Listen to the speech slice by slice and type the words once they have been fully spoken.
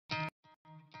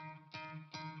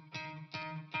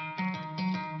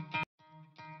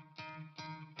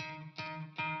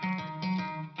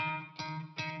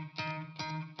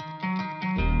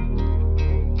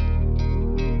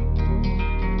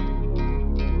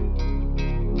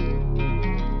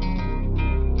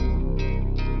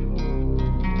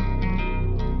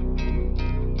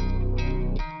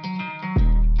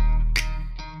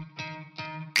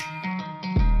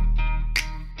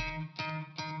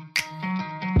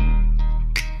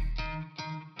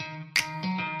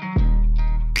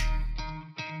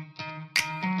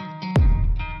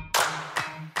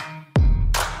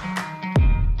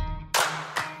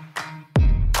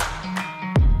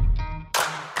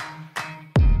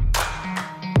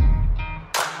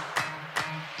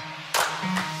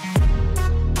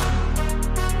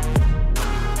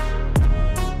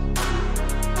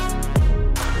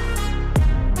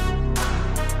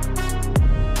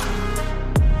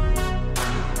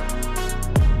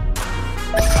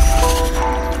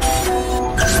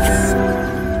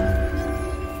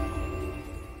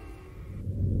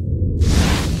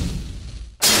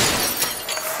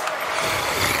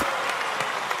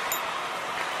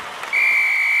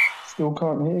Still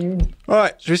can't hear you. All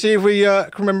right, should we see if we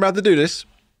can remember how to do this?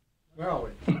 Where are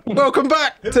we? Welcome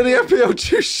back to the FPL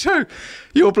Juice Show.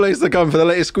 Your place to come for the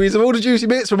latest squeeze of all the juicy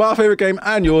bits from our favourite game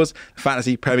and yours,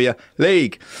 Fantasy Premier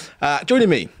League. Joining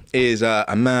me is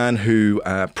a man who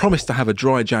promised to have a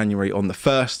dry January on the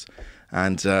 1st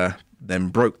and then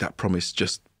broke that promise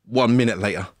just 1 minute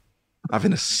later,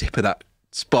 having a sip of that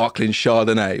sparkling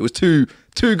Chardonnay. It was too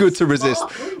good to resist,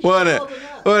 wasn't it?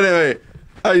 Mate?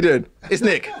 How you doing? It's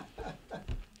Nick.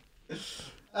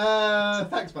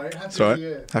 Thanks, mate. Happy New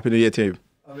Year. Happy New Year to you.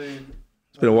 I mean,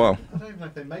 It's been a while. I don't even know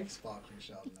if they make sparkling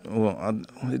Chardonnay.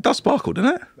 Well, it does sparkle,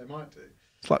 doesn't it? They might do.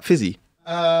 It's like fizzy.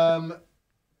 But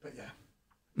yeah,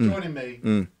 joining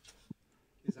me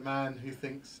is a man who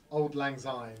thinks Old Lang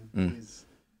Syne is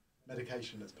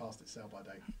medication that's passed its sell-by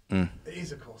date. It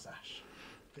is, of course, Ash.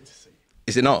 Good to see you.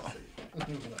 Is it not?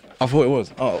 I thought it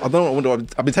was. Oh, I don't know.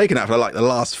 I've been taking that for like the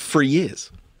last 3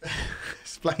 years.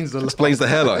 Explains a lot. Explains the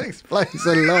hairline. Explains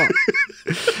a lot.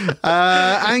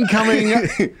 And coming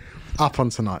up on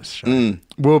tonight's show,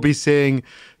 we'll be seeing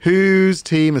whose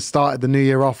team has started the new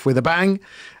year off with a bang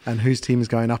and whose team is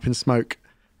going up in smoke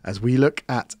as we look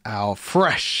at our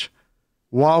fresh,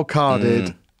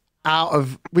 wild-carded,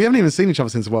 we haven't even seen each other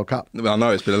since the World Cup. I know,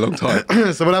 it's been a long time.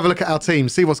 So we'll have a look at our team,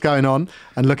 see what's going on,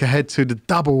 and look ahead to the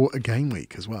double game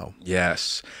week as well.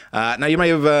 Yes. Now, you may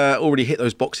have already hit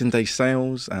those Boxing Day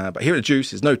sales, but here at the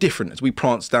Juice is no different as we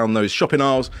prance down those shopping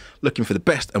aisles looking for the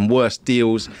best and worst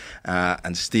deals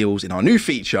and steals in our new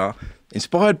feature,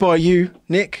 inspired by you,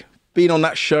 Nick, being on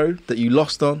that show that you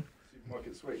lost on,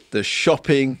 the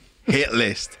shopping hit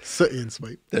list. Sooty and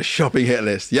sweet. The shopping hit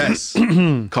list, yes.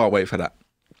 Can't wait for that.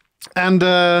 And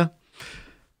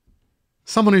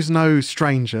someone who's no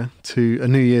stranger to a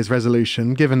New Year's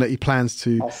resolution, given that he plans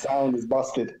to Our sound is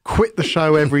busted. quit the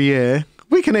show every year.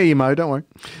 We can hear you, Mo, don't worry.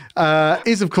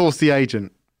 Is, of course, the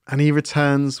agent. And he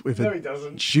returns with he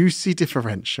doesn't. juicy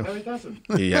differential. No, he doesn't.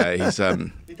 Yeah, he's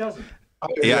He doesn't.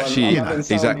 He actually-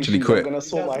 he's actually quit. I'm gonna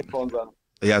sort my headphones out.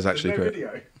 he has actually No quit.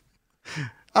 video.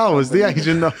 Oh, is the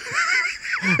agent not...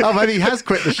 Oh, maybe he has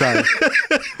quit the show.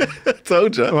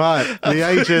 Told you. Right.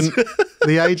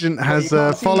 The agent has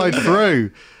followed through.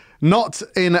 Not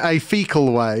in a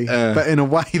fecal way, but in a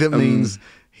way that means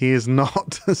he has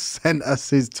not sent us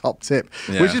his top tip,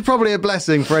 which is probably a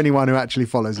blessing for anyone who actually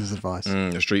follows his advice.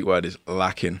 The street word is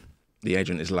lacking. The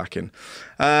agent is lacking.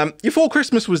 You thought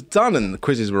Christmas was done and the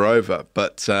quizzes were over,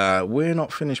 but we're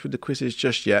not finished with the quizzes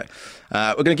just yet.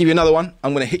 We're going to give you another one.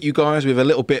 I'm going to hit you guys with a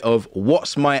little bit of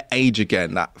What's My Age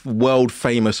Again, that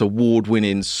world-famous,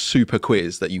 award-winning super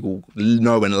quiz that you all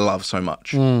know and love so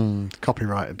much.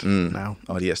 Copyrighted now.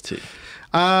 IDST.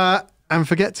 And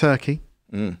forget turkey.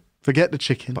 Forget the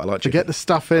chicken. But I like forget chicken. the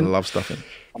stuffing. I love stuffing.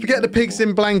 Forget the pigs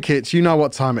in blankets. You know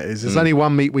what time it is. There's only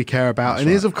one meat we care about, and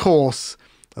it is, of course,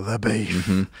 the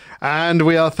beef. And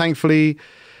we are thankfully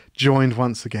joined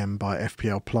once again by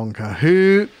FPL Plonker,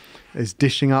 who is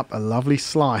dishing up a lovely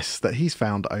slice that he's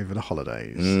found over the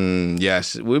holidays.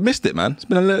 Yes, we missed it, man. It's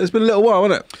been a little while,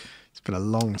 hasn't it? It's been a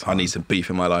long time. I need some beef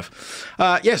in my life.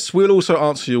 Yes, we'll also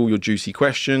answer all your juicy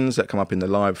questions that come up in the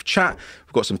live chat.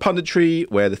 We've got some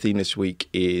punditry where the theme this week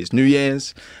is New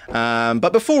Year's.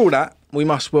 But before all that, we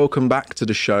must welcome back to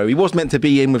the show. He was meant to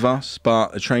be in with us,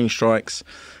 but the train strikes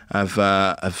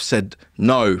have said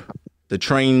no. The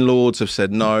train lords have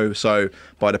said no. So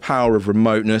by the power of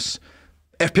remoteness,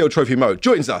 FPL Trophy Mo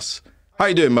joins us. How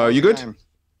you doing, Mo? You good?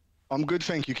 I'm good,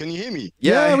 thank you. Can you hear me?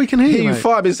 Yeah, we can hear you, mate.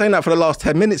 Fine. I've been saying that for the last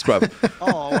 10 minutes, bruv.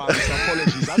 Oh, wow, so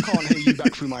apologies. I can't hear you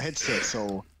back through my headset,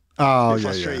 so Oh, it's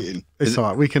yeah. frustrating. It's all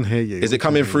right. We can hear you. Is it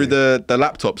coming through the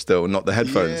laptop still, not the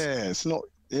headphones? Yeah, it's not.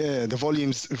 Yeah, the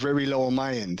volume's very low on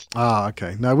my end. Ah,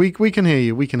 okay. No, we can hear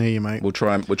you. We can hear you, mate. We'll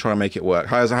try and make it work.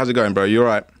 How's it going, bro? You all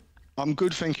right? I'm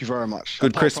good, thank you very much.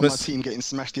 Good Apart Christmas. From my team getting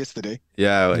smashed yesterday.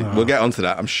 Yeah, we'll get onto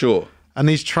that, I'm sure. And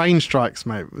these train strikes,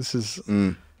 mate. This is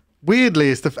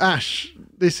weirdly, it's the Ash.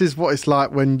 This is what it's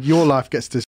like when your life gets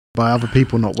destroyed by other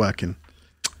people not working.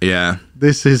 Yeah.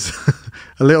 This is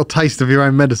a little taste of your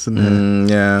own medicine here.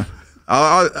 Yeah.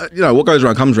 What goes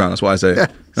around comes around. That's what I say. Yeah,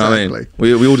 You know what I mean?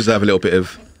 We all deserve a little bit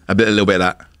of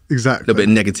that. Exactly. A little bit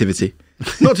of negativity.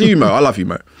 Not to you, Mo. I love you,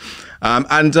 Mo.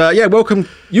 Welcome,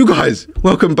 you guys.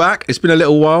 Welcome back. It's been a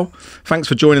little while. Thanks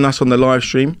for joining us on the live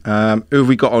stream. Who have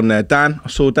we got on there? Dan. I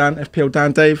saw Dan. FPL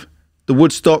Dan Dave. The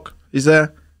Woodstock is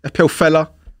there. FPL Fella.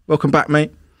 Welcome back,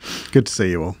 mate. Good to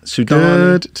see you all.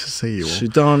 Sudan. Good to see you all.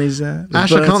 Sudan is there.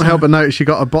 Ash, I can't help but notice you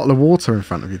got a bottle of water in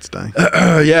front of you today.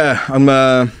 Yeah, I'm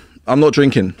not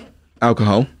drinking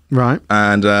alcohol. Right.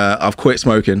 And I've quit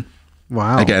smoking.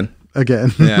 Wow. Again.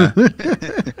 again. Yeah.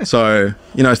 So,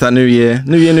 it's that new year,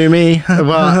 new me.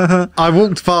 Well, I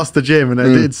walked past the gym and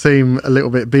it did seem a little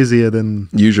bit busier than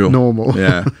Usual. normal.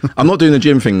 Yeah. I'm not doing the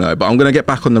gym thing though, but I'm going to get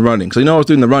back on the running. Because I was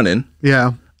doing the running.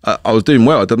 Yeah, I was doing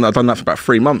well. I've done that for about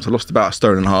 3 months. I lost about 1.5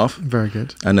 stone. very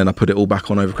good. And then I put it all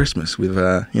back on over Christmas with,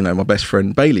 my best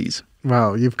friend Bailey's.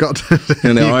 Wow, you've got to,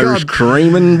 And the you've Irish got-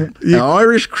 cream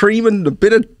and a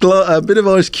bit of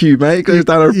ice cube, mate. It goes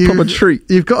down a proper treat.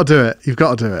 You've got to do it. You've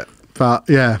got to do it. But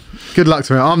yeah, good luck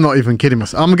to me. I'm not even kidding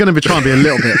myself. I'm going to be trying to be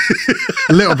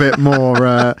a little bit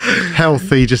more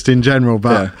healthy just in general.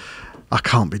 But Yeah. I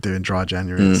can't be doing dry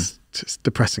January. It's just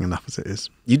depressing enough as it is.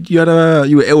 You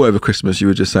were ill over Christmas. You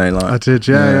were just saying like I did.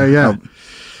 Yeah. How-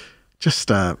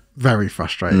 Just very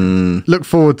frustrating. Look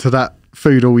forward to that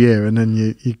food all year, and then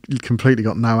you completely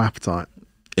got no appetite.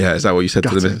 Yeah, is that what you said to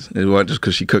Gutted. the missus? It weren't just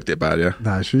because she cooked it bad, yeah.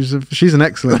 No, she's an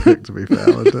excellent cook. To be fair,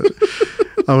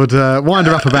 I would wind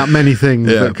her up about many things,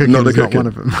 but cooking is not one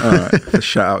of them. All right,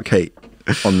 shout out Kate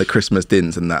on the Christmas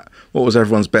dins and that. What was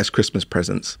everyone's best Christmas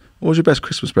presents? What was your best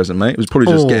Christmas present, mate? It was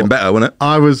probably just getting better, wasn't it?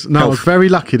 I was Health. very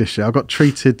lucky this year. I got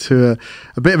treated to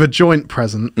a bit of a joint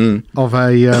present of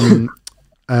a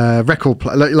record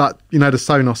player, like the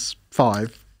Sonos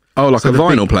 5. Oh, like So a the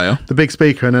vinyl big- player. The big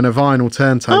speaker and then a vinyl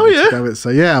turntable. Oh, yeah? To go with it. So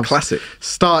yeah, I've Classic.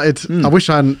 Started. I wish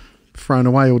I hadn't thrown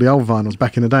away all the old vinyls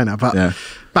back in the day now, but Yeah.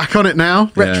 back on it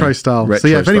now, retro Yeah, style. retro So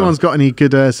yeah, if style. anyone's got any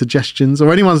good suggestions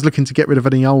or anyone's looking to get rid of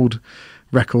any old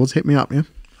records, hit me up. Yeah,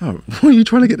 Oh, what are you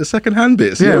trying to get the second-hand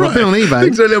bits? Yeah, You're I've been on eBay.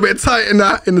 Things are a little bit tight in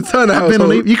the Turner I've been on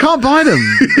household. you can't buy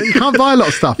them. You can't buy a lot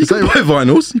of stuff. You can buy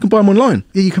vinyls. You can buy them online.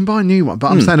 Yeah, you can buy a new one,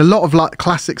 but I'm saying a lot of like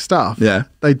classic stuff. Yeah.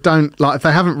 they don't like if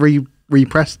they haven't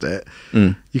repressed it,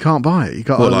 you can't buy it. You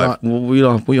got to What, like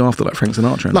what you after, like Frank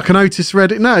Sinatra? like an Otis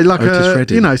Redding. No, like Otis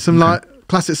Redding. some like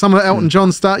classic. Some of the Elton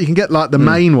John stuff. You can get like the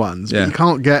main ones, Yeah. but you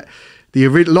can't get a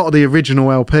lot of the original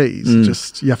LPs.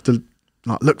 Just you have to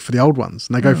like look for the old ones,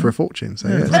 and they go for a fortune. So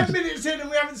yeah. 10 minutes in and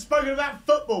we haven't spoken about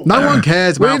football. No one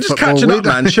cares We're about just football. catching We up,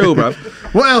 don't- man. Chill, bruv.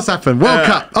 What else happened? World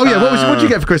Cup. Oh yeah, what did you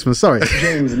get for Christmas? Sorry.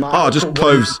 James, man. Oh, just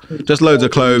cloves. Just loads of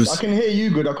I cloves. can hear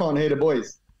you good. I can't hear the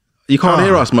boys. You can't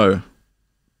hear us, Mo.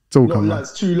 It's all No, gone. no, wrong.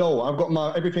 it's too low. I've got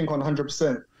my everything on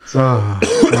 100%. So Ah.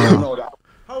 I don't know that.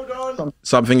 Hold on.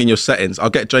 Something in your settings.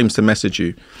 I'll get James to message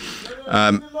you. Leave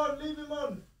him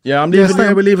on. Yeah, I'm leaving. stay Yeah,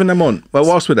 on. we're leaving them on. Well,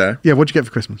 whilst we're there, Yeah, what'd you get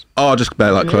for Christmas? oh, just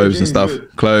bare like cloves and stuff.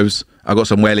 good. Cloves. I got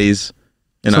some wellies.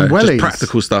 Some Just wellies?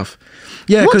 practical stuff.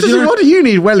 Yeah, What, because what do you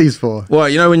need wellies for?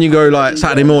 well, when you go like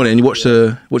Saturday morning, you watch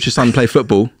your son play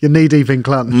football, You're knee deep in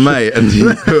clunch. mate, and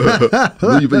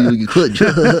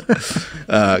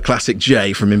classic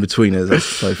Jay from In Betweeners. That's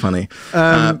so funny.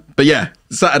 But yeah,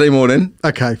 Saturday morning.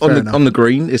 Okay, on fair the enough. on the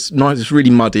green. It's nice. It's really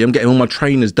muddy. I'm getting all my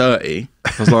trainers dirty.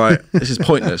 I was like, this is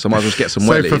pointless. I might as well just get some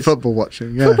So wellies. for football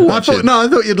watching, yeah. Football I watching?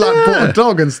 thought you'd like bought a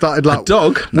dog and started like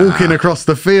dog? walking Nah. across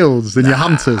the fields in your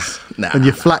hunters Nah. and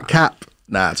your flat cap.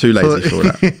 Nah, too lazy for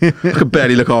that. I could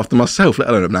barely look after myself, let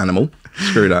alone an animal.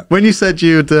 Screw that. When you said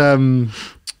you'd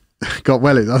got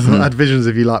wellies, I Hmm. thought I had visions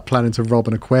of you like planning to rob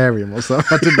an aquarium or something.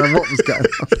 I didn't know what was going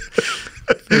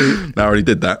on. No, I already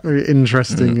did that. Very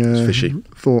interesting it's fishy.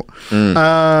 thought.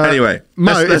 Anyway,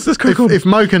 Mo, let's crack on. if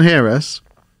Mo can hear us,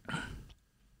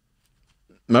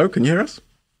 Mo, can you hear us?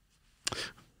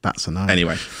 that's a no.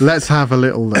 Anyway. Let's have a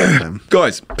little look then.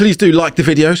 Guys, please do like the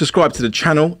video, subscribe to the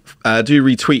channel, do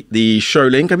retweet the show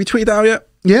link. Have you tweeted that out yet?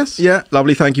 Yes? Yeah,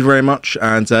 lovely. Thank you very much.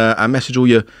 And message all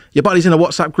your buddies in a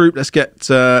WhatsApp group. Let's get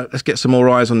some more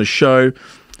eyes on the show.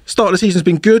 Start of the season's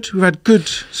been good. We've had good,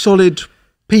 solid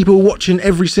people watching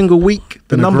every single week.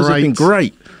 The Been a numbers have been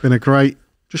great. Been a great.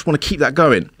 Just want to keep that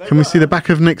going. Can we see the back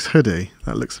of Nick's hoodie?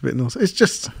 That looks a bit nice. It's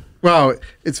just, well,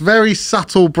 it's very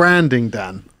subtle branding,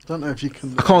 Dan. I don't know if you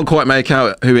can. I can't quite make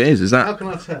out who it is. Is that? How can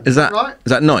I tell? Is that Right? Is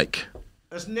that Nike?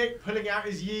 That's Nick pulling out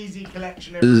his Yeezy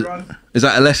collection, everyone. Is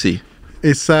that Alessi?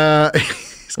 It's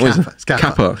it's What is Kappa. it? It's Kappa.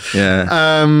 Kappa. Yeah.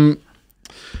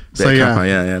 So Bit of yeah, Kappa,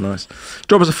 yeah, nice.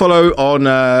 Drop us a follow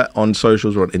on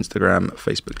socials. We're on Instagram,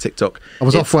 Facebook, TikTok. I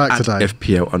was off It's work at today.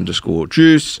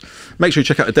 FPL_juice. Make sure you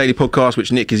check out the daily podcast,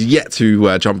 which Nick is yet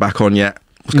to jump back on yet.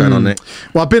 What's going on, Nick?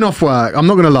 well, I've been off work. I'm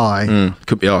not going to lie.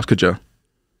 Could be asked, could you?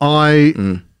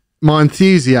 My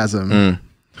enthusiasm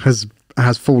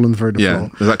has fallen through the Yeah.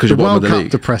 floor. Is that 'cause the you're bottom World of the Cup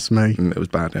league? depressed me. It was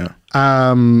bad,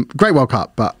 yeah. Great World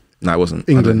Cup, but No, it wasn't.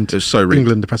 England. It was so rigged.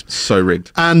 England depressed me. So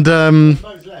rigged. And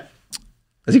Mo's left.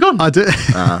 Has he gone? I did.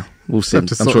 We'll see. I'm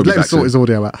to sure sort, he'll be let him back sort soon. his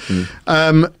audio out.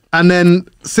 And then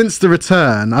since the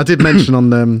return, I did mention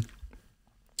on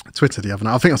Twitter the other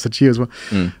night. I think I said to you as well.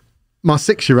 My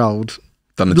 6-year-old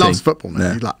Done the loves team. football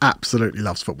now. Yeah. He absolutely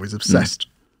loves football. He's obsessed.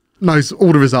 Knows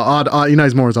all the results. He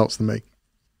knows more results than me.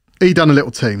 he done a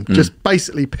little team. Just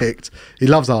basically picked. He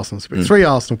loves Arsenal. So picked 3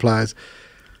 Arsenal players.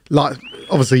 Like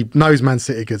obviously knows Man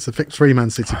City good. So picked 3 Man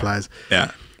City players.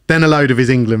 Yeah. Then a load of his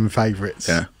England favourites.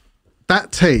 Yeah.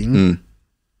 That team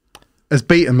has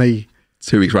beaten me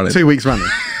 2 weeks running. 2 weeks running.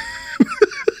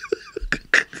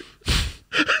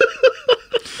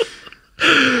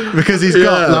 Because he's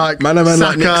got like man, Saka,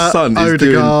 like Nick's son is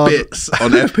doing Odegaard. bits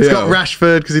on FPL. He's got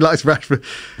Rashford because he likes Rashford.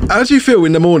 How do you feel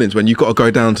in the mornings when you've got to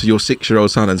go down to your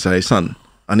 6-year-old son and say, son,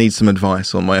 I need some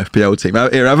advice on my FPL team.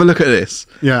 Here, have a look at this.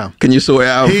 Yeah. Can you sort it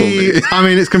out for me? I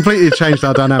mean, it's completely changed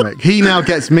our dynamic. He now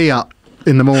gets me up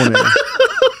in the morning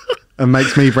and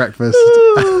makes me breakfast.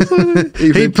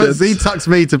 He tucks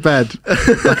me to bed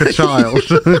like a child.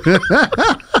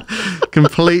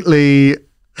 Completely.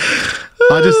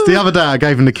 The other day I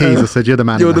gave him the keys. I said, "You're the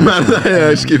man." You're the man.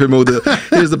 Yeah, just give him all the.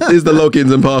 Here's the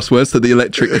logins and passwords to the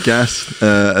electric, the gas,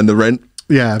 and the rent.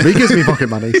 Yeah, but he gives me pocket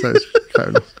money, so it's fair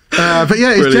enough. But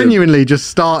yeah, it's Brilliant. genuinely just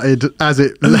started as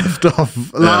it left off.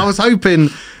 Like, I was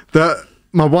hoping that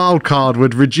my wild card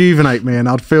would rejuvenate me, and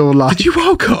I'd feel like. Did you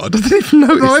wild card? I didn't even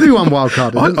notice. Well, everyone wild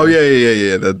carded. didn't they?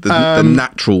 Yeah. The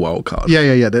natural wild card.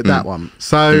 Yeah. That one.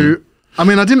 So, I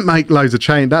mean, I didn't make loads of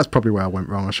change. That's probably where I went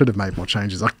wrong. I should have made more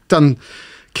changes.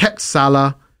 Kept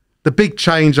Salah. The big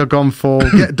change I've gone for.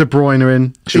 Get De Bruyne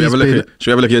in. Should we have a look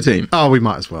at your team? Oh, we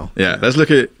might as well. Yeah, let's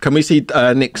look at. Can we see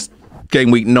Nick's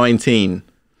game week 19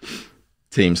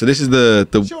 team? So this is the.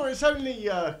 Sure, it's only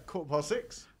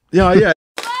 6:15. Yeah.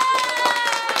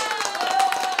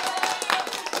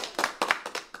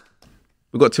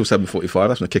 We've got till 7:45.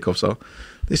 That's when the kickoffs are.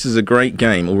 This is a great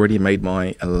game. Already made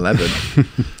my 11.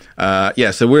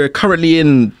 So we're currently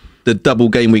in the double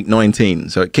game week 19.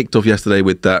 So it kicked off yesterday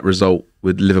with that result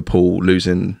with Liverpool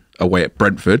losing away at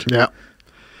Brentford. Yeah.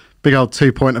 Big old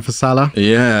 2-pointer for Salah.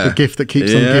 Yeah. The gift that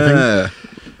keeps on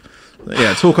giving.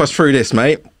 Yeah, talk us through this,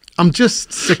 mate. I'm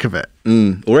just sick of it.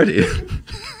 Already?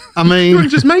 I mean, You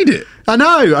just made it. I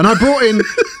know, and I brought in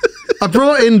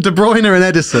De Bruyne and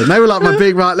Edison. They were like my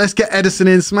big let's get Edison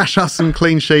in, smash us some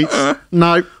clean sheets.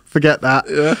 No, forget that.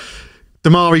 Yeah.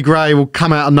 Damari Gray will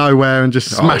come out of nowhere and just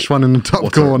smash one in the top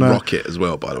What corner. a rocket as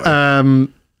well, by the way.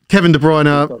 Kevin De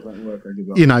Bruyne,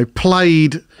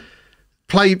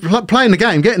 playing the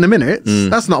game, getting the minutes.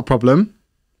 That's not a problem.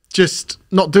 Just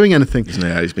not doing anything.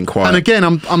 Yeah, he's been quiet. And again,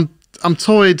 I'm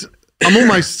toyed. I'm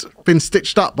almost been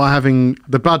stitched up by having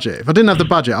the budget. If I didn't have the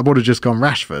budget, I would have just gone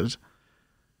Rashford.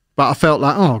 But I felt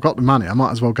like, I've got the money. I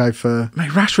might as well go for.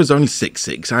 Mate, Rashford's only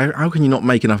 6'6". How can you not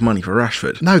make enough money for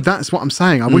Rashford? No, that's what I'm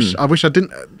saying. I wish I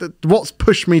didn't. What's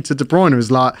pushed me to De Bruyne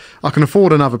is like I can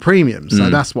afford another premium, so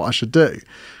that's what I should do.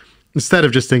 Instead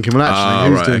of just thinking, well,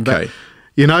 actually, who's doing better?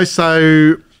 You know,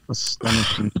 so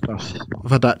Astonishing stuff.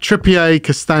 I've had that Trippier,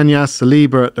 Castagna,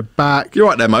 Saliba at the back. You're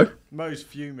right there, Mo. Mo's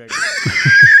fuming.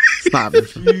 It's not happening.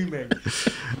 Fuming.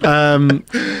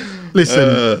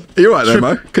 Listen, You're right there,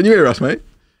 Mo. Can you hear us, mate?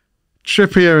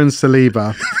 Trippier and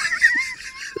Saliba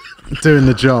doing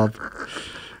the job.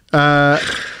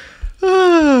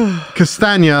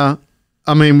 Castagna,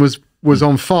 I mean, was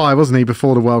on fire, wasn't he,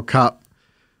 before the World Cup?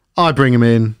 I bring him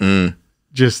in.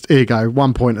 Just, here you go,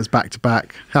 1 pointers back to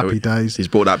back. Happy days. He's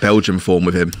brought that Belgium form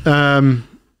with him.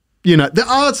 You know,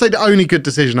 I'd say the only good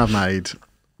decision I've made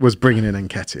was bringing in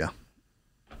Nketiah.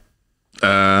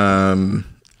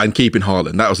 And keeping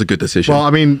Haaland. That was a good decision. Well, I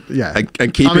mean, yeah.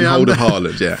 And keeping hold of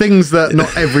Haaland, yeah. Things that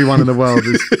not everyone in the world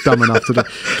is dumb enough to do.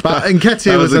 But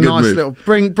Nketiah was a good nice move. little,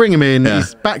 bring him in. Yeah.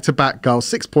 He's back-to-back goals,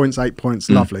 6 points, 8 points,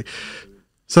 lovely.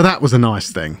 So that was a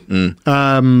nice thing.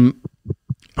 How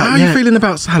are you feeling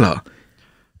about Salah?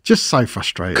 Just so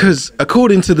frustrated. Because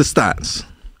according to the stats,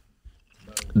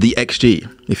 the XG,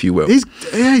 if you will, He's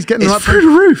getting it's right through the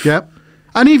roof. Yep.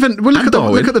 And even look And at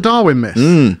Darwin. the Darwin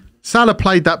miss. Salah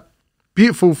played that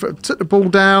beautiful, took the ball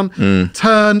down,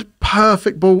 turned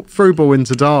perfect through ball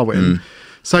into Darwin.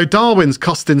 So Darwin's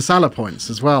costing Salah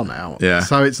points as well now. Yeah.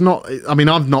 So it's not. I mean,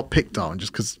 I've not picked Darwin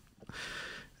just because.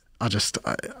 I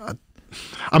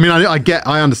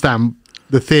understand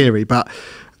the theory, but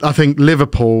I think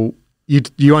Liverpool.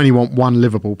 You only want one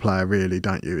Liverpool player, really,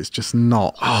 don't you? It's just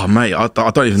not. Oh, mate, I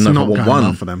don't even know if I not want going one.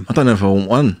 well for them. I don't know if I want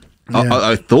one. Yeah.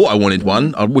 I thought I wanted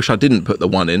one. I wish I didn't put the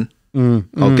one in.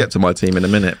 I'll get to my team in a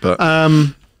minute, but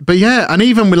But yeah, and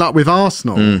even with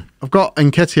Arsenal, I've got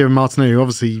Nketiah and Martinelli, who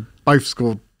obviously both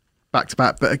scored back to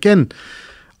back. But again,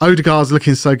 Odegaard's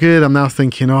looking so good. I'm now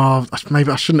thinking,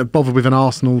 maybe I shouldn't have bothered with an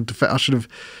Arsenal defence. I should have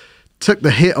took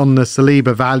the hit on the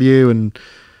Saliba value and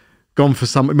gone for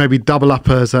something, maybe double up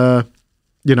as a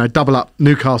double up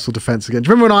Newcastle defence again. Do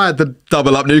you remember when I had the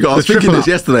Double up Newcastle. I was thinking triple this up.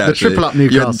 yesterday, The actually. triple up You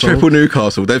had Newcastle. triple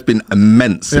Newcastle. They've been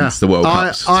immense since the World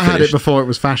Cup's I had it finished. before it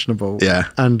was fashionable. Yeah.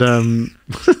 And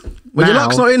When your now,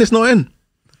 luck's not in, it's not in.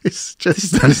 it's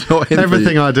just It's not in for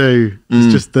everything you. I do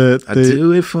is just I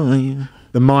do it for you.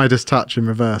 the Midas touch in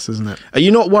reverse, isn't it? Are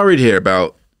you not worried here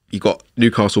about, you got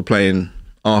Newcastle playing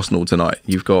Arsenal tonight?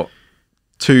 You've got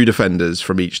 2 defenders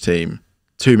from each team,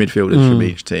 2 midfielders from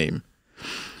each team.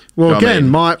 Well, You know what I again,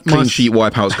 mean? my clean sheet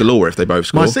wipeouts galore if they both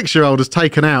score. my 6-year-old has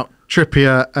taken out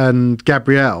Trippier and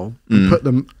Gabriel and put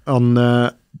them on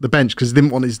the bench because he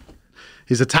didn't want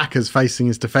his attackers facing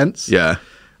his defence. Yeah.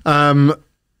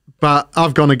 But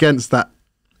I've gone against that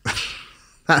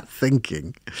that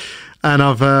thinking, and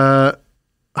I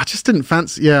just didn't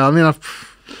fancy. Yeah, I mean,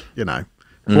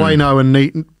 Bueno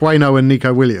and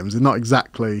Nico Williams are not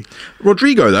exactly.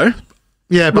 Rodrigo though.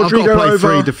 Yeah, but Rodrigo I've got to play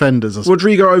over- 3 defenders. Or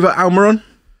Rodrigo over Almiron.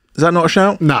 Is that not a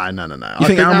shout? No. You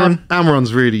think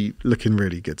Almiron's really looking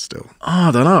really good still? Oh,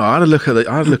 I don't know. I had to look at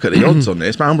the odds on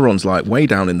this. But Almiron's like way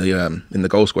down in the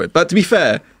goal scoring. But to be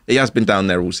fair, he has been down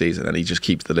there all season, and he just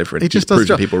keeps delivering. He just He's does.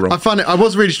 proving people wrong. I find it. I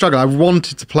was really struggling. I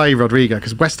wanted to play Rodrigo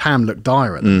because West Ham looked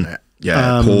dire at the minute.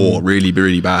 Yeah, poor, really,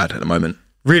 really bad at the moment.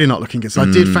 Really not looking good. So I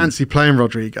did fancy playing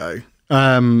Rodrigo,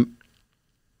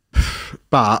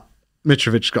 but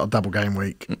Mitrovic's got a double game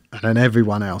week, and then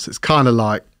everyone else. It's kind of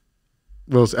like,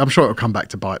 well, I'm sure it'll come back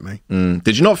to bite me.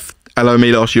 Did you not? Hello,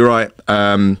 Milos. You're right.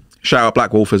 Shout out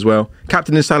Black Wolf as well.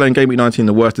 Captain in Salah in game week 19,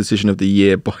 the worst decision of the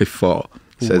year by far,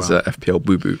 says FPL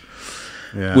Boo Boo.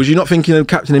 Yeah. Was you not thinking of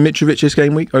captaining Mitrovic this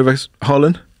game week over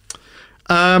Haaland?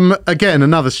 Again,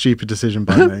 another stupid decision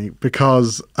by me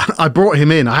because I brought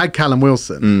him in. I had Callum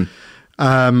Wilson,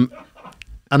 and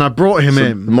I brought him The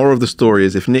in. moral of the story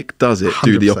is if Nick does it,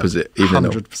 do the 100%, opposite. Even though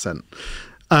 100%.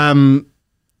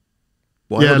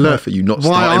 why Yeah, on look, earth are you not why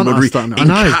starting aren't I Rodrigo? starting? I In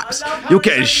know. caps, I love how you're it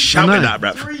getting takes shouted know. at,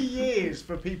 bruv. 3 years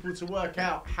for people to work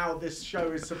out how this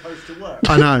show is supposed to work.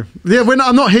 I know. Yeah,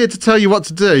 I'm not here to tell you what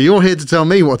to do. You're here to tell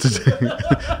me what to do.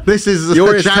 This is You're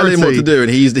a here to tell charity. him what to do,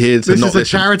 and he's here to This not is a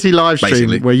listen. charity live stream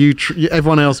basically. where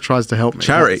everyone else tries to help me.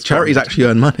 That's Charities fine. actually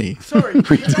earn money. Sorry.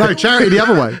 No, charity the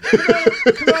other way.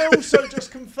 Can I also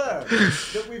just confirm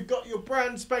that we've got your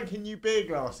brand spanking new beer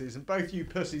glasses and both you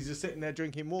pussies are sitting there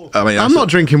drinking water? I mean, I'm not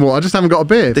drinking water. I just haven't got a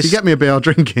beer. If you This- get me a beer, I'll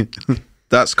drink it.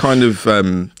 That's kind of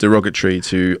derogatory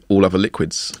to all other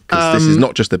liquids because this is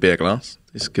not just a beer glass.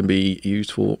 This can be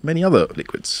used for many other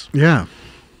liquids, Yeah.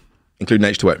 including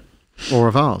H2O. Or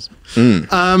of ours.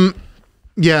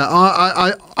 Yeah,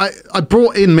 I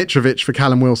brought in Mitrovic for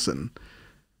Callum Wilson.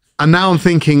 And now I'm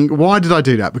thinking, why did I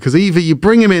do that? Because either you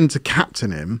bring him in to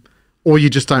captain him or you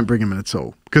just don't bring him in at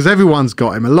all. Because everyone's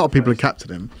got him. A lot of people have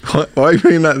captained him. Why are you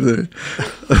bringing that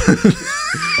to?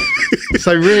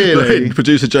 So really...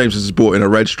 Producer James has brought in a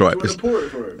red stripe. Want to pour it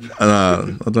for him?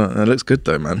 I don't. That looks good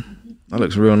though, man. That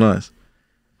looks real nice.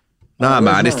 Nah, where's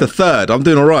man, it's the mine? third. I'm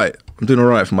doing all right. I'm doing all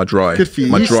right for my dry. Good for you.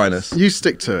 My You dryness. You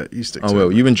stick to it. You stick to I it.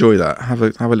 will. You enjoy that. Have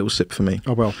a little sip for me.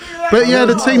 I will. But yeah,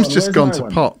 the Where's team's my just one? gone Where's to my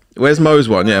one? pot. Where's Mo's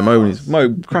one? Yeah,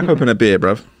 Mo, crack open a beer,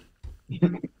 bruv.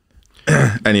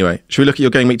 Anyway, should we look at your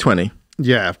game week 20?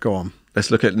 Yeah, go on. Let's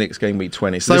look at Nick's game week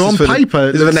 20. So this on is for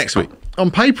paper, this is for next week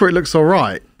On paper, it looks all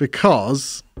right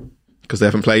because because they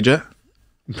haven't played yet.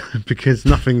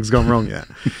 nothing's gone wrong yet.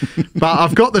 But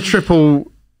I've got the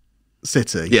triple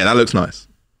City. Yeah, that looks nice.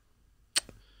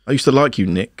 I used to like you,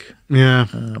 Nick, Yeah.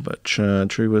 but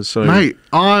True was so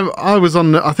I was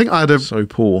on. I think I had so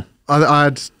poor. I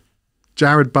had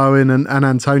Jared Bowen and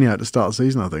Antonio at the start of the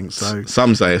season. I think so.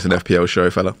 Some say it's an FPL show,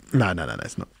 fella. No,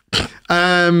 it's not.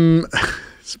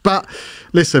 But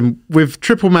listen, with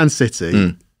triple Man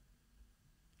City,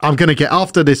 I'm going to get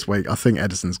after this week. I think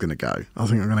Edison's going to go. I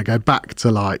think I'm going to go back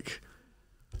to like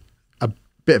a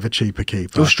bit of a cheaper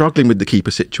keeper. You're struggling with the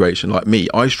keeper situation, like me.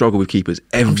 I struggle with keepers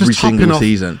I'm every just hopping single off-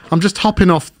 season. I'm just hopping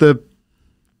off the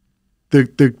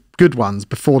good ones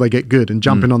before they get good and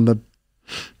jumping on the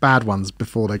bad ones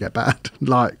before they get bad,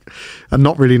 and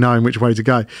not really knowing which way to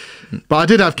go. But I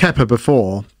did have Kepa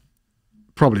before.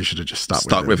 Probably should have just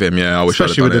stuck with him. Yeah, I wish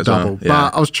especially I'd with have the done it double. as well.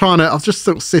 But I was trying to. I was just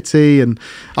sort of City, and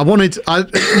I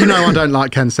don't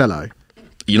like Cancelo.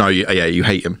 You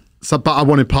hate him. So, but I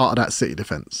wanted part of that City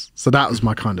defense. So that was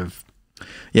my kind of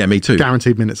Yeah, me too.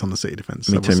 guaranteed minutes on the City defense.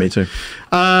 Me So too. we'll Me see. too.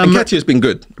 And Nketiah's been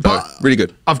good, but- really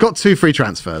good. I've got 2 free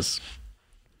transfers.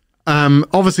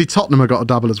 Obviously Tottenham have got a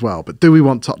double as well. But do we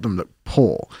want Tottenham to look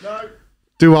poor? No,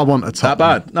 Do I want a That Tottenham?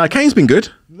 bad? No, Kane's been good.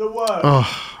 the word.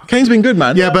 Oh, Kane's been good,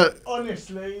 man. Yeah, but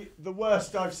honestly, the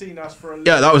worst I've seen us for a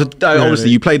Yeah, that was obviously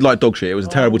you played like dog shit. It was a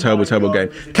terrible, my terrible, terrible God, game.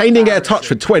 it was Kane didn't get a touch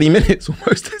for 20 minutes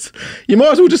almost. You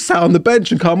might as well just sat on the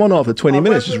bench and come on after 20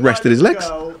 minutes, just rested his legs.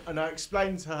 And I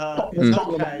explained to her, Mm. it's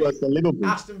okay. Worse than Liverpool.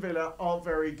 Aston Villa aren't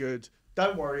very good.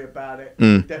 Don't worry about it.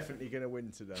 Mm. We're definitely going to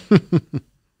win today.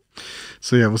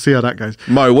 so yeah, we'll see how that goes.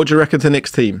 Mo, what do you reckon to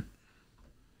Nick's team?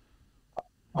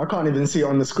 I can't even see it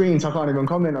on the screen, so I can't even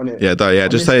comment on it. Yeah,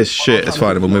 just say it's shit. It's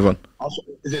fine, and we'll move on.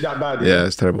 Is it that bad? Yeah,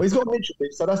 it's terrible. Well, he's got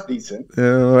Mitrovic, so that's decent.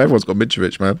 Yeah, everyone's got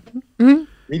Mitrovic, man.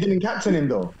 He didn't captain him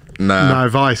though. Nah, No,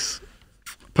 Vice.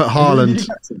 Put Did Haaland. he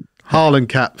captain? Haaland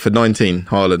cap. for 19,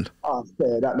 Haaland, Ah,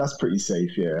 fair. That's pretty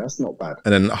safe. Yeah, that's not bad.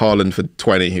 and then Haaland for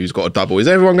 20, who's got a double. Is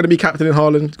everyone going to be captain in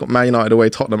Haaland? He's got Man United away,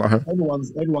 Tottenham at home.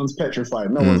 Everyone's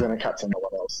petrified. No one's going to captain no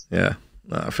one else. Yeah,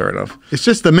 fair enough. It's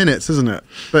just the minutes, isn't it?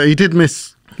 But he did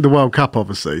miss the World Cup,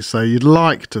 obviously. So you'd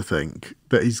like to think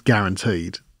that he's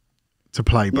guaranteed to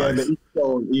play Yeah, both. but he's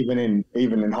still, even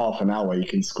in half an hour, he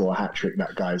can score a hat trick.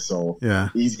 That guy. So Yeah.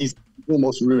 he's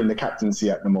almost ruined the captaincy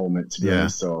at the moment. To be Yeah.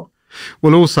 honest, so.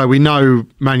 Well, also we know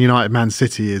Man United, Man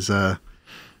City is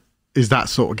that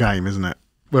sort of game, isn't it?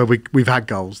 Where we've had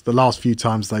goals. The last few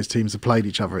times those teams have played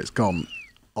each other, it's gone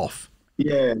off.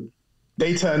 Yeah,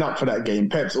 they turn up for that game.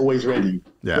 Pep's always ready.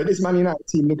 Yeah. But this Man United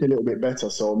team look a little bit better,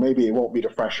 so maybe it won't be the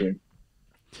thrashing.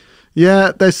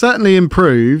 Yeah, they're certainly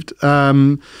improved. Yeah,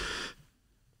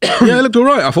 it looked all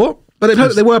right, I thought. But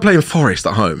they were playing Forest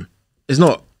at home. It's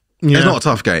not a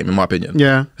tough game, in my opinion.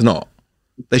 Yeah. It's not.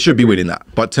 They should be winning that,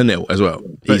 but 2-0 as well.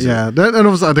 But Easy. yeah, and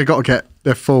obviously they've got to get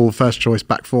their full first choice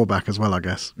back four back as well, I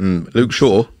guess. Luke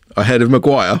Shaw ahead of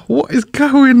Maguire. What is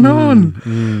going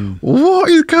on? What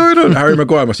is going on? Harry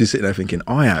Maguire must be sitting there thinking,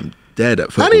 I am dead at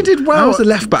football. And he did well. How's the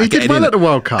left back He did getting well in at the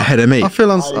World Cup. ahead of me? I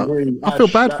feel I agree. I feel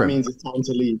bad that for him. means it's time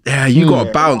to leave. Yeah, you got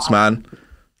to bounce, man.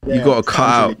 You Yeah, got to it's cut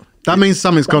time to out. leave. That means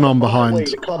something's gone on The polite way behind.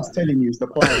 The club's telling you, it's the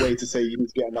polite way to say you need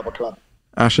to get another club.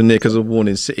 Ash and Nick, as a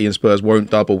warning, City and Spurs won't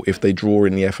double if they draw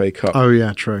in the FA Cup. Oh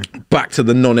yeah, true. Back to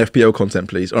the non-FPL content,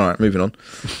 please. All right, moving on.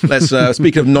 Let's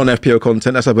speaking of non-FPL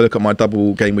content, let's have a look at my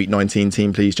double game week 19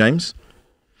 team, please, James.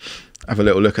 Have a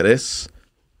little look at this.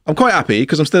 I'm quite happy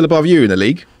because I'm still above you in the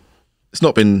league. It's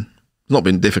not been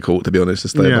difficult, to be honest, to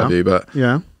stay above you, but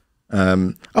Yeah.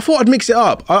 I thought I'd mix it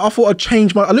up. I thought I'd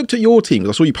change I looked at your team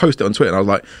because I saw you post it on Twitter and I was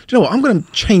like, do you know what? I'm going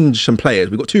to change some players.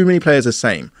 We've got too many players the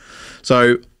same.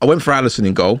 So I went for Alisson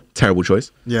in goal. Terrible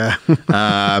choice. Yeah.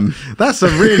 That's a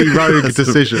really rogue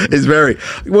decision. It's very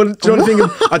well. Do you know what I'm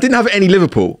thinking? I didn't have any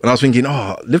Liverpool, and I was thinking,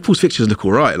 oh, Liverpool's fixtures look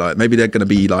all right. Like maybe they're going to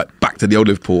be like back to the old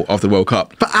Liverpool after the World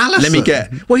Cup. But Alisson- let me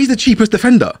get. Well, he's the cheapest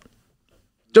defender. Do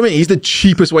you know what I mean? He's the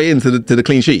cheapest way into the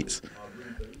clean sheets.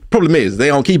 Problem is, they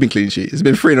aren't keeping clean sheets. It's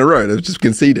been 3 in a row. They've just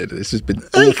conceded. It's just been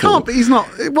awful. He can't. But he's not.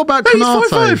 What about Mate, he's Konate?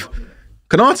 5'5".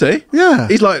 Konate? Yeah.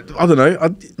 He's like, I don't know.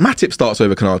 Matip starts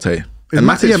over Konate. And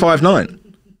Ma- Matip's yeah. 5'9".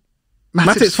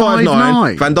 Matip's 5'9",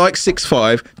 5'9". Van Dijk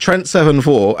 6'5", Trent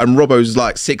 7'4", and Robbo's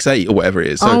like 6'8" or whatever it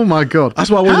is. So Oh my god! That's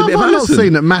why I wanted How a bit of have I not Alisson.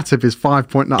 seen that Matip is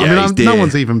 5.9? Yeah, I mean, he's no dear.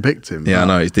 one's even picked him. Yeah, I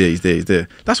know, he's dear.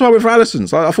 That's why I went for Alisson.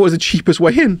 So I thought it was the cheapest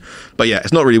way in. But yeah,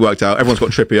 it's not really worked out. Everyone's got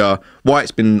Trippier.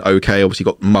 White's been okay. Obviously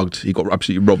got mugged. He got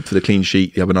absolutely robbed for the clean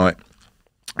sheet the other night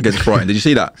against Brighton. Did you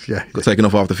see that? Yeah. Got taken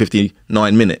off after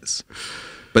 59 minutes.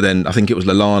 But then I think it was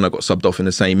Lallana got subbed off in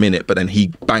the same minute, but then he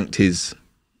banked his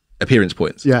appearance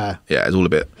points. Yeah. Yeah, it's all a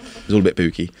bit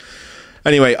pooky.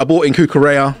 Anyway, I bought in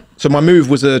Kukurea. So my move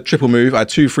was a triple move. I had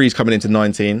 2 frees coming into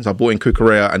 19. So I bought in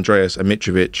Kukurea, Andreas, and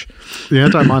Mitrovic. Yeah, I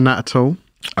don't mind that at all.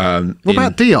 What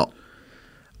about Diop?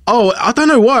 Oh, I don't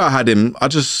know why I had him. I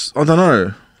don't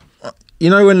know. You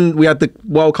know when we had the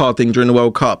wild card thing during the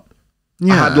World Cup?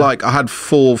 Yeah. I had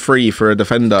 4 free for a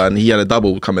defender and he had a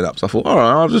double coming up. So I thought, all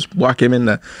right, I'll just whack him in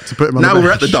there. To put him on now the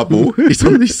we're at the bench. double.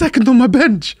 He's second on my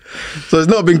bench. So it's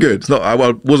not been good. It's not.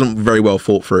 It wasn't very well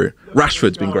thought through.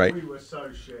 Rashford's been great. We were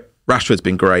so shit. Rashford's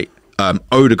been great.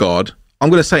 Odegaard, I'm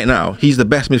going to say it now. He's the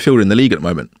best midfielder in the league at the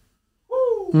moment.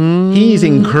 He's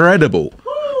incredible.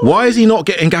 Why is he not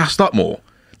getting gassed up more?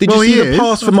 Did Well, you he see the is.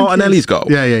 pass I for think he Martinelli's is. goal?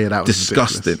 Yeah, that was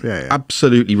disgusting. ridiculous. Yeah.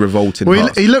 Absolutely revolting. Well,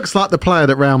 pass. he looks like the player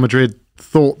that Real Madrid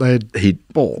thought they'd He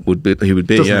bought. would be. He would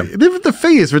be. Doesn't Yeah. he? The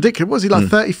fee is ridiculous. Was he like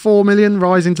 34 million,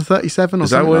 rising to 37 or Is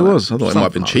that something? what it like was? I thought it might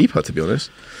have been Something cheaper, to be honest.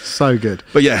 like that. So good.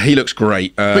 But yeah, he looks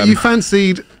great. But you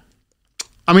fancied.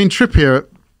 I mean, Trippier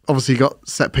obviously got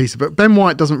set pieces, but Ben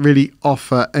White doesn't really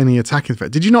offer any attacking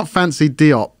threat. Did you not fancy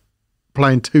Diop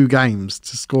playing 2 games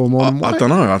to score more than White? I don't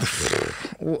know.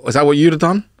 Is that what you'd have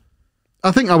done?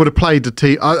 I think I would have played the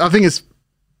team. I think it's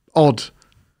odd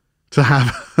to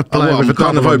have a player with I'm a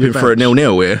kind of double on hoping your for a bench.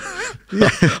 0-0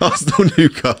 here. Arsenal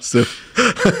Newcastle.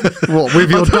 What,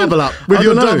 with your double up? With I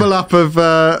your don't know. double up of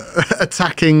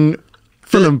attacking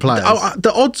Fulham players?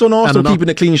 The odds on Arsenal And an keeping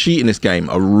a clean sheet in this game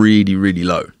are really, really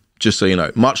low. Just so you know,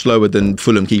 much lower than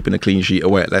Fulham keeping a clean sheet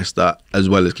away at Leicester, as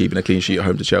well as keeping a clean sheet at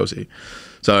home to Chelsea.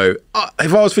 So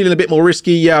if I was feeling a bit more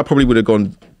risky, yeah, I probably would have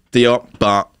gone Diop.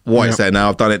 But what it's there now,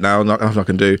 I've done it now. Nothing I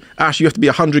can do. Ash, you have to be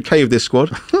 100k of this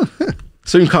squad.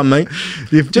 Soon come, mate.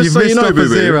 You've missed off a boo-boo,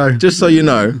 zero. just so you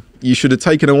know, you should have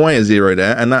taken away a 0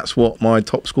 there, and that's what my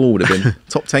top score would have been.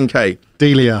 Top 10k.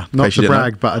 Delia, not case you to didn't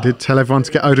brag, but I did tell everyone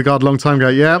to get Odegaard a long time ago.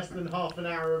 Yeah, Less than half an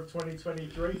hour of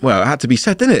 2023. Well, it had to be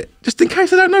said, didn't it? Just in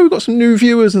case they don't know, we've got some new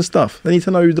viewers and stuff. They need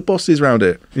to know who the boss is around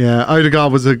it. yeah.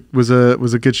 Odegaard was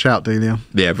a good shout, Delia.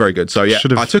 Yeah, very good. So, yeah,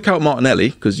 Should've- I took out Martinelli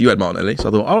because you had Martinelli. So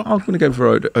I thought, I'm going to go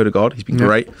for Odegaard. He's been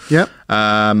great. Yep.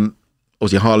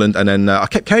 Obviously, Haaland. And then I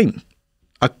kept Kane.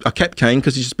 I kept Kane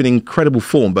because he's just been in incredible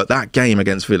form. But that game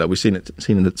against Villa, we've seen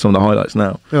in some of the highlights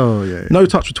now. Oh yeah. No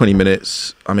touch for 20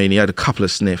 minutes. I mean, he had a couple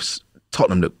of sniffs.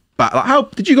 Tottenham looked bad. Like, how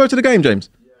did you go to the game, James?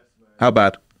 Yes, man. How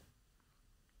bad?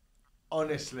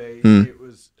 Honestly, Hmm. it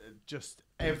was just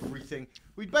everything.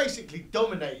 We basically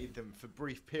dominated them for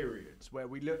brief periods where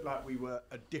we looked like we were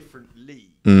a different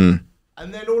league. Hmm.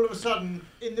 And then all of a sudden,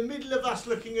 in the middle of us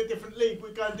looking a different league,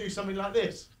 we go and do something like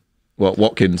this. What,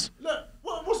 Watkins? Look,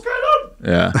 what's going on?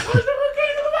 Yeah. Why is everyone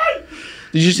getting in the way?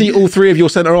 Did you see all three of your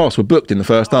centre halves were booked in the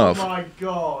first Oh half? my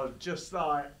God, just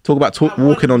like... Talk about And one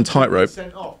walking of on them should have been tightrope.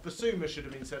 Sent off. Basuma should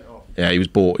have been sent off. Yeah, he was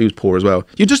poor. He was poor as well.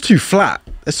 You're just too flat.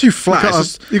 It's too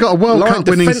flat. You got a World line Cup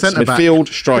winning defence, centre back. midfield,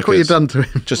 strikers. Look what you've done to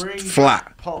him. Just Bring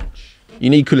flat. Poch. You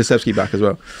need Kulusevski back as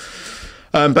well.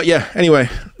 But yeah, anyway,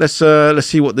 let's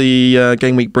see what the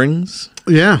game week brings.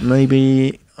 Yeah,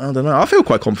 Maybe, I don't know. I feel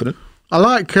quite confident. I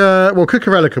like. Well,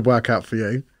 Cucurella could work out for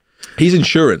you. He's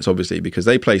insurance, obviously, because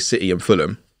they play City and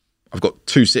Fulham. I've got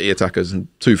 2 City attackers and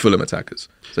 2 Fulham attackers.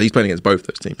 So he's playing against both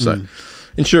those teams. So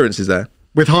insurance is there.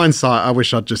 With hindsight, I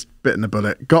wish I'd just bitten the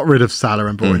bullet, got rid of Salah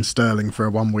and brought in Sterling for a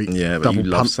 1 week Yeah, but double you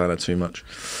love pump. Salah too much.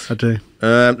 I do.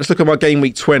 Let's look at my game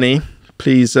week 20,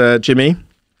 please, Jimmy.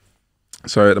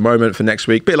 So at the moment for next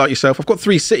week, bit like yourself, I've got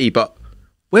 3 City, but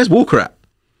where's Walker at?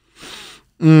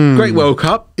 Great World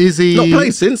Cup. Is he Not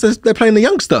played since. They're playing the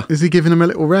youngster. Is he giving him a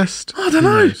little rest? I don't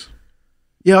know.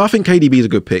 Yeah, I think KDB is a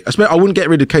good pick. I wouldn't get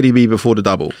rid of KDB before the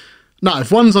double. No,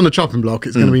 if one's on the chopping block,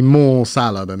 it's going to be more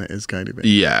Salah than it is KDB.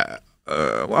 Yeah.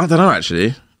 Well, I don't know,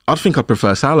 actually. I'd think I'd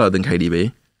prefer Salah than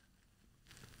KDB.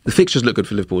 The fixtures look good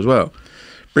for Liverpool as well.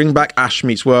 Bring back Ash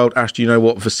meets World. Ash, do you know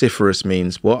what vociferous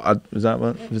means? What? Is that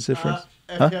what? Vociferous?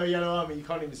 FPL Yellow Army, you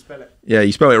can't even spell it. Yeah,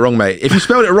 you spelled it wrong, mate. If you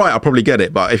spelled it right, I'll probably get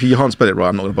it. But if you can't spell it right,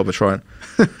 I'm not going to bother trying.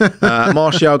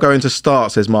 Martial going to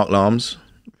start, says Mark Lambs.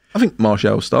 I think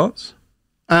Martial starts.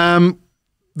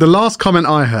 The last comment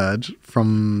I heard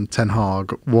from Ten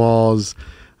Hag was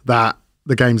that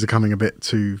the games are coming a bit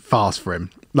too fast for him.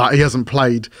 Like, he hasn't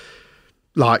played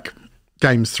like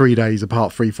games 3 days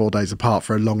apart, 4 days apart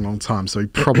for a long, long time. So he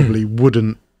probably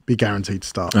wouldn't be guaranteed to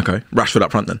start. Okay. Rashford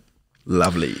up front then.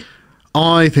 Lovely.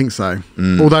 I think so.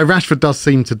 Although Rashford does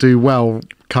seem to do well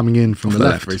coming in from the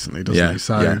left recently, doesn't Yeah, he?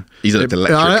 So yeah. He's looked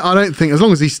electric. I don't think, as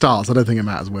long as he starts, I don't think it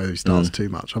matters where he starts too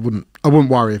much. I wouldn't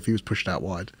worry if he was pushed out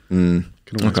wide. Can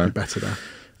always be better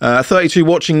there. 32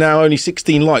 watching now, only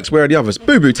 16 likes. Where are the others?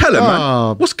 Boo Boo, tell him,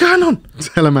 man. What's going on?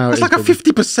 Tell him how That's it like a is,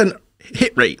 Bobby. 50%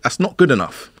 hit rate. That's not good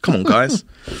enough. Come on, guys.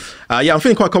 Yeah, I'm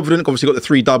feeling quite confident. Obviously, got the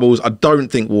 3 doubles. I don't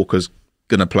think Walker's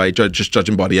going to play, just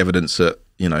judging by the evidence that,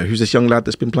 who's this young lad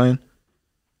that's been playing?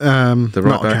 Not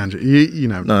right back. Kanji. You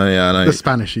know, No, yeah, I know. the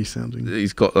Spanish-y sounding.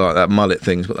 He's got like that mullet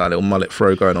thing. He's got that little mullet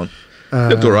throw going on.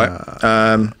 Looked all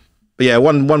right. But yeah,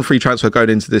 one free transfer going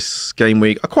into this game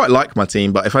week. I quite like my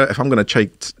team, but if I'm going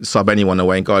to sub anyone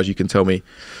away, and guys, you can tell me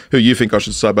who you think I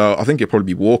should sub out. I think it'd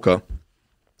probably be Walker.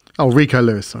 Oh, Rico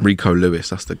Lewis. Sorry. Rico Lewis,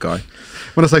 that's the guy.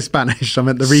 When I say Spanish, I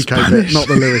meant the Rico Spanish. bit, not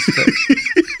the Lewis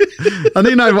bit. And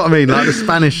you know what I mean, like the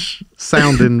Spanish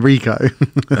sounding Rico.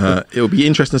 It'll be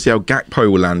interesting to see how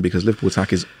Gakpo will land because Liverpool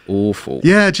attack is awful.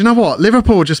 Yeah, do you know what?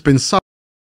 Liverpool have just been so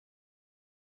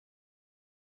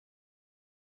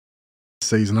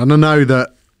season. And I know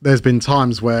that there's been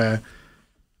times where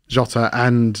Jota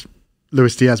and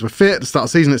Luis Diaz were fit at the start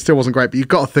of the season. It still wasn't great, but you've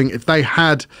got to think if they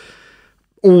had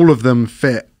all of them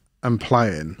fit and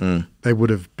playing, they would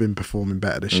have been performing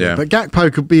better this year. Yeah. But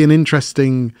Gakpo could be an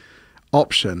interesting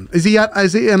option. Is he an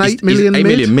 8 million He's 8 mid?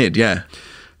 million mid, yeah.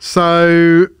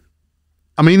 So,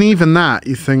 I mean, even that,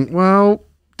 you think, well,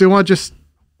 do I just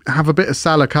have a bit of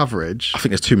Salah coverage? I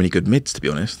think there's too many good mids, to be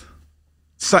honest.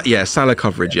 Salah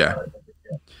coverage, yeah.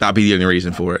 That'd be the only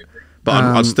reason for it. But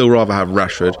I'd still rather have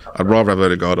Rashford. I'd rather have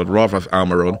Odegaard. I'd rather have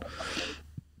Almiron.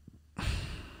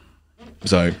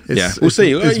 So, we'll see.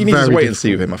 You need to wait and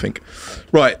see with him, I think.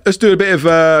 Right, let's do a bit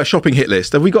of shopping hit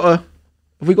list. Have we got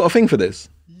a thing for this?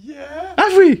 Yeah.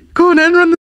 Have we? Go on then,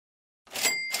 run the...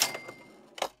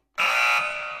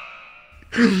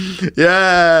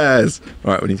 Yes.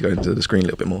 All right, we need to go into the screen a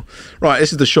little bit more. Right,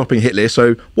 this is the shopping hit list.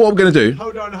 So what I'm going to do...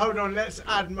 Hold on. Let's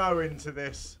add Mo into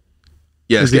this.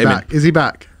 Yeah, let's Is he get him back? Is he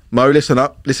back? in. Mo, listen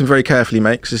up. Listen very carefully,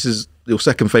 mate, 'cause this is your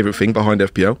second favourite thing behind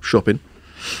FPL, shopping.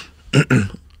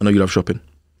 I know you love shopping.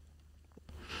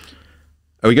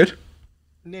 Are we good?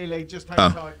 Nearly, just hang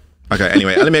tight. Okay,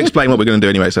 anyway, let me explain what we're going to do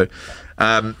anyway. So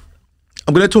I'm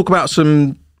going to talk about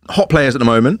some hot players at the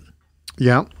moment,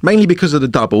 Yeah. mainly because of the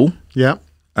double, Yeah.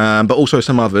 but also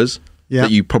some others Yeah.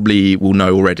 that you probably will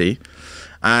know already.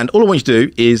 And all I want you to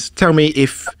do is tell me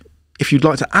if you'd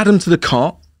like to add them to the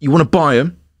cart, you want to buy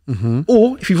them,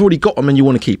 or if you've already got them and you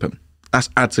want to keep them. That's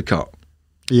add to cart.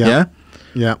 Yeah. Yeah?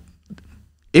 Yeah.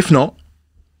 If not,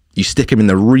 you stick them in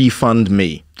the refund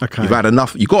me. Okay. You've had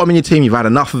enough. You've got them in your team. You've had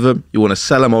enough of them. You want to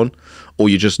sell them on, or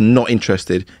you're just not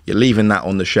interested. You're leaving that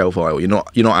on the shelf aisle. You're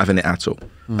not having it at all.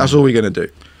 That's all we're going to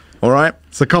do. All right.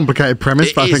 It's a complicated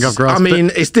premise, but I think I've grasped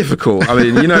it. it's difficult. I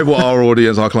mean, you know what our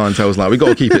audience, our clientele's like. We've got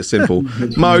to keep it simple.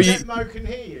 Mo, Mo can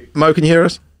hear you. Mo, can you hear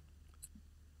us?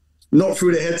 Not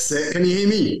through the headset. Can you hear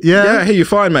me? Yeah, I hear you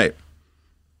fine, mate.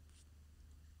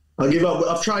 I give up.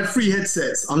 I've tried 3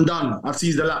 headsets. I'm done. I have to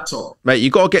use the laptop. Mate,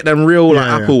 you got to get them real like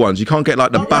Yeah, Apple ones. You can't get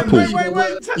like the Apple. Wait.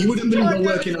 You wouldn't believe I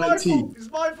work in It's my IT. fault. It's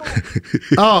my fault.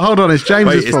 Oh, hold on. It's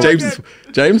James's Wait, it's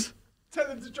fault. James. Tell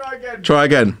them to try again. Try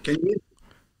again. Can you?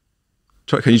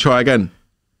 Can you try again?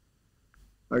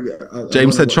 I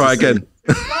James said don't know try what to say. again.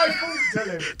 It's my fault,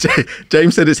 tell him.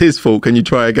 James said it's his fault. Can you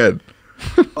try again?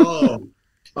 Oh,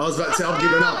 I was about to say I've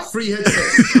given up. 3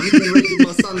 headsets. I'm even raising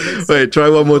my son's headset. Wait, try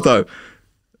one more time.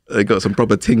 They got some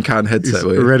proper tin can headset. He's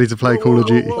Wait. ready to play Call of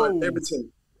Duty. Whoa.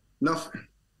 Everything. Nothing.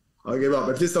 I'll give up.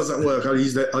 If this doesn't work, I'll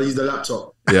use the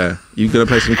laptop. Yeah, you gonna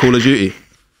play some Call of Duty?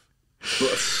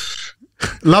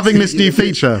 Loving this new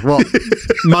feature. What?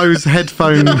 Mo's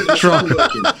headphone drop.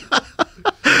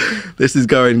 This is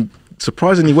going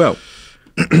surprisingly well.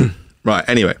 Right.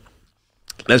 Anyway,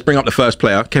 let's bring up the first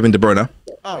player, Kevin De Bruyne.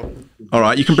 Oh, All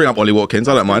right, you can bring up Ollie Watkins.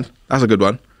 I don't mind. That's a good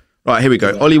one. Right, here we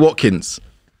go. Ollie Watkins.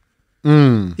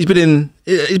 He's been in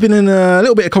a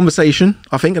little bit of conversation,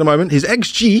 I think, at the moment. His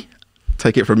XG,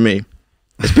 take it from me,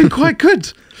 it's been quite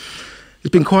good. It's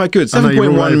been quite good. I know you're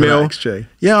all 7.1 over mil. that XG.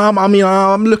 Yeah,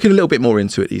 I'm looking a little bit more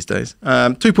into it these days.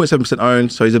 2.7%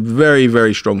 owned, so he's a very,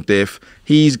 very strong diff.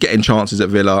 He's getting chances at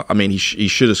Villa. I mean, he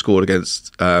should have scored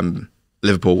against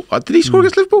Liverpool. Did he score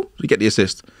against Liverpool? Did he get the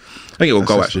assist? I think it was a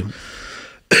goal, actually.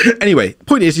 Anyway,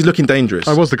 point is, he's looking dangerous.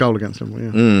 I was the goal against him.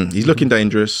 Yeah. He's looking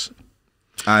dangerous.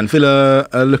 And Villa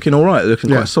are looking all right. They're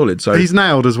looking quite solid. So He's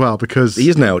nailed as well because he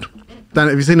is nailed. have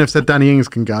you seen they've said Danny Ings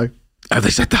can go? Have they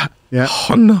said that? Yeah.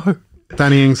 Oh, no.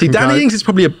 Danny Ings See, can Danny go. Ings is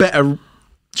probably a better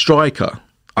striker,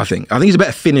 I think. I think he's a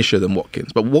better finisher than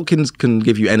Watkins. But Watkins can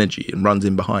give you energy and runs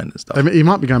in behind and stuff. I mean, he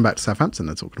might be going back to Southampton,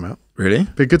 they're talking about. Really?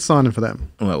 Be a good signing for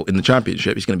them. Well, in the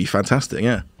Championship, he's going to be fantastic,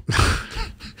 yeah.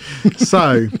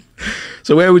 So,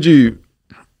 So where would you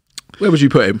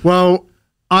put him? well,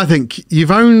 I think you've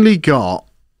only got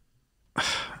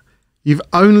 3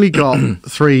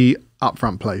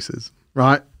 upfront places,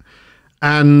 right?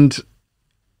 And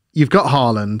you've got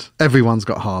Haaland. Everyone's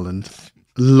got Haaland.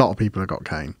 A lot of people have got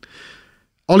Kane.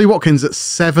 Ollie Watkins at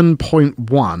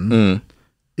 7.1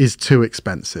 is too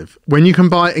expensive. When you can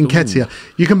buy Nketiah,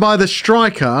 you can buy the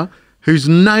striker who's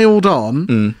nailed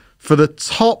on for the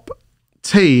top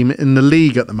team in the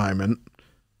league at the moment.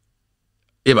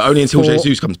 Yeah, but only until For-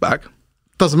 Jesus comes back.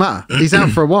 Doesn't matter. He's out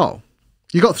for a while.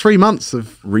 You got 3 months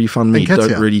of. Refund me. Nketiah.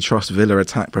 Don't really trust Villa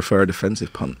attack. Prefer a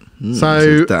defensive punt. So-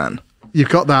 says Dan. You've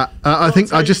got that. I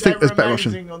just think there's better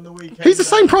options. He's the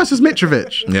same price as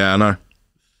Mitrovic. Yeah, I know.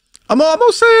 I'm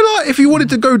not saying like if you wanted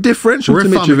to go differential to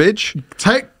Refund. Mitrovic.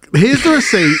 Here's the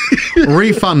receipt.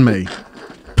 Refund me,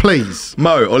 please.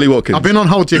 Mo, Ollie Watkins. I've been on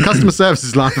hold to your customer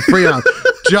services line for 3 hours.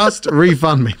 Just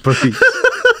refund me, please.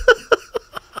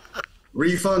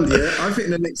 Refund, yeah. I think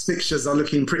the next fixtures are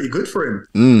looking pretty good for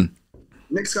him.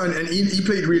 Next guy, and he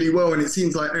played really well, and it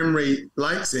seems like Emery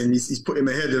likes him. He's put him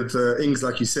ahead of Ings,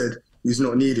 like you said, who's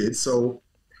not needed. So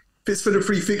fits for the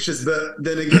 3 fixtures, but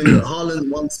then again, Haaland,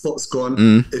 1 spot's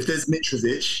gone. If there's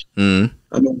Mitrovic,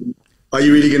 I mean, are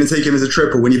you really going to take him as a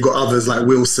triple when you've got others like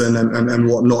Wilson and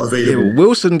whatnot available? Yeah,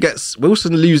 Wilson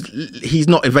he's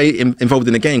not involved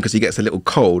in the game because he gets a little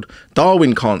cold.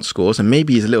 Darwin can't score, so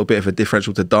maybe he's a little bit of a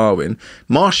differential to Darwin.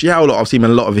 Martial, I've seen a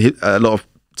lot of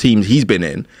teams he's been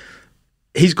in.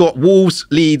 He's got Wolves,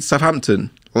 Leeds,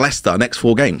 Southampton, Leicester next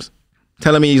 4 games.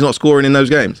 Telling me he's not scoring in those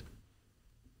games.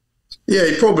 Yeah,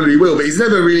 he probably will, but he's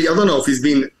never really. I don't know if he's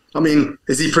been. I mean,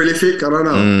 is he prolific? I don't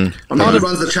know. I mean, he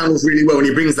runs the channels really well and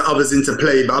he brings the others into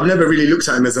play, but I've never really looked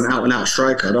at him as an out-and-out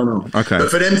striker. I don't know. Okay.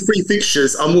 But for them 3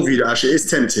 fixtures, I'm with you, Ash. It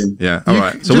is tempting. Yeah, all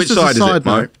right. So just which as a side is side it,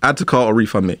 Mo? note- Add to cart or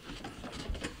refund me?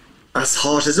 That's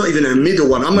harsh. There's not even a middle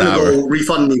one. I'm going to go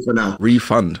refund me for now.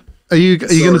 Refund. Are you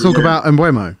going to talk about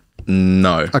Mbeumo?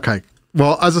 No. Okay.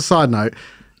 Well, as a side note,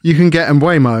 you can get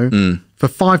Mbeumo for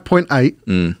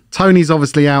 5.8. Tony's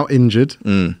obviously out injured.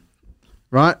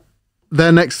 Right?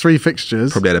 Their next 3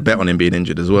 fixtures, Probably had a bet on him being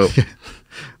injured as well.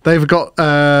 they've got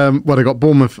they've got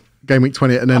Bournemouth game week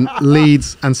 20 and then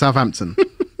Leeds and Southampton.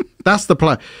 That's the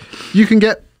play. You can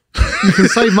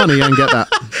save money and get that.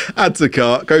 Add to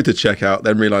cart, go to checkout,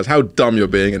 then realise how dumb you're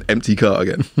being and empty cart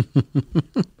again.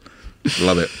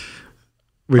 Love it.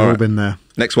 We've All all right. been there.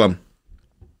 Next one.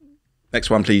 Next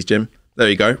one, please, Jim. There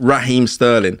you go. Raheem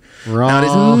Sterling. Now,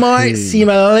 this might Raheem. seem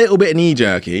a little bit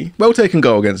knee-jerky. Well taken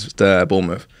goal against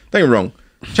Bournemouth. Don't get me wrong.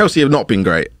 Chelsea have not been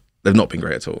great. They've not been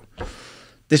great at all.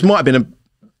 This might have been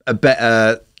a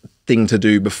better thing to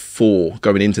do before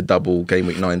going into double game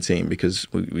week 19 because,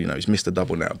 he's missed a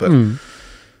double now. But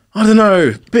I don't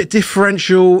know. Bit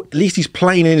differential. At least he's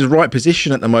playing in his right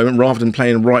position at the moment rather than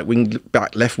playing right wing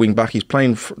back, left wing back. He's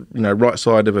playing, right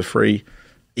side of a free.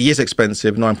 He is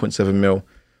expensive, 9.7 mil.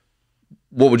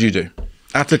 What would you do?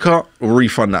 Add to cart or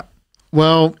refund that?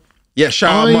 Well, Yeah,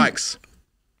 shout out Mike's.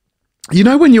 you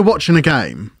know when you're watching a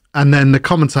game and then the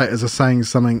commentators are saying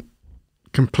something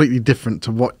completely different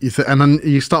to what you think, and then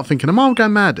you start thinking, am I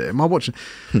going mad here? Am I watching?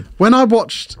 When I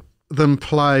watched them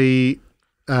play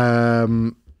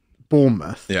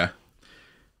Bournemouth, Yeah.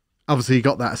 obviously he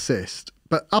got that assist,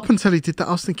 but up until he did that,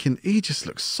 I was thinking he just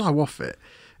looks so off it.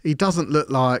 He doesn't look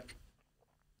like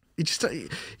he just.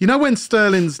 When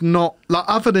Sterling's not like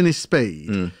other than his speed,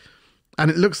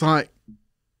 and it looks like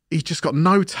he just got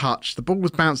no touch. The ball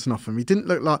was bouncing off him. He didn't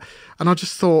look like, and I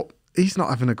just thought he's not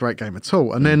having a great game at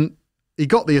all. And then he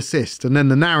got the assist, and then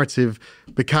the narrative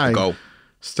became Goal.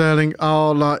 Sterling.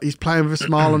 Oh, like he's playing with a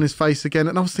smile on his face again.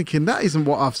 And I was thinking that isn't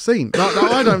what I've seen. Like,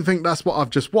 I don't think that's what I've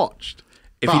just watched.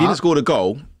 If he didn't score the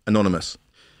goal, anonymous.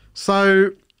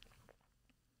 So,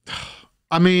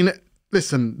 I mean,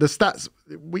 listen, the stats,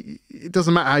 it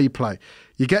doesn't matter how you play.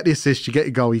 You get the assist, you get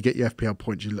your goal, you get your FPL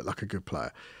points, you look like a good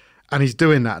player. And he's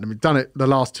doing that. And we've done it the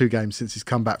last 2 games since he's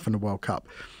come back from the World Cup.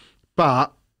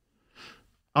 But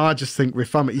I just think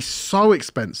refund, he's so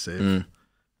expensive.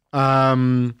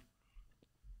 I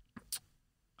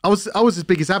was his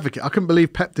biggest advocate. I couldn't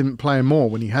believe Pep didn't play him more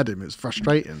when he had him. It was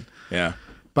frustrating. Yeah.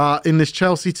 But in this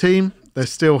Chelsea team, they're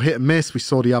still hit and miss. We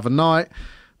saw the other night.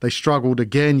 They struggled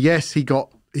again. Yes, he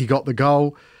got the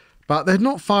goal, but they're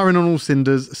not firing on all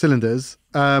cylinders.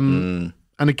 And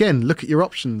again, look at your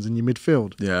options in your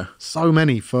midfield. Yeah. So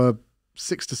many for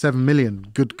 6 to 7 million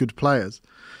good players.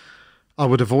 I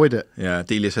would avoid it. Yeah.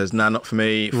 Delia says, nah, not for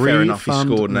me. Fair enough, he's Refund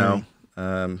scored me. now.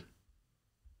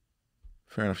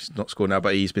 Fair enough, he's not scored now,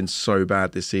 but he's been so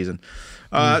bad this season.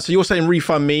 So you're saying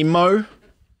refund me, Mo?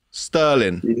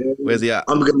 Sterling. Yeah. Where's he at?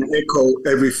 I'm going to echo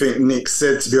everything Nick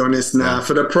said, to be honest. Now,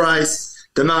 for the price,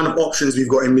 the amount of options we've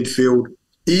got in midfield,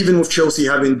 even with Chelsea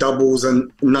having doubles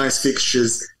and nice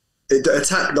fixtures, the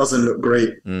attack doesn't look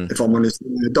great, if I'm honest.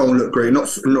 It don't look great. Not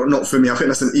for me. I think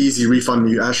that's an easy refund,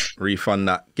 you, Ash. Refund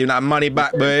that. Give me that money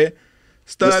back, boy.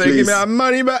 Sterling, Yes, give me please. that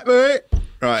money back, boy.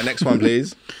 Right, next one,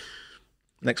 please.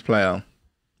 Next player.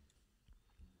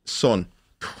 Son.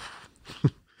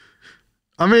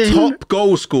 I mean, Top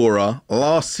goal scorer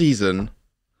last season,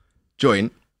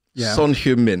 joint, Yeah. Son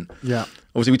Heung-min. yeah.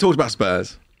 Obviously, we talked about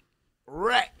Spurs.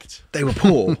 Wrecked. They were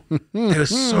poor. They were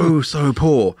so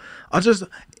poor. I don't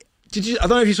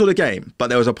know if you saw the game, but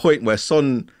there was a point where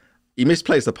Son, he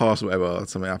misplaced the pass or whatever,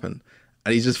 something happened,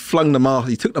 and he just flung the mask,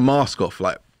 he took the mask off,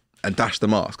 and dashed the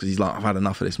mask, because he's like, I've had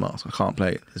enough of this mask. I can't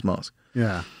play this mask.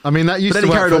 Yeah. I mean, that used But to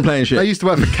then he work carried on playing shit. That used to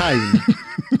work for Kane,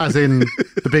 as in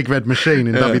the big red machine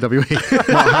in WWE,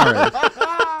 not Harry.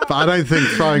 But I don't think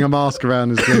throwing a mask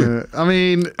around is going to... I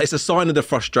mean... It's a sign of the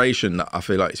frustration that I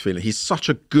feel like he's feeling. He's such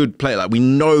a good player. Like, we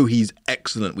know he's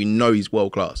excellent. We know he's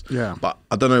world class. Yeah. But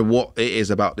I don't know what it is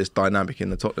about this dynamic in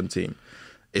the Tottenham team.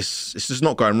 It's just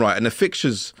not going right. And the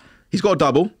fixtures, he's got a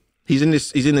double. He's in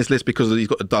this list because he's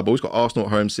got a double. He's got Arsenal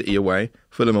at home, City away,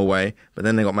 Fulham away, but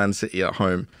then they got Man City at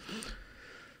home.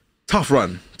 Tough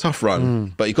run.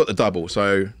 But he got the double.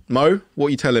 So, Mo, what are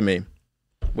you telling me?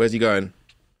 Where's he going?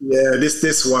 Yeah,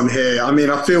 this one here. I mean,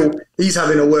 I feel he's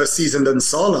having a worse season than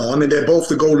Salah. I mean, they're both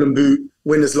the Golden Boot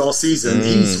winners last season.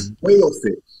 He's way off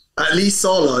it. at least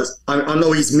Salah, I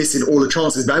know he's missing all the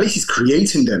chances, but at least he's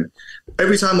creating them.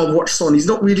 Every time I've watched Son, he's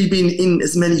not really been in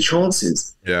as many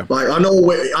chances. Yeah. Like I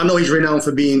know he's renowned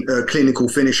for being a clinical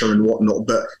finisher and whatnot,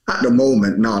 but at the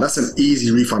moment, that's an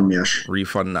easy refund, Miash.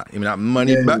 Refund that. Give me that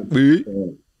money back,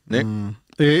 boo. Nick?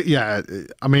 Yeah,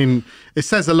 I mean, it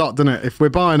says a lot, doesn't it? If we're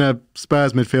buying a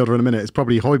Spurs midfielder in a minute, it's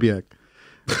probably Højbjerg.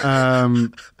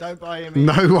 Don't buy him.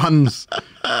 No one's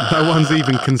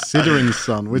even considering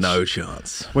Son. Which, No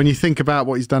chance. when you think about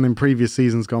what he's done in previous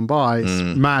seasons gone by, it's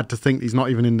mad to think he's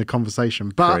not even in the conversation.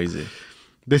 But Crazy.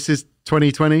 this is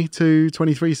 2020 to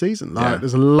 23 season. Like, Yeah.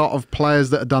 there's a lot of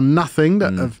players that have done nothing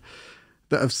that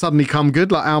have suddenly come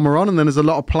good, like Almiron, and then there's a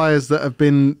lot of players that have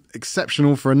been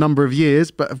exceptional for a number of years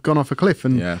but have gone off a cliff.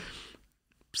 And Yeah,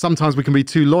 sometimes we can be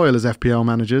too loyal as FPL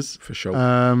managers, for sure.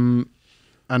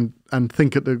 and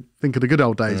think of the good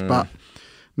old days. But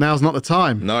now's not the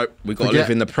time. No, we got to Forget- live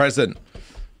in the present.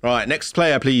 Right, next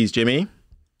player, please, Jimmy.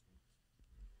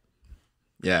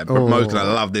 Yeah, Mo's going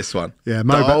to love this one. Yeah,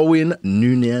 Mo Darwin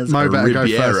Nunez Mo better go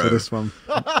Ribeiro. first for this one.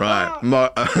 Right,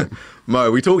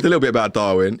 Mo, we talked a little bit about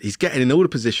Darwin. He's getting in all the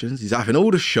positions. He's having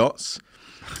all the shots.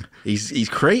 He's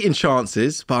creating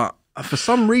chances, but for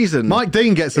some reason... Mike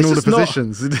Dean gets in it's all the just not-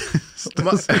 positions.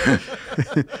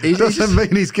 It He's doesn't just-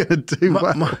 mean he's going to do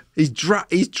well. He's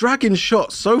dragging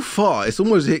shots so far. It's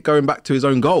almost going back to his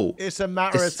own goal. It's a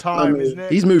matter It's- of time, isn't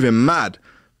it? He's moving mad.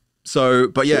 So,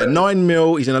 but yeah, 9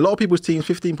 mil. He's in a lot of people's teams.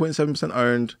 15.7%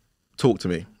 owned. Talk to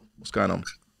me. What's going on?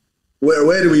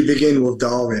 Where do we begin with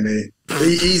Darwin?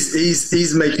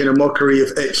 He's making a mockery of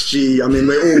XG. I mean,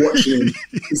 we're all watching him.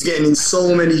 He's getting in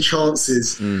so many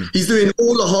chances. He's doing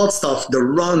all the hard stuff, the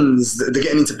runs, the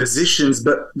getting into positions,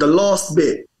 but the last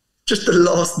bit,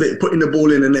 putting the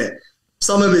ball in the net.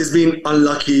 Some of it's been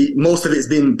unlucky. Most of it's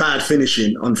been bad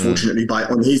finishing, unfortunately,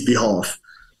 on his behalf.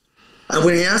 And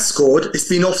when he has scored, it's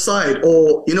been offside.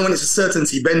 Or, when it's a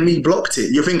certainty, Ben Mee blocked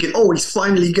it. You're thinking, oh, he's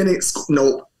finally going to...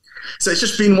 Nope. So it's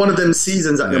just been one of them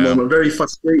seasons at the moment, very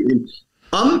frustrating.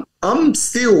 I'm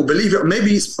still, believe it,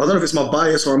 maybe I don't know if it's my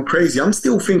bias or I'm crazy, I'm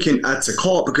still thinking add to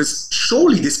cart because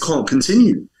surely this can't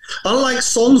continue. Unlike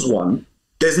Son's one,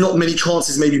 there's not many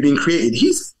chances maybe being created.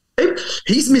 He's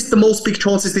missed the most big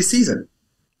chances this season.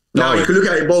 Now, you can look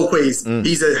at it both ways.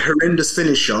 He's a horrendous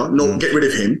finisher, get rid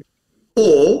of him.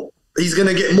 Or he's going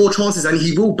to get more chances and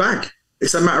he will bag.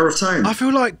 It's a matter of time. I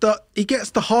feel like that he gets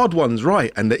the hard ones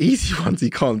right and the easy ones he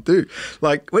can't do.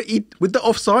 Like with the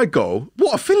offside goal,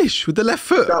 what a finish with the left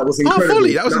foot. That was Oh, incredible.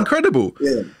 volley, that was incredible.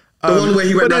 Yeah. The one where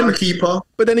he went down the keeper.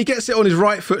 But then he gets it on his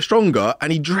right foot stronger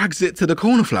and he drags it to the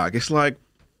corner flag. It's like,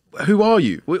 who are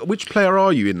you? Which player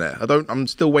are you in there? I'm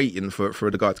still waiting for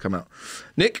the guy to come out.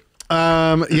 Nick?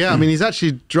 Yeah, I mean, he's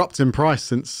actually dropped in price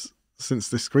since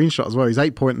this screenshot as well. He's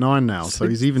 8.9 now, so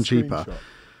he's even cheaper.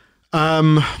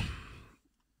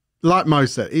 Like Mo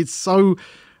said,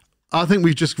 I think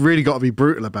we've just really got to be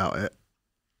brutal about it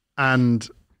and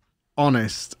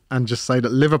honest and just say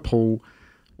that Liverpool,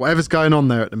 whatever's going on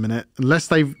there at the minute, unless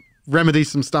they remedy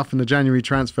some stuff in the January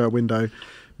transfer window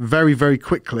very, very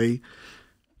quickly,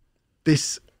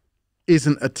 this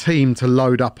isn't a team to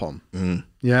load up on.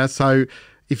 Yeah, so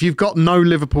if you've got no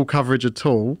Liverpool coverage at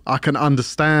all, I can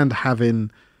understand having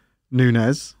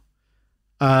Nunez.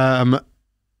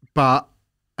 But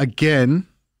again,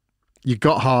 you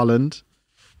got Haaland,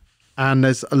 and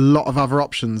there's a lot of other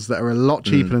options that are a lot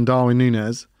cheaper than Darwin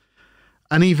Nunez.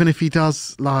 And even if he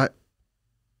does, like,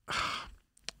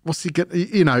 what's he get?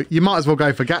 You might as well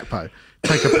go for Gakpo,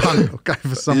 take a punt, or go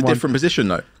for It's someone. a different position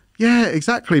though. Yeah,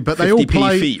 exactly. But they all 50p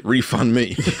play. feet, refund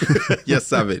me. Yes,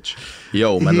 Savage.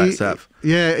 Yo, man, let's have.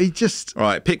 Yeah, he just. All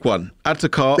right, pick one. Add to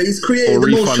cart But he's or created the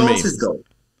most refund me. chances, though.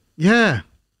 Yeah,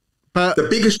 but The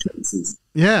biggest chances.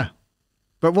 yeah,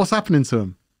 but what's happening to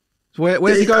him?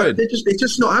 Where's he going? It's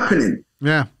just not happening.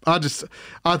 Yeah,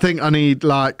 I think I need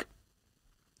to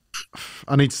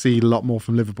see a lot more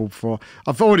from Liverpool before.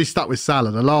 I've already stuck with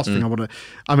Salah. The last thing I want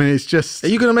to, it's just, Are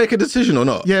you going to make a decision or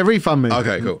not? yeah, refund me.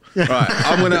 Okay, cool. Right,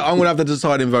 I'm gonna have the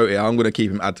deciding vote here. I'm gonna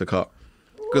keep him add to cart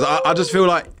because I just feel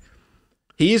like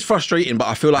he is frustrating, but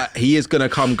I feel like he is gonna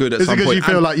come good at Is it some because point. you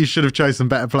feel And like you should have chosen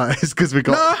better players because we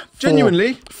got Nah,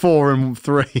 genuinely. 4 and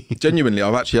 3. Genuinely,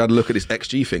 I've actually had a look at this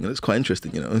XG thing, and it's quite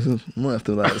interesting. Might have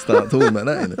to start talking about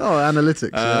that. Oh, analytics.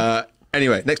 Yeah.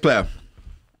 Anyway, next player.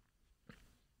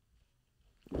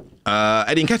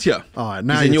 Eddie Nketiah. All right,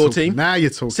 now He's in you're your talking. team. Now you're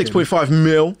talking. 6.5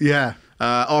 mil. Yeah,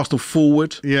 Arsenal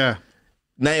forward. yeah.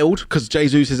 Nailed because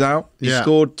Jesus is out. He Yeah.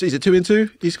 scored. Is it 2 and 2?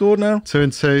 He scored now. 2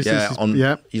 and 2.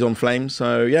 Yeah, he's on flames.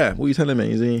 So yeah, what are you telling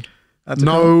me? Is he? add to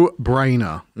cart? No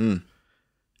brainer.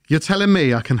 You're telling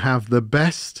me I can have the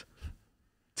best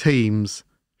team's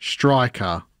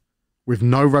striker with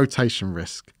no rotation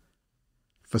risk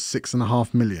for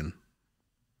 6.5 million.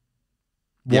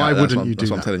 Why wouldn't you do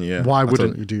that? That's what I'm telling you, yeah. Why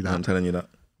wouldn't you do that? I'm telling you that.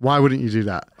 Why wouldn't you do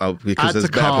that? Oh, because Add there's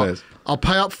to better cart. players. I'll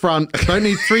pay up front. Don't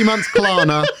need 3 months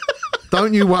Klarna.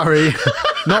 Don't you worry.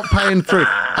 Not paying through.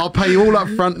 I'll pay you all up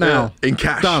front now. In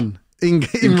cash. Done. In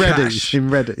ready. cash. In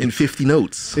ready. In 50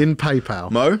 notes. In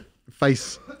PayPal. Mo?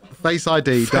 Face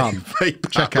ID done.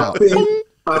 PayPal. Check out.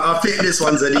 I think this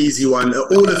one's an easy one.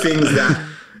 All the things that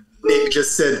Nick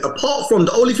just said, apart from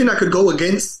the only thing that could go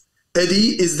against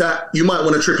Eddie is that you might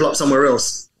want to triple up somewhere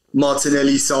else.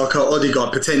 Martinelli, Saka,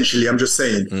 Odegaard, potentially, I'm just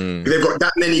saying. They've got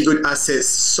that many good assets,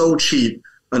 so cheap,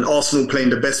 and Arsenal playing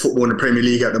the best football in the Premier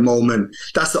League at the moment.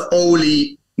 That's the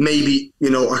only, maybe,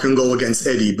 I can go against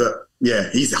Eddie, but yeah,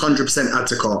 he's 100% add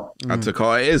to cart. Add to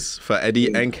cart it is for Eddie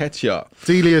Nketiah.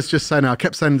 Delia's just saying, I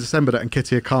kept saying in December that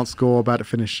Nketiah can't score, about to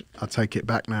finish. I take it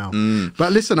back now.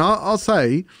 But listen, I'll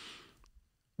say,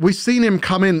 we've seen him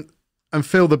come in and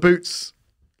fill the boots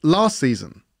last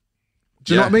season.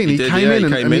 Do you know what I mean? He came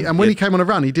in and when he came on a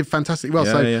run, he did fantastically well.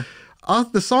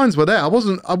 The signs were there. I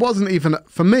wasn't even,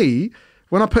 for me,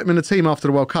 when I put him in the team after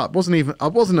the World Cup, I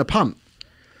wasn't a punt.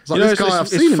 It's like, this guy, I've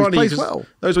seen him, he plays well.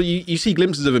 Those are, you see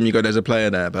glimpses of him, you go, there's a player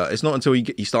there, but it's not until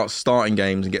he starts starting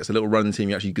games and gets a little run in the team,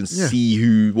 you actually can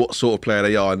see what sort of player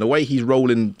they are. And the way he's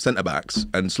rolling centre-backs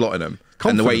and slotting them,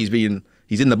 and the way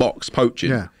he's in the box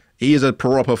poaching, he is a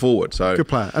proper forward. So good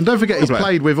player. And don't forget, he's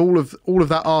played with all of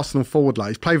that Arsenal forward line.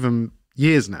 He's played with them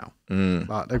years now.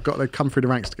 But they've come through the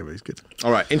ranks together. He's good.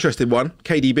 All right, interesting one.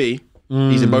 KDB.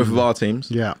 He's in both of our teams.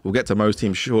 Yeah. We'll get to Mo's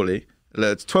team shortly.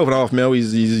 It's 12.5 mil.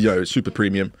 He's super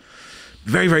premium.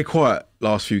 Very, very quiet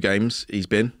last few games he's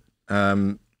been.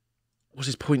 What's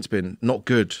his points been? Not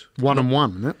good.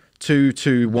 1-1, isn't it?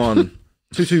 2-2-1.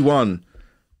 2-2-1.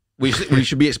 We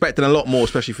should be expecting a lot more,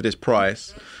 especially for this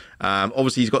price.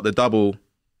 Obviously, he's got the double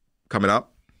coming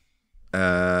up.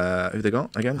 Who they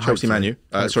got again? Chelsea, Man U.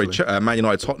 Man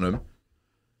United, Tottenham.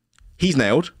 He's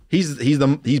nailed. He's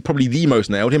probably the most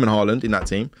nailed. Him and Haaland in that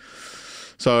team.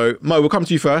 So Mo, we'll come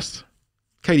to you first.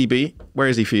 KDB, where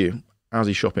is he for you? How's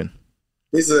he shopping?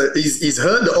 He's hurt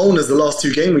the owners the last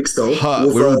 2 game weeks though.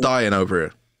 We're all dying over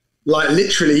here. Like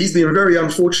literally, he's been very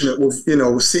unfortunate with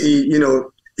City.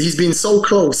 He's been so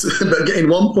close, but getting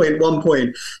 1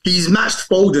 point. He's matched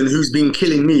Foden, who's been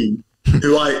killing me.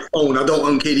 Who I own. I don't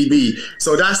own KDB.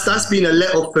 So that's been a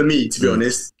let off for me, to be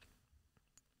honest.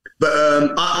 But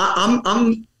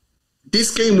I'm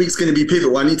this game week's going to be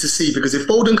pivotal. I need to see, because if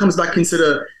Foden comes back into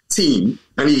the team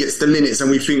and he gets the minutes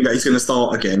and we think that he's going to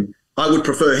start again, I would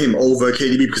prefer him over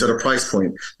KDB because of the price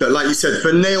point. But like you said,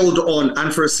 for nailed on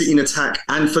and for a sitting attack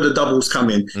and for the doubles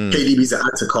coming, KDB's an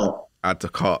add to cart. Add to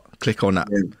cart. Click on that.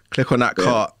 Yeah. Click on that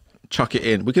cart. Chuck it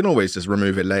in. We can always just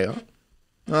remove it later.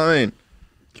 I mean,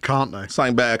 you can't though.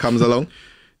 Something better comes along.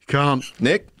 You can't.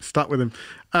 Nick? Stuck with him.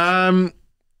 Add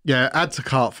to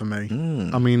cart for me.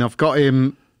 I mean, I've got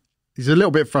him. He's a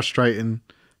little bit frustrating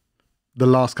the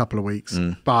last couple of weeks,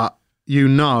 but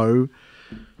the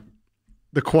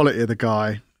quality of the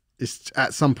guy is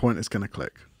at some point it's going to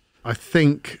click. I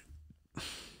think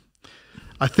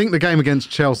the game against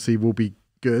Chelsea will be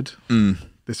good.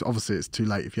 This obviously it's too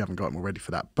late if you haven't got him already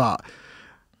for that, but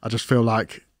I just feel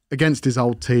like against his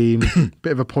old team,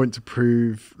 bit of a point to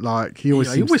prove. Like he always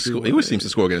seems to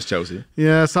score against Chelsea.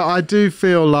 Yeah, so I do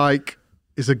feel like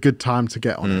it's a good time to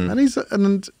get on him, and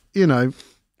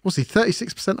what's he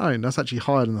 36% owned? That's actually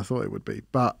higher than I thought it would be.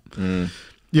 But I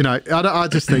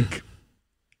just think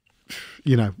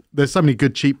there's so many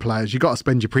good cheap players. You got to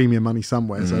spend your premium money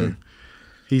somewhere. So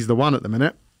he's the one at the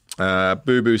minute.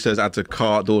 Boo Boo says add to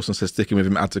cart. Dawson says sticking with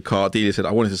him, add to cart. Delia said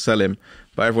I wanted to sell him,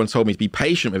 but everyone told me to be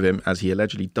patient with him as he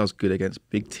allegedly does good against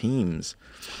big teams.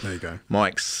 There you go.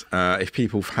 Mike's, if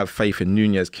people have faith in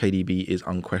Nunez, KDB is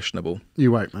unquestionable.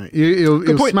 You wait, mate.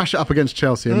 He'll smash it up against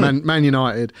Chelsea and Man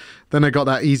United. Then they got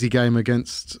that easy game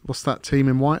against, what's that team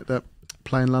in white that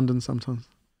play in London sometimes?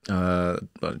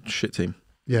 Shit team.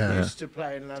 Yeah. Used to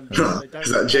play in London.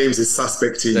 Is that James's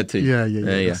suspect team? Yeah.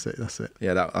 That's it.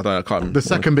 Yeah, I can't remember. The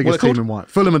second biggest team in white.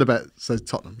 Fulham are the bet, so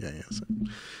Tottenham. Yeah. So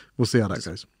we'll see how that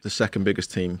goes. The second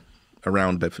biggest team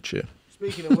around Bedfordshire.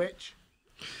 Speaking of which.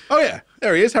 Oh, yeah.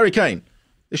 There he is, Harry Kane.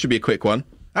 This should be a quick one.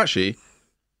 Actually,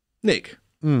 Nick,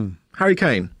 Harry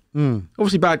Kane.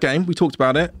 Obviously, bad game. We talked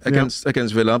about it against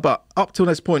Villa, but up till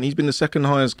this point, he's been the second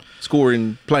highest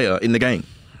scoring player in the game.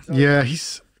 Yeah,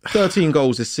 he's 13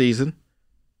 goals this season.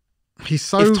 He's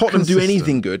so. If Tottenham consistent. do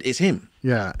anything good, it's him.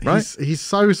 Yeah, right. He's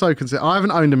so consistent. I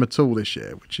haven't owned him at all this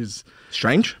year, which is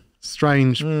strange.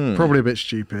 Probably a bit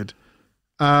stupid.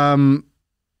 Got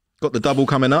the double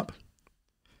coming up.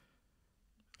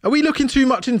 Are we looking too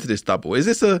much into this double? Is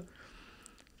this a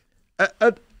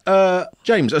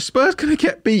James, are Spurs going to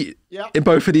get beat Yeah. in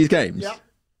both of these games? Yeah.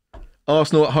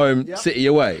 Arsenal at home, Yeah. City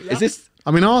away. Yeah. Is this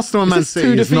I mean, Arsenal and Man two City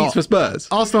is defeats not. for Spurs?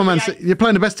 Arsenal and Man City. You're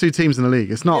playing the best two teams in the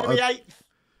league. It's not. Gonna be eighth.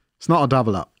 It's not a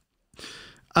double up.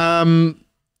 I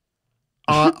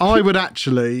would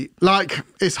actually like.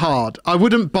 It's hard. I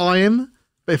wouldn't buy him,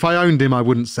 but if I owned him, I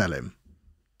wouldn't sell him.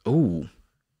 Ooh,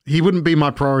 He wouldn't be my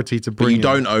priority to but bring. you in.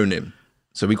 don't own him,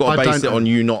 so we got I to base don't it on own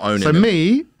you not owning So him.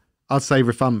 me, I'd say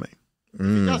refund me. If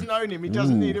he doesn't own him, he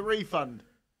doesn't need a refund.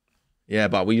 Yeah,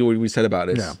 but we said about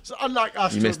this. Yeah. So unlike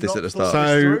us, You to missed have this at not the start. thought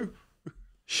this So- through.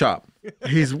 Shut up.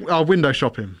 I'll window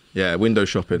shop him. Yeah, window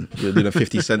shopping. You're doing a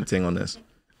 50-cent thing on this.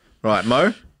 Right,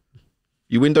 Mo,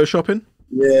 you window shopping?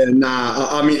 Yeah, nah.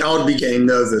 I mean, I would be getting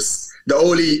nervous. The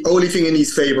only thing in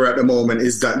his favour at the moment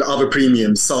is that the other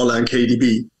premiums, Salah and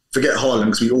KDB. Forget Haaland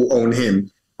because we all own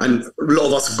him, and a lot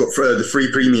of us have got the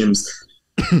free premiums.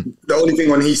 The only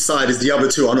thing on his side is the other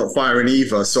two are not firing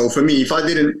either. So for me, if I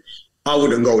didn't, I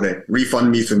wouldn't go there. Refund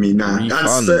me for me, nah. And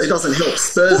Refund. Spurs, it doesn't help.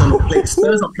 Spurs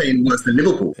are playing worse than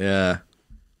Liverpool. Yeah.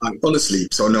 Like, honestly,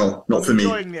 so no, not for I'm me.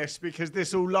 enjoying this because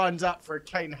this all lines up for a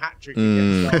Kane hat-trick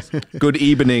against Arsenal. Good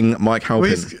evening, Mike Well,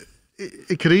 Halpin.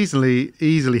 it could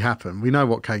easily happen. We know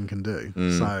what Kane can do,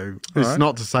 so it's Alright.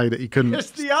 not to say that he couldn't.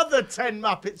 Just the other 10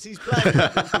 Muppets he's playing.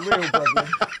 That's the real problem.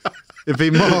 It'd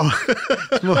be more.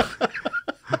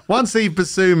 Once Eve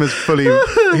Basuma's fully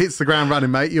hits the ground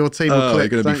running, mate, your team will Oh, they're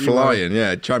click. going to be don't you worry. flying.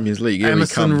 Yeah, Champions League. Here we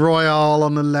Emerson come. Royale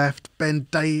on the left, on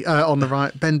the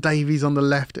right, Ben Davies on the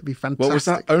left. It'd be fantastic. What was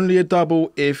that? Only a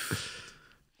double if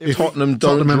Tottenham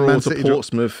don't Tottenham and draw Man to City draw.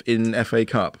 Portsmouth in FA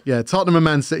Cup. Yeah, Tottenham and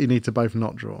Man City need to both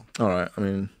not draw. All right. I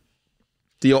mean,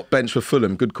 Diop bench for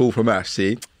Fulham. Good call from Ash.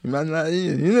 See, man,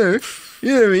 you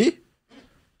know me.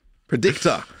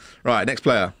 Predictor. Right. Next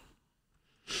player.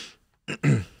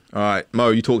 All right, Mo.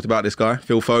 You talked about this guy,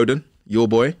 Phil Foden, your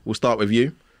boy. We'll start with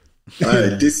you.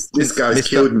 This guy's Mr.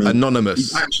 killed me.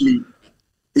 Anonymous.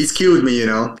 He's killed me, you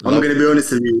know. I'm going to be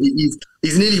honest with you.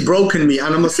 He's nearly broken me,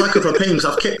 and I'm a sucker for pain because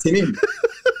I've kept him in.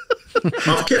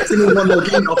 I've kept him in one more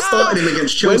game. I've started him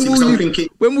against Chelsea because I'm thinking,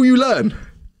 When will you learn?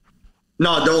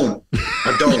 no, I don't.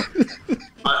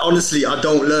 I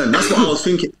don't learn. That's what I was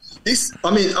thinking.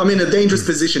 I'm in a dangerous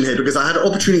position here because I had an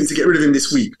opportunity to get rid of him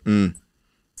this week.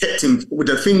 Kept him with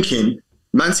the thinking,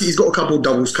 Man City's got a couple of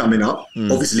doubles coming up,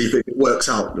 obviously, if it works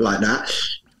out like that.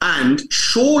 And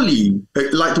surely,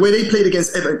 like the way they played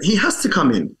against Everton, he has to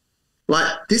come in. Like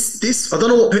this, I don't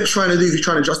know what Pep's trying to do. He's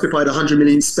trying to justify the 100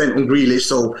 million spent on Grealish.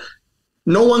 So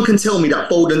no one can tell me that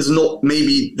Foden's not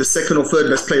maybe the second or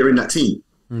third best player in that team.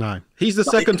 No. He's the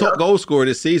second top goal scorer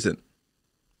this season.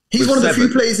 He's With one of the 7.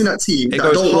 few players in that team It that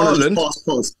goes don't want to Haaland. just pass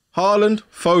post. Haaland,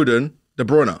 Foden, De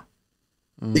Bruyne.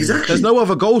 Exactly. There's no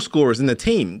other goal scorers in the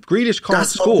team. Grealish can't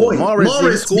That's my score. point. Mahrez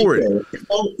is to be scoring.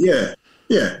 fair,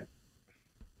 yeah.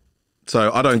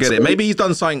 So I don't get it. Maybe he's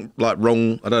done something like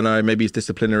wrong. I don't know. Maybe he's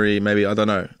disciplinary. Maybe I don't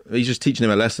know. He's just teaching him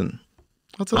a lesson.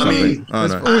 I mean, I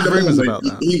there's don't know. always at the rumours moment, about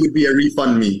that. he would be a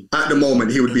refund me. At the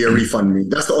moment, he would be a refund me.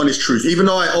 That's the honest truth. Even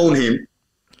though I own him,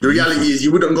 the reality is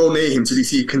you wouldn't go near him till you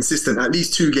see consistent, at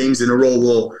least 2 games in a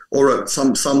row or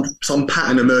some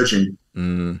pattern emerging.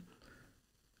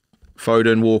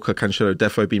 Foden, Walker, Cancelo,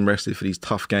 defo been rested for these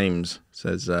tough games,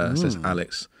 says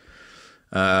Alex.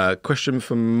 Question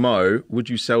from Mo. Would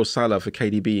you sell Salah for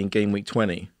KDB in game week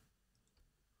 20?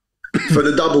 For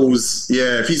the doubles,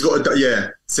 yeah. If he's got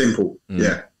simple,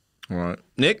 yeah. All right.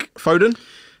 Nick, Foden?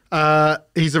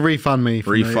 He's a refund me.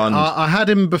 For Refund. Me. I had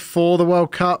him before the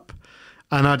World Cup,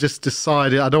 and I just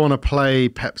decided I don't want to play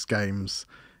Pep's games.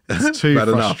 It's too Bad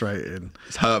enough. frustrating.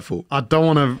 It's hurtful. I don't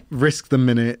want to risk the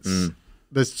minutes.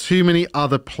 There's too many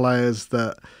other players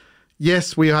that,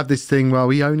 yes, we have this thing where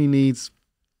he only needs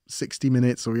 60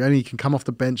 minutes or he only can come off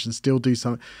the bench and still do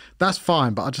something. That's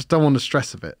fine, but I just don't want the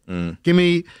stress of it. Give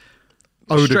me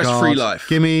Odegaard. Stress-free life.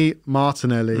 Give me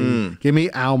Martinelli. Give me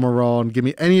Almiron. Give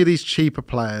me any of these cheaper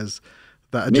players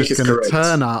that are Nick just is going to correct.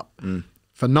 turn up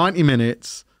for 90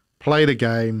 minutes, play the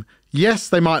game. Yes,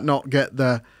 they might not get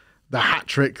the hat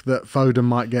trick that Foden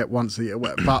might get once a year,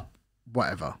 but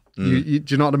whatever. Do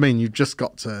you know what I mean? You've just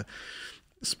got to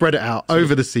spread it out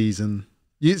over the season.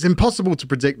 It's impossible to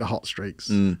predict the hot streaks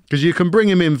because you can bring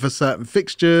him in for certain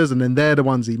fixtures and then they're the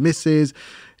ones he misses.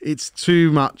 It's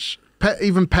too much.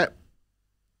 Even Pep,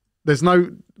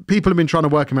 people have been trying to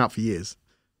work him out for years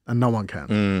and no one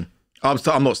can.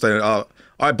 I'm not staying.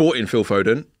 I bought in Phil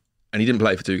Foden and he didn't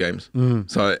play for 2 games.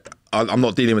 So I'm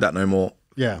not dealing with that no more.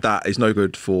 Yeah. That is no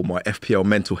good for my FPL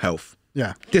mental health.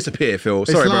 Yeah. Disappear, Phil.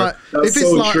 It's Sorry, like, bro. That's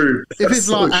so true. If That's it's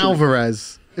so like true.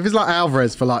 Alvarez,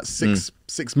 for like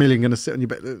 6 million going to sit on your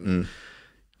bed,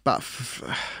 But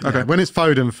when it's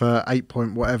Foden for 8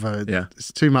 point whatever, Yeah.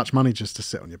 it's too much money just to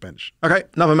sit on your bench. Okay,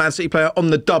 another Man City player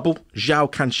on the double,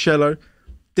 João Cancelo,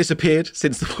 disappeared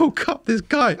since the World Cup. This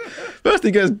guy, first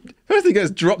he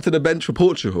gets dropped to the bench for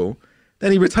Portugal,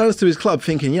 then he returns to his club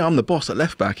thinking, yeah, I'm the boss at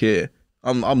left back here.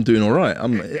 I'm doing all right.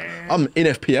 I'm in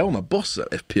FPL. I'm a boss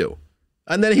at FPL,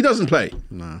 and then he doesn't play.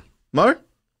 No. Mo,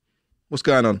 what's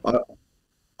going on?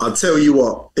 I'll tell you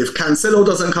what, if Cancelo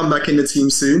doesn't come back in the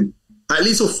team soon, at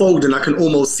least with Foden, I can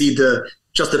almost see the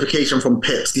justification from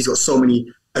Pep. He's got so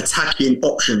many attacking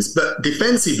options. But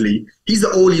defensively, he's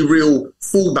the only real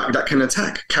fullback that can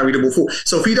attack, carry the ball forward.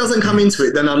 So if he doesn't come into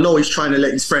it, then I know he's trying to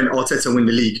let his friend Arteta win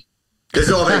the league. There's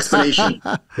no other explanation.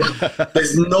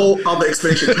 There's no other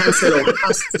explanation. Cancelo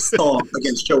has to start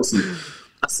against Chelsea.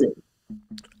 That's it.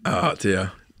 Oh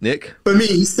dear, Nick. For me,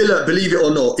 he's still, believe it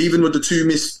or not, even with the 2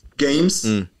 missed games,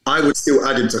 I would still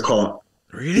add him to cart.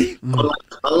 Really?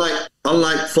 Unlike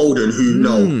Foden,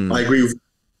 who, I agree with.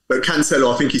 But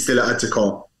Cancelo, I think he's still at add to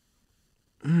cart.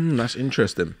 That's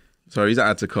interesting. So he's at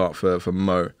add to cart for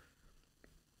Mo.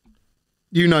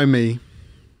 You know me.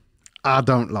 I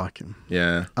don't like him.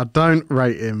 Yeah. I don't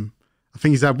rate him. I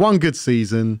think he's had one good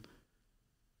season.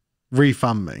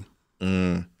 Refund me.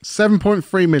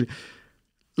 7.3 million.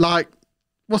 Like,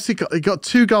 what's he got? He got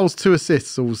 2 goals, 2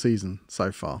 assists all season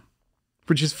so far,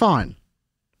 which is fine.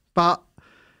 But,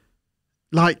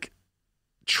 like,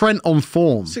 Trent on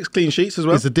form 6 clean sheets as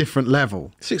well. is a different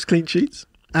level. 6 clean sheets.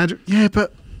 And yeah,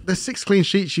 but there's 6 clean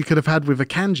sheets you could have had with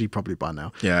Akanji probably by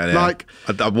now. Yeah. Like,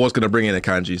 I was going to bring in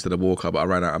Akanji instead of Walker, but I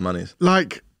ran out of money.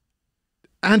 like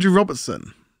Andrew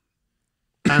Robertson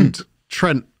and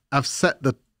Trent have set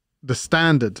the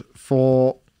standard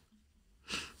for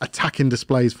attacking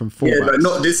displays from fullbacks. Yeah, but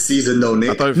not this season, though, Nick.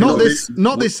 I don't think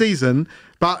Not this season,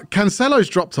 but Cancelo's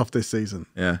dropped off this season.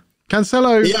 Yeah.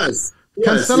 Cancelo, Yes.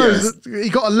 he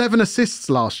got 11 assists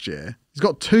last year. He's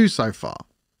got 2 so far,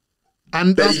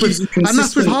 and But that's he gives with you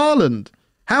consistent- Haaland.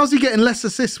 How's he getting less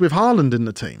assists with Haaland in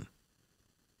the team?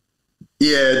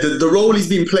 Yeah, the role he's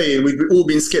been playing, we've all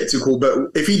been sceptical. But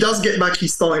if he does get back,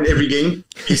 he's starting every game.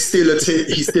 He's still a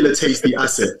tasty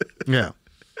asset. Yeah.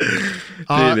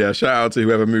 Delia, shout out to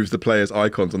whoever moves the players'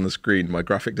 icons on the screen. My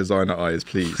graphic designer eye is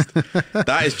pleased.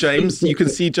 That is James. You can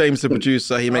see James, the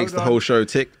producer. He makes the whole show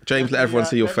tick. James, let everyone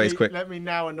see your face quick. Let me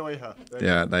now annoy her.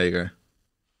 Yeah, there you go.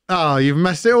 Oh, you've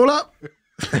messed it all up.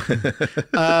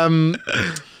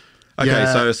 Okay,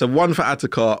 Yeah. so 1 for add to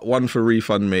cart, 1 for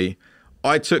refund me.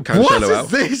 I took Cancelo What is out.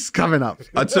 this coming up?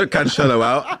 I took Cancelo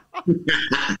out.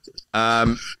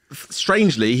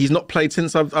 Strangely, he's not played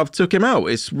since I've took him out.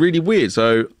 It's really weird.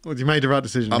 So Well, you made the right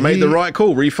decision. I made the right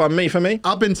call. Refund me for me.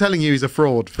 I've been telling you he's a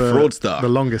fraud for Fraudster. the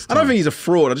longest time. I don't think he's a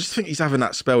fraud. I just think he's having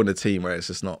that spell in the team where it's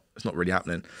just not really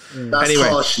happening. That's Anyway.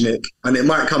 harsh, Nick. And it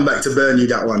might come back to burn you,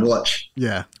 that one. Watch.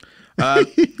 Yeah.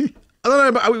 I don't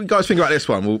know, but how you guys think about this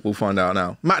one? We'll find out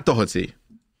now. Matt Doherty,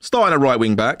 starting at right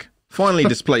wing back, finally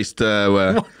displaced.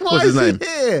 Why What's his is name? he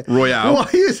here? Royale. Why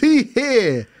is he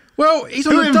here? Well, he's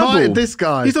on Who a double. invited this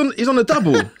guy? He's on a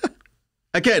double.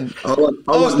 Again, I want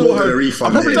Arsenal more than a home.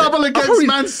 refund. A here. double against probably-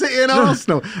 Man City and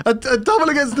Arsenal. A double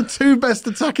against the 2 best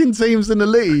attacking teams in the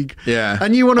league. Yeah.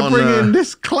 And you want to On, bring in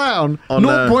this clown. on,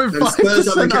 And Spurs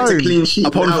haven't 0.5% kept a clean owned.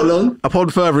 sheet for how long? upon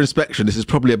further inspection, this is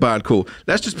probably a bad call.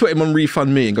 Let's just put him on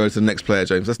refund me and go to the next player,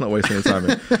 James. Let's not waste any time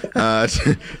here.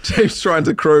 James trying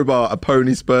to crowbar a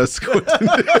pony Spurs squad.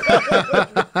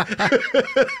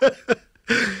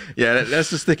 Yeah, let's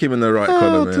just stick him in the right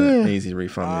column. dear. Easy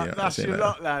refund me. That's your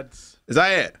lot, lads. Is that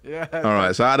it? Yeah. All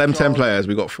right. So out of them 10 players,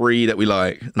 we got 3 that we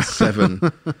like and 7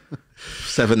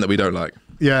 that we don't like.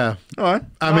 Yeah. All right.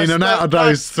 I mean, and out of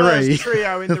those Spurs 3,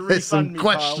 trio in the there's some refund me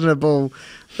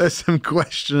pile.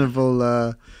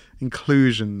 questionable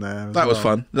inclusion there. as That was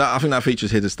well. fun. I think that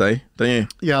feature's here to stay, don't you?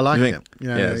 Yeah, I like You it. think?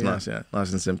 Yeah, It's nice. Yeah,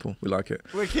 nice and simple. We like it.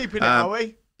 We're keeping it, are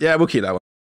we? Yeah, we'll keep that one.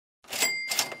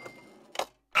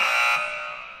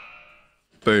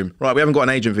 Boom. Right, we haven't got an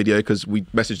agent video because we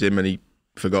messaged him and he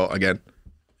forgot again.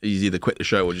 He's either quit the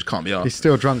show or just can't be He's asked.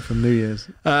 still drunk from New Year's.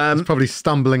 He's probably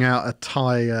stumbling out a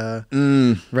Thai red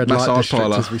light Massage district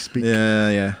parlour. as we speak.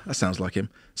 Yeah, that sounds like him.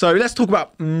 So let's talk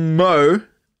about Mo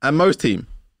and Mo's team.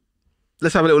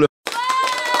 Let's have a little look.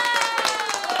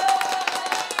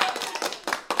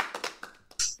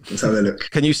 Let's have a look.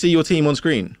 Can you see your team on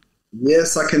screen?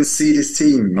 Yes, I can see this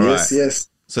team. All Yes, right. yes.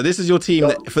 So this is your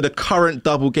team for the current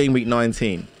double game week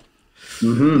 19.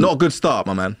 Not a good start,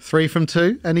 my man. 3 from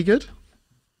 2. Any good?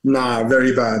 Nah,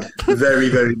 very bad. Very,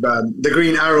 very bad. The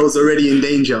green arrow's already in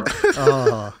danger.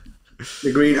 Oh,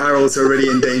 The green arrow's already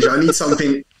in danger. I need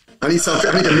something I need something.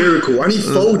 I need a miracle. I need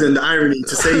Foden, the irony,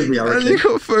 to save me. I And reckon. you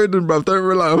got Foden, bruv. Don't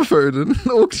rely on Foden.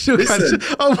 Listen.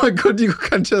 Oh my God, you got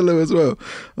Cancelo as well.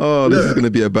 Oh, this is going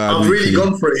to be a bad I've week really for you.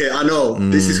 gone for it here. I know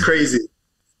this is crazy.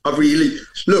 I've really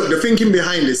look. The thinking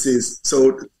behind this is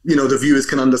so the viewers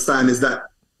can understand is that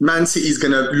Man City is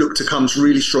going to look to come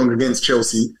really strong against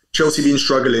Chelsea. Chelsea been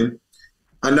struggling,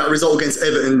 and that result against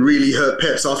Everton really hurt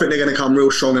Pep. So I think they're going to come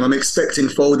real strong, and I'm expecting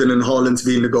Foden and Haaland to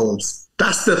be in the goals.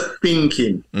 That's the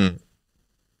thinking.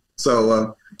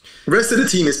 So the rest of the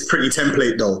team is pretty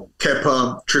template though.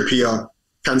 Kepa, Trippier,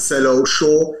 Cancelo,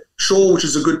 Shaw, which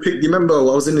is a good pick. You remember I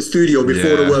was in the studio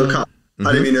before the World Cup.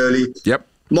 Had him in early. Yep.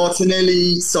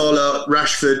 Martinelli, Salah,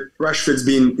 Rashford. Rashford's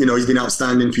been, he's been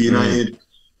outstanding for United.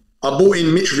 I bought in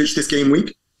Mitrovic this game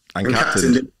week And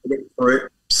captained captain. him for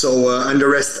it. So and the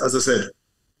rest, as I said,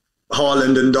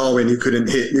 Haaland and Darwin, who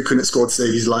couldn't score to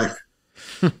save his life.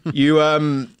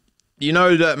 You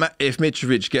know that if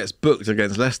Mitrovic gets booked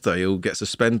against Leicester, he'll get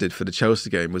suspended for the Chelsea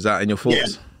game. Was that in your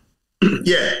thoughts?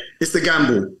 Yeah, it's the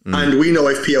gamble. And we know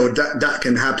FPL that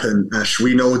can happen, Ash.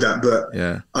 We know that. But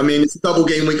Yeah. I mean, it's a double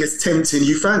game week. It's tempting.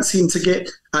 You fancy him to get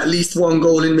at least one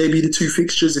goal in maybe the two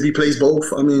fixtures if he plays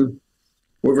both. I mean,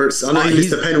 whether it's, I know he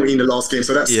missed a penalty in the last game,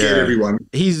 so that scared everyone.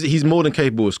 He's more than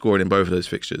capable of scoring in both of those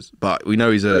fixtures. But we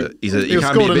know he He'll can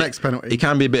score be the a next penalty. He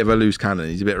can be a bit of a loose cannon.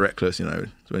 He's a bit reckless,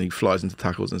 when he flies into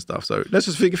tackles and stuff. So let's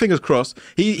just fingers crossed.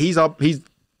 He's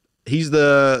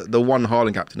the one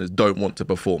Haaland captainers don't want to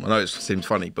perform. I know it seems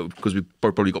funny, but because we've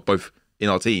probably got both in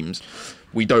our teams,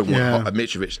 we don't want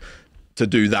Mitrovic to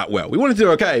do that well. We want him to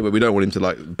do okay, but we don't want him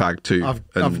to bag two.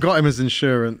 I've got him as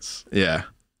insurance, Yeah,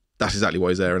 that's exactly why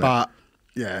he's there. Isn't it? but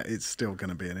yeah, it's still going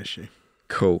to be an issue.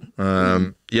 Cool.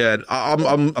 Yeah,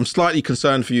 I'm slightly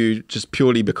concerned for you just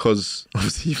purely because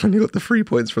obviously you've only got the 3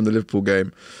 points from the Liverpool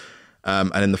game,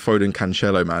 and then the Foden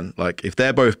Cancelo, man. Like if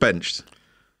they're both benched,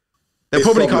 they'll It's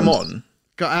probably problems. come on.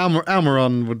 Got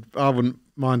Almiron. I wouldn't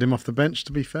mind him off the bench,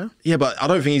 to be fair. Yeah, but I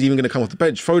don't think he's even going to come off the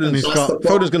bench. Foden's got-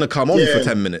 going to come on Yeah. for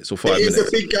 10 minutes or 5 It is minutes.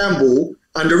 a big gamble.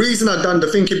 And the reason I've done the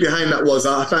thinking behind that was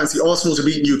I fancy Arsenal to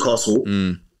beat Newcastle.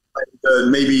 And,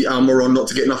 maybe Almiron not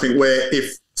to get nothing. Where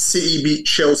if City beat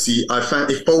Chelsea,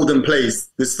 if Foden plays,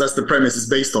 that's the premise it's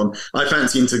based on. I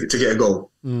fancy him to get a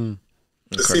goal.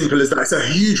 As simple as that. It's a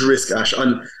huge risk, Ash.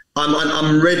 And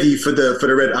I'm ready for the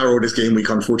red arrow this game week.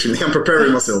 Unfortunately, I'm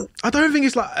preparing myself. I don't think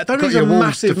it's Got a your Wolves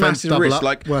massive defence double risk. up,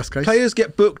 Like worst case. players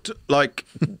get booked. They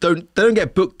don't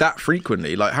get booked that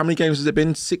frequently. Like how many games has it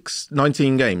been?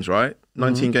 19 games, right?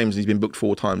 19 games, and he's been booked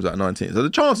 4 times out of 19. So the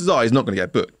chances are he's not going to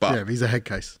get booked. But Yeah, he's a head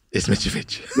case. it's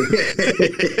Mitrovic.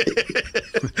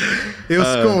 He'll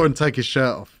score and take his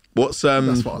shirt off. What's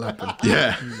That's what'll happen.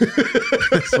 Yeah,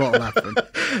 That's what'll happen.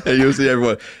 and you'll see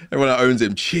everyone that owns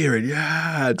him cheering.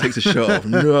 Yeah, takes a shot off.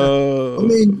 No. I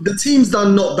mean, the team's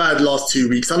done not bad last 2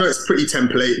 weeks. I know it's pretty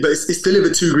template, but it's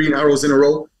delivered 2 green arrows in a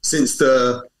row since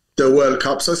the World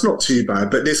Cup, so it's not too bad.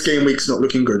 But this game week's not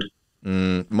looking good.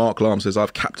 Mark Lam says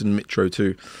I've captained Mitro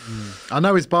too. I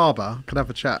know his barber. Could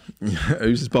have a chat.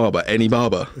 Who's his barber? Any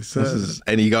barber. This is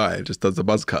any guy. Just does a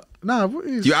buzz cut. No, Do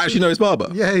you actually know his barber?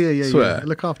 Yeah. Swear. Yeah.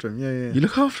 Look after him. Yeah. You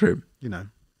look after him. You know.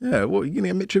 Yeah, what, you're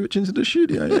going to get Mitrovic into the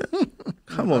studio? Yeah.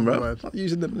 Come on, bro. word. Stop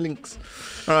using them links.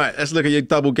 All right, let's look at your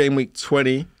double game week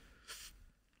 20.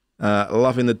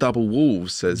 Loving the double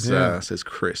Wolves, says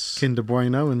Chris. Kinder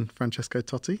Bueno and Francesco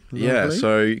Totti. Yeah, Lovely.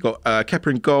 so you got Kepa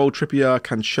in goal, Trippier,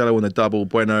 Cancelo on the double,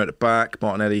 Bueno at the back,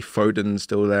 Martinelli, Foden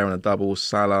still there on a double,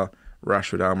 Salah,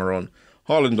 Rashford, Almiron,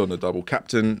 Haaland on the double,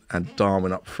 captain, and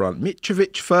Darwin up front.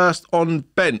 Mitrovic first on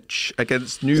bench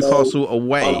against Newcastle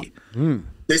away.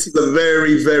 This is a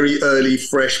very, very early,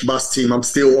 fresh bus team. I'm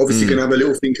still obviously going to have a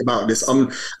little think about this.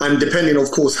 And depending, of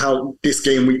course, how this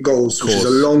game week goes, which is a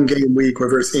long game week,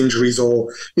 whether it's injuries or,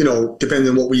 depending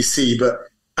on what we see. But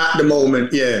at the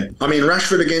moment, yeah. I mean,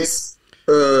 Rashford against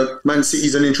Man City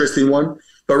is an interesting one.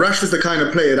 But Rashford's the kind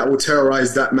of player that will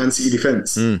terrorise that Man City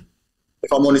defence.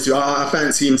 If I'm honest with you, I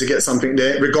fancy him to get something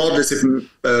there, regardless if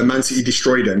Man City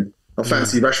destroy them. I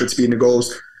fancy Rashford to be in the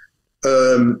goals.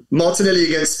 Martinelli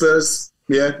against Spurs.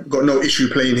 Yeah, got no issue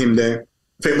playing him there.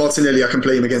 I think Martinelli, I can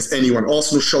play him against anyone.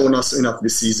 Arsenal shown us enough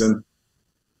this season.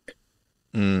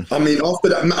 I mean, after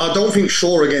that, I don't think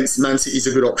Shaw against Man City is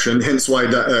a good option. Hence why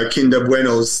that Kinder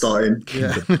Bueno's starting.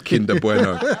 Kinder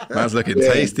Bueno. Man's looking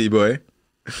tasty, boy.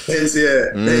 Hence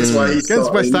why he's Against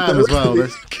starting. West Ham as well.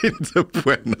 Kinder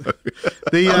Bueno.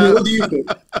 I mean, what do you think?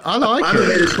 I like I haven't it.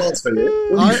 made a transfer yet.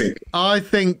 What do you think? I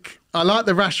think I like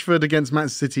the Rashford against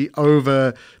Manchester City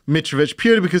over Mitrovic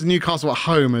purely because Newcastle at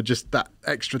home are just that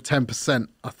extra 10%.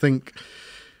 I think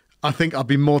I'd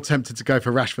be more tempted to go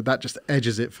for Rashford. That just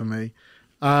edges it for me.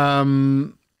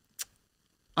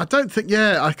 I don't think.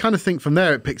 Yeah, I kind of think from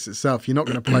there it picks itself. You're not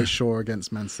going to play Shaw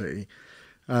against Man City.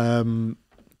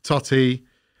 Totti.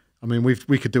 I mean, we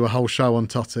could do a whole show on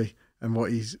Totti and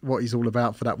what he's all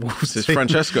about for that Wolves It's team.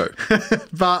 Francesco.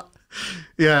 But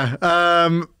yeah,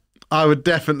 I would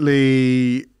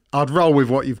definitely. I'd roll with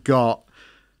what you've got.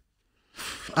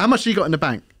 How much have you got in the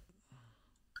bank?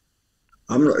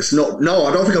 I'm not. It's not. No,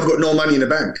 I don't think I've got no money in the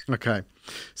bank. Okay.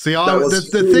 See, was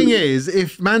the thing is,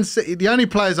 if Man City, the only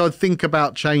players I'd think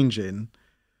about changing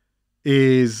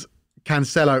is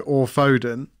Cancelo or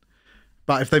Foden.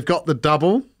 But if they've got the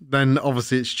double, then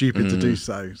obviously it's stupid to do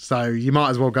so. So you might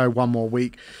as well go one more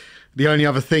week. The only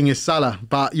other thing is Salah.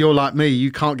 But you're like me,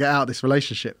 you can't get out of this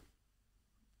relationship.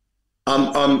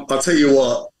 I'll tell you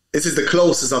what. This is the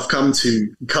closest I've come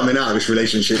to coming out of this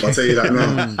relationship. I'll tell you that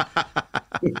now.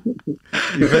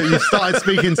 You've started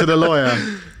speaking to the lawyer.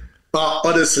 But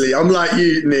honestly, I'm like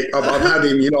you, Nick. I've had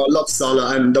him, I love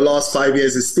Salah, and the last 5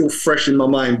 years is still fresh in my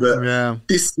mind. But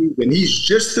this season, he's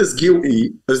just as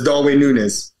guilty as Darwin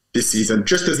Núñez this season,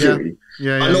 just as guilty.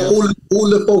 I know all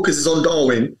the focus is on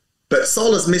Darwin, but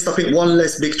Salah's missed, I think, one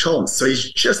less big chance. So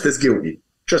he's just as guilty,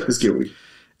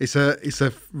 It's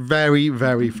a very,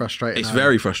 very frustrating. It's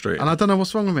very frustrating. And I don't know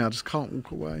what's wrong with me. I just can't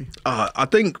walk away. I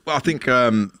think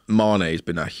Mane has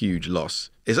been a huge loss.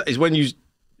 It's when you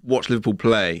watch Liverpool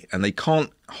play and they can't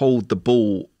hold the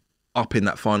ball up in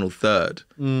that final third.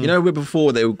 You know, where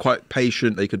before they were quite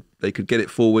patient. They could get it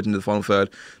forward into the final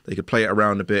third. They could play it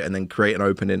around a bit and then create an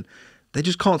opening. They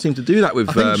just can't seem to do that with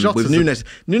Núñez.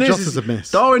 Jota's a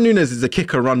miss. Darwin Núñez is a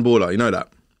kicker run baller. You know that.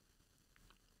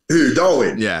 Who,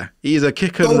 Darwin? Yeah, he's a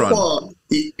kick and run. Far,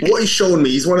 what he's shown me,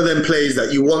 he's one of them players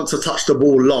that you want to touch the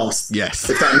ball last. Yes.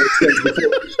 If that makes sense.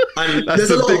 Before. And That's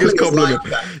the biggest compliment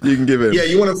you can give him. Yeah,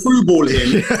 you want to through ball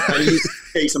him and he's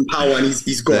take some power and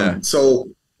he's gone. Yeah. So,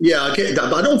 yeah, I get that.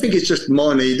 But I don't think it's just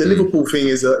Mane. The Liverpool thing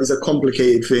is a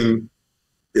complicated thing.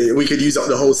 We could use up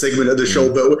the whole segment of the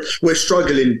show, but we're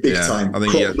struggling big time. I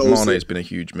think Mane has been a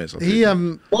huge miss.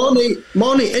 Mane,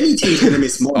 any team's going to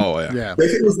miss Mane. Oh, yeah. But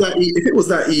if it was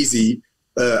that easy,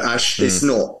 Ash, it's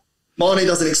not. Mane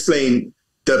doesn't explain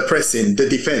the pressing, the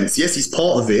defense. Yes, he's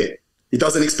part of it. He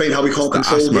doesn't explain how we can't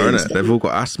control asthma, games. innit? They've all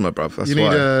got asthma, bruv. That's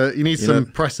You need some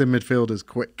pressing midfielders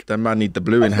quick. That man need the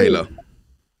blue inhaler.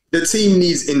 The team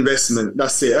needs investment.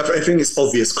 That's it. I think it's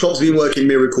obvious. Klopp's been working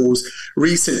miracles.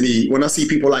 Recently, when I see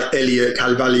people like Elliot,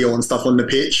 Carvalho and stuff on the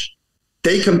pitch,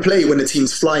 they can play when the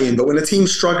team's flying. But when the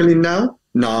team's struggling now,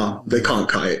 they can't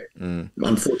cut it.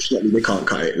 Unfortunately, they can't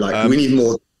cut it. We need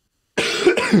more.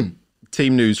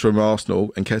 Team news from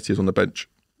Arsenal, and Nketiah's on the bench.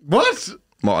 What?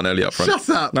 Martinelli up front. Shut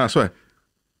up. No, I swear.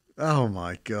 Oh,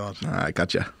 my God. I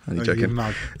gotcha. I'm You joking.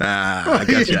 mug. I What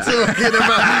are you gotcha. talking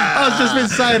about? I've just been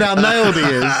saying how nailed he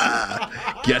is.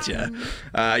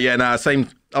 Gotcha. Same.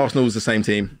 Arsenal's the same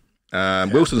team.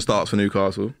 Wilson starts for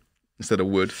Newcastle instead of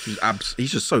Wood.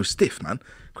 He's just so stiff, man.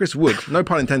 Chris Wood, no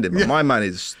pun intended, but my man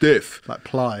is stiff. Like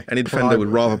ply. Any defender would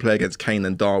rather play against Kane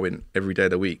than Darwin every day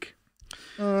of the week.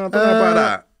 I don't know about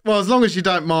that. Well, as long as you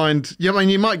don't mind. I mean,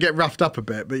 you might get roughed up a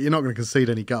bit, but you're not going to concede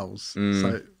any goals. So,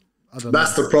 I don't know.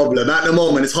 That's the problem. At the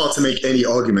moment, it's hard to make any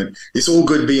argument. It's all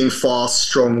good being fast,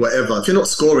 strong, whatever. If you're not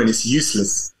scoring, it's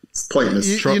useless. It's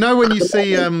pointless. You know when you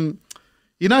see,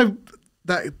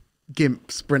 that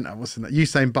gimp sprinter, what's in that?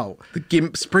 Usain Bolt. The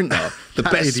gimp sprinter, the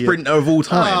That best idiot. sprinter of all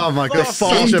time. Oh, my The God.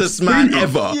 fastest man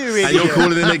ever. You And you're idiot.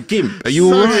 calling him a gimp. Are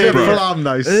you all Such right, a bro? plum,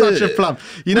 though. Such a plum.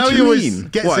 You know, What do he always mean?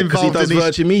 gets Why? Because he involved does in these.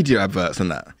 Virgin Media adverts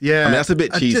and that. Yeah, I mean, that's a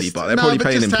bit cheesy, but they're probably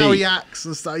paying him just how he peak. acts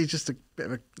and stuff. He's just a bit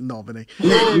of a knob, isn't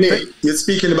he? Nick, you're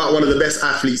speaking about one of the best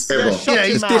athletes ever. shut Yeah,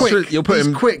 he's him out. quick. You're putting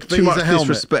He's quick, but too he's much a helmet.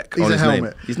 disrespect He's on a his name.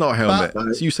 helmet. He's not a helmet. But-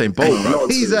 It's Usain Bolt, bro.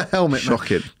 He's a helmet, man.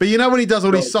 Shocking. But you know when he does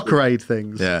all these soccer aid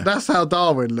things? Yeah. That's how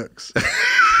Darwin looks.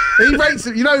 He rates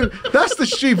him. You know, that's the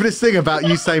stupidest thing about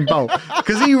Usain Bolt,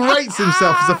 because he rates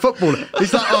himself as a footballer.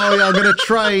 He's like, oh yeah, I'm going to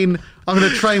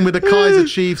train with the Kaiser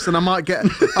Chiefs, and I might get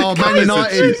Man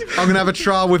United. I'm going to have a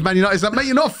trial with Man United. It's like, mate,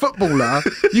 you're not a footballer.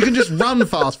 You can just run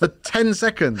fast for 10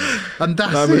 seconds, and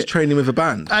that's I was it. training with a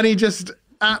band. And he just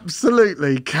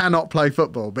absolutely cannot play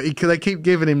football, but they keep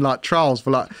giving him like trials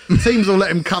for teams will let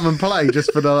him come and play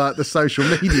just for the social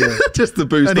media. Just to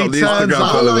boost And he up the turns Instagram up-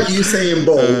 I followers. like you saying,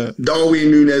 Bolt, Darwin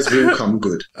Núñez will come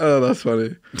good. Oh, that's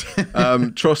funny.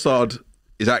 Trossard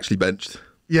is actually benched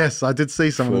Yes, I did see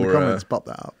someone in the For, comments pop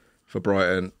that up. for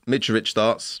Brighton. Mitrovic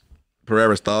starts.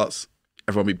 Pereira starts.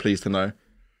 Everyone be pleased to know.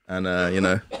 And,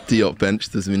 Diop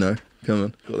benched, as we know. Come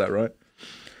on, got that right.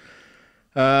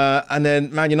 And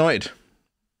then Man United.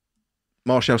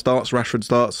 Martial starts. Rashford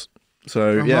starts.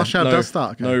 So yeah, Martial does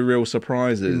start, okay. no real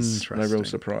surprises. No real Interesting.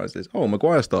 surprises. Oh,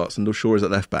 Maguire starts and Shaw is at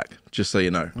left back. Just so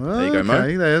you know. There you go, Mo.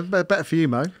 Okay, there, better for you,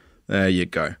 Mo. There you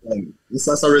go.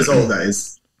 That's a result, that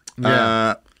is.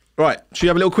 Yeah, Right, should you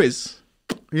have a little quiz?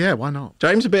 yeah. Why not?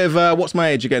 James, a bit of what's my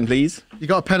age again, please? You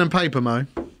got a pen and paper, Mo?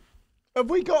 Have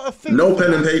we got a thing? No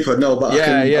pen and paper, no, but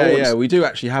Yeah. We do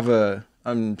actually have a.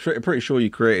 I'm pretty sure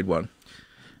you created one.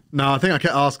 No, I think I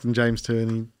kept asking James to,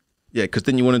 and Yeah, because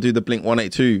didn't you want to do the Blink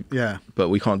 182? yeah. But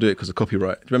we can't do it because of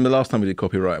copyright. Do you remember the last time we did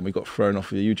copyright and we got thrown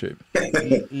off of YouTube?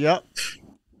 Yep.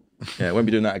 Yeah, won't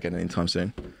be doing that again anytime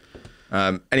soon.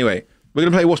 Anyway, we're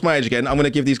going to play What's My Age again. I'm going to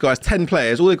give these guys 10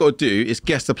 players. All they've got to do is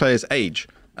guess the player's age.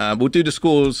 We'll do the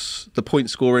scores, the point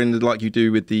scoring like you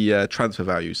do with the transfer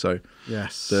value. So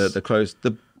Yes. the close,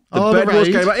 the Oh, the bed wars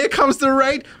raid. came out. Here comes the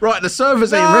raid. Right, the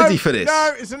servers ain't ready for this.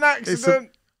 No, it's an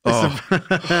accident. I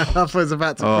thought it was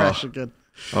about to crash again.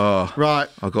 Oh, Right,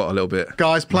 I got a little bit.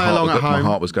 guys, play along at My home.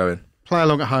 heart was going. Play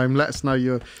along at home. Let us know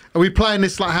you're. Are we playing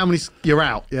this like how many you're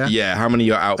out? Yeah. Yeah, how many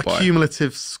you're out A by?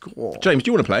 cumulative score. James, do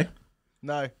you want to play?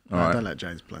 No, No, All right. don't let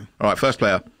James play. All right, first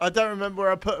player. I don't remember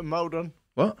where I put a mold on.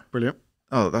 What? Brilliant.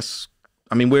 Oh,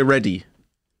 I mean, we're ready.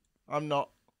 I'm not.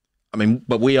 I mean,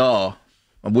 but we are.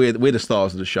 And we're the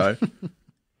stars of the show.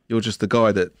 You're just the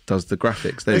guy that does the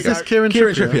graphics. There Is you go. this Kieran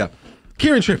Trippier?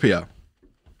 Kieran Trippier.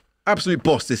 Absolute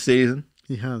boss this season.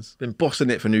 He has. Been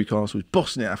bossing it for Newcastle. He's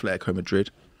bossing it at Atletico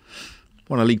Madrid.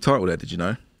 Won a league title there, did you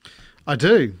know? I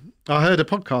do. I heard a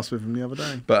podcast with him the other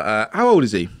day. But how old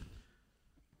is he?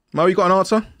 Mo, you got an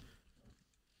answer?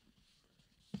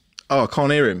 Oh, I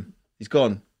can't hear him. He's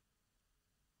gone.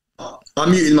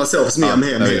 I'm muting myself. It's me. I'm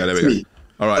here. I'm There we here. go, there It's we me. go.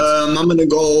 All right. I'm going to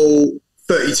go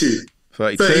 32.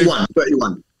 32.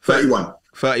 31.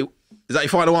 30. Is that your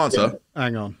final answer?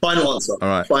 Hang on. Final answer. All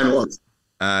right. Final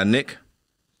answer. Nick?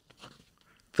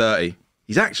 30.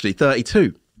 He's actually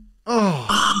 32.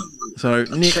 Oh, So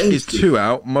Nick is 2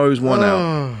 out. Mo's 1 out.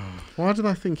 oh. Why did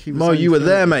I think he was? Mo, only you were 30?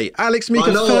 there, mate. Alex I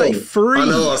Meeker, know. 33. I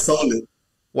know. I saw it.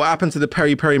 What happened to the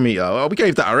Peri Peri meter? Oh, we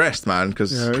gave that a rest, man,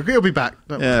 because Yeah, he'll be back.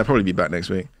 Don't- yeah, probably be back next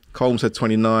week. Colm said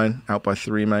 29, out by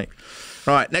 3, mate.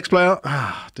 Right, next player,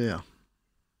 Ah, dear.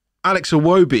 Alex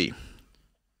Iwobi.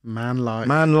 Man like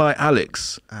Man like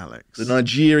Alex, Alex. the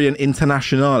Nigerian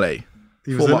internationale.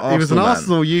 He was, former he was an Arsenal man.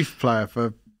 Arsenal youth player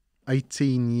for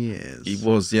 18 years. He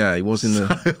was, yeah, he was in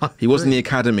the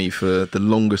academy for the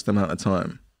longest amount of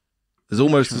time. It's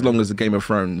almost as long as the Game of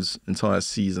Thrones entire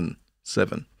season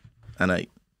 7 and 8.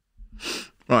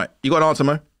 Right, you got an answer,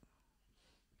 Mo?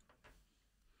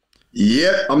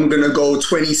 Yeah, I'm going to go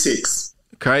 26.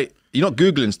 Okay, you're not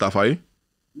googling stuff, are you?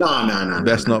 No.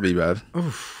 Best not be bad.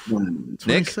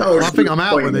 Nick? I think I'm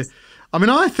out with it. I mean,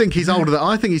 I think he's older than.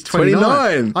 I think he's 29.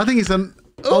 29. I think he's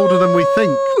older than we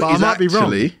think, but I He's might be wrong.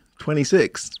 actually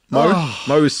 26. Mo, Oh.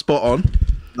 Mo is spot on,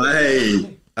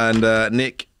 Hey. and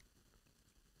Nick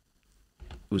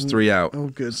was 3 out. Oh,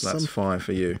 good. So that's 5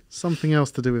 for you. Something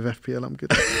else to do with FPL. I'm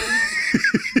good.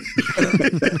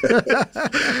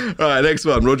 All right, next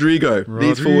one. Rodrigo.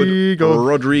 Leads forward. Rodrigo.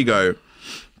 Rodrigo.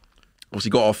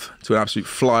 Obviously got off to an absolute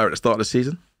flyer at the start of the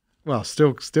season. Well,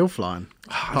 still flying.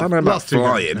 I don't know about Last 2 games.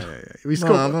 flying. Yeah. He No,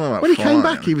 scored. I don't know about When he came flying.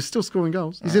 back, he was still scoring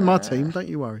goals. He's in my team. Don't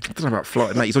you worry. I don't know about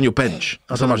flying. Mate, he's on your bench.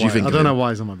 That's how I don't much know you why- think I of don't him. know why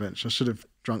he's on my bench. I should have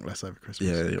drunk less over Christmas.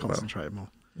 Yeah, well. Concentrated more.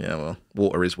 Yeah, well,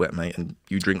 water is wet, mate, and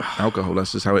you drink alcohol.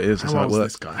 That's just how it is. That's How how it old is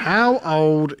works. this guy? How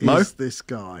old Mo? is this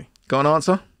guy? Got an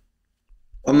answer?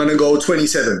 I'm going to go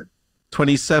 27.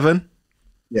 27?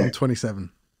 Yeah. I'm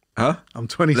 27. Huh? I'm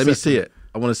 27. Let me see it.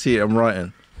 I want to see it. I'm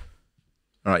writing.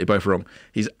 All right, you're both wrong.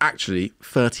 He's actually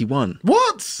 31.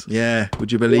 What? Yeah,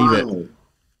 would you believe it? Wow.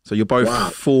 So you're both Wow.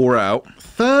 4 out.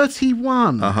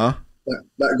 31. Uh-huh.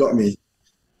 That got me.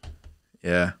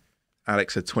 Yeah.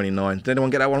 Alex said 29. Did anyone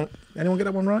get that one? Anyone get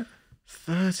that one right?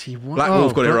 31. Black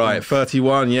Wolf Oh, got it Black right. Wolf.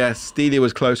 31, yes. Delia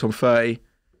was close on 30.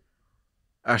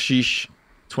 Ashish,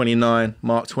 29.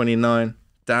 Mark, 29.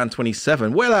 Dan,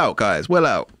 27. Well out, guys. Well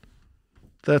out.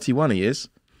 31 he is.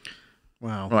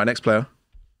 Wow. All right, next player.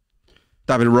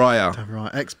 David Raya.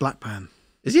 Right. Ex-Blackburn.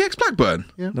 Is he ex-Blackburn?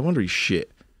 Yeah. No wonder he's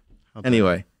shit.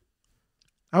 Anyway.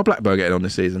 How Blackburn getting on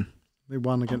this season? They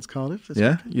won against Cardiff. this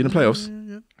Yeah? week. You in the playoffs?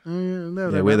 Yeah. Oh, yeah.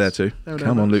 Yeah, we're there too. They're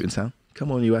Come on, thereabouts. Luton Town.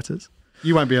 Come on, you Atters.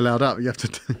 You won't be allowed up. You have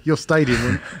to. Your stadium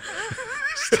wouldn't.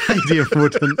 Stadium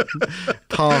wouldn't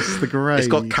pass the grade. It's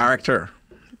got character.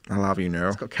 I love you now.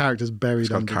 It's got characters buried It's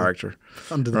got under character.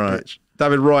 the Right. pitch.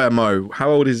 David Raya, Mo. How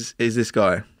old is this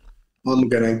guy? I'm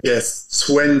going to guess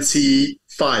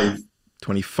 25.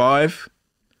 25.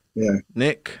 Yeah.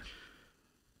 Nick,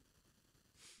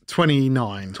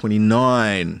 29.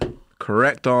 29.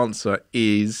 Correct answer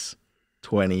is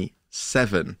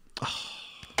 27.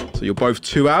 So you're both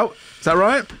 2 out. Is that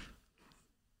right?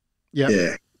 Yeah.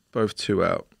 Yeah. Both 2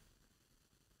 out.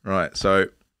 Right. So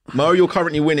Mo, you're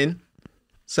currently winning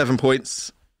 7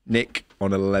 points. Nick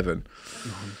on 11.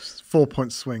 4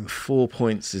 point swing. 4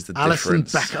 points is the Alison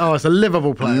difference. Becker. Oh, it's a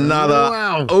Liverpool player. Another.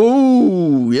 Wow.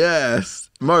 Oh, yes.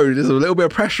 Mo, there's a little bit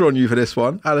of pressure on you for this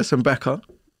one. Alison Becker.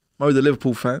 Mo, the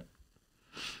Liverpool fan.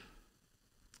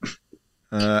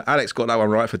 Alex got that one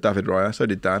right for David Raya. So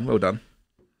did Dan. Well done.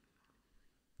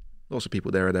 Lots of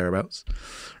people there or thereabouts.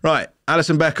 Right.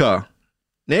 Alison Becker.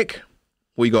 Nick,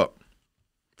 what you got?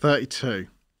 32.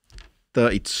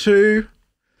 32.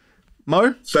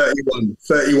 Mo? 31.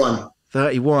 31.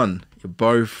 31. You're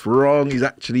both wrong. He's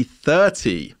actually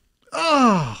 30.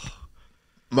 Oh.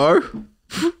 Mo?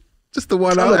 Just the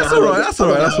one out. That's all right. That's all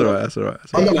right. That's all right. That's all right.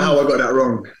 I don't know how I got that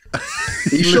wrong.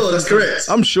 Are you sure that's correct?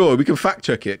 I'm sure we can fact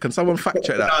check it. Can someone fact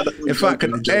check that? In fact,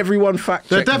 can everyone fact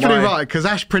They're check? definitely my- right, because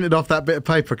Ash printed off that bit of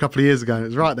paper a couple of years ago and it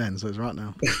was right then, so it's right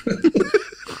now.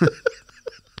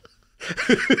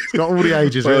 It's got all the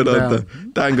ages Well written done, down.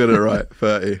 Dan. Dan got it right.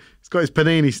 30. It's got his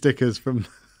Panini stickers from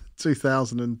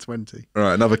 2020. All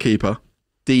right, another keeper.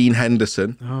 Dean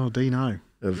Henderson, Oh, Dino.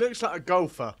 He looks like a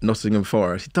golfer. Nottingham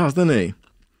Forest. He does, doesn't he?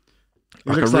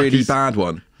 Like a looks like really he's- bad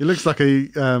one. He looks like a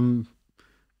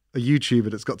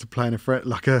YouTuber that's got to play in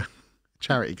like a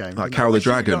charity game. Like Cal the Not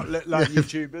Dragon. look like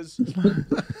YouTubers.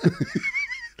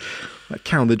 Like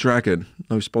Cal the Dragon.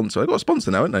 No sponsor. They've got a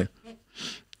sponsor now, haven't they?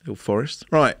 Little Forest.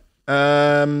 Right.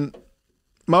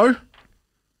 Mo?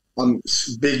 I'm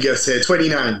big guess here.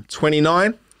 29.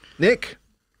 29. Nick?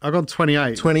 I've gone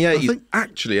 28. 28. I He's think,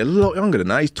 actually a lot younger than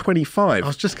that. He's 25. I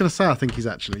was just going to say, I think he's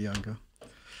actually younger.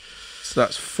 So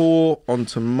that's 4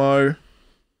 onto Mo.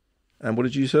 And what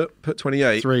did you put?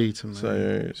 28. 3 to me.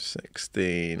 So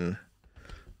 16.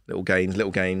 Little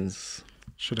gains.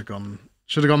 Should have gone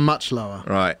much lower.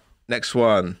 Right. Next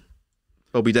one.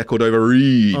 Bobby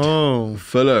Decordova-Reid. Oh,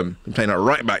 Fulham. Been playing that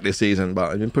right back this season,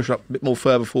 but he's been pushed up a bit more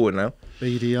further forward now.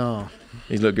 BDR.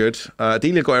 He's looked good.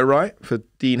 Delia got it right for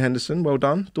Dean Henderson. Well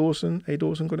done. Dawson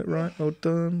got it right. Well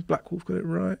done. Black Wolf got it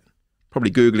right.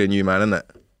 Probably Googling you, man, isn't it?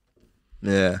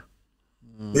 Yeah.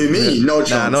 Who, me? No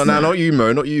chance. No, not you,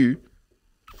 Mo. Not you.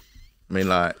 I mean,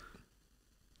 like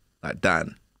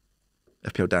Dan.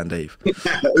 FPL Dan Dave. Who,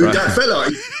 that fella?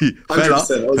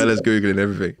 100%. Fella's Googling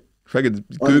everything. Fucking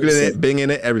Googling it, 100%. binging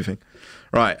it, everything.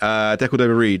 Right.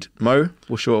 Decordova-Reid. Mo,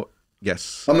 what's your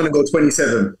guess? I'm going to go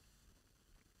 27.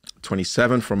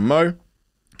 27 from Mo.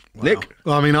 Nick?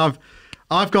 Well, I mean,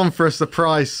 I've gone for a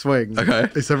surprise swing. Okay.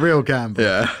 It's a real gamble.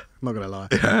 Yeah. I'm not going to lie.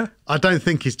 Yeah. I don't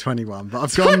think he's 21, but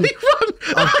I've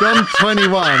gone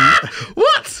 21.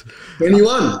 What?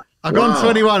 21. I've gone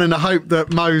 21 in the hope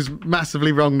that Mo's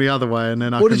massively wrong the other way, and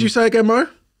then What did you say again, Mo?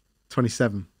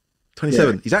 27.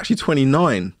 27. Yeah. He's actually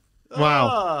 29. Wow.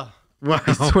 Ah, Wow.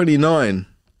 He's 29.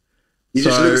 He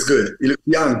just So- looks good. He looks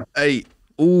young. 8.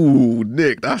 Ooh,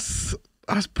 Nick, that's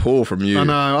poor from you. I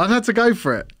know. I'd had to go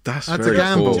for it. That's That's a very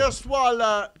gamble. poor.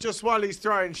 just while he's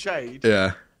throwing shade,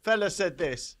 Yeah. fella said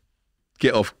this,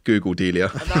 Get off Google, Delia.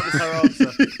 and that was her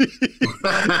answer.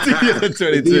 Delia said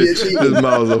 22. Delia cheated. There's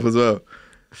miles off as well.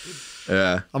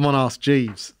 Yeah. I'm on Ask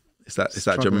Jeeves. It's that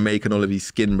Struggling. Jamaican Olive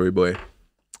Skinbury boy.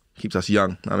 Keeps us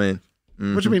young. I mean,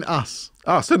 What do you mean, us?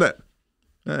 us, isn't it?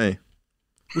 Hey.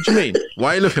 What do you mean?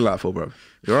 Why are you looking like that for, bro?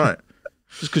 You're right.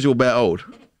 Just because you're a bit old.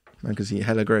 Man can see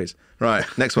hella greys. Right,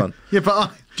 next one. Yeah, but I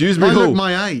Dewsbury Hall. look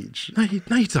my age. No, you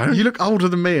don't. You look older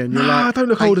than me, and you're No, like, I don't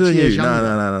look 8 older than years you. younger.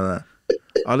 No.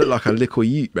 I look like a little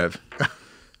youth, Rev.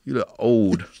 You look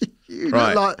old. You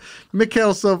Right. look like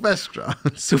Mikel Silvestre.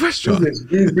 Sylvester.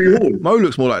 Dewsbury Hall. Mo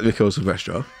looks more like Mikel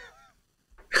Sylvester.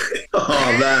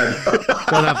 Oh, man.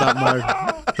 Don't have that,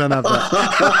 Mo. Don't have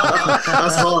that.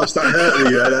 That's harsh. That hurt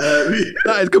me. That hurt me.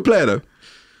 That is a good player, though.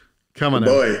 Come on, now.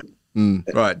 Boy.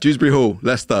 Right, Dewsbury Hall,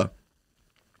 Leicester.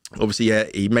 Obviously, yeah,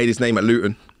 he made his name at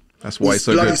Luton. That's why he's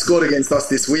so Bloody good. scored against us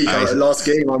this week. Nice. Last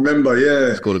game, I remember.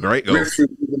 Yeah. Scored a great goal.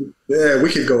 Yeah,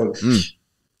 wicked goal.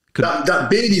 Could- That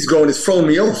beard he's grown is throwing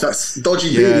me off. That's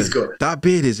dodgy beard he's got. that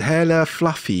beard is hella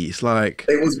fluffy. It's like,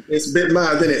 It's a bit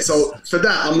mad, isn't it? So for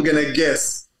that, I'm gonna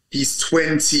guess he's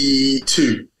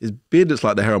 22. his beard looks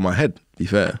like the hair on my head, to be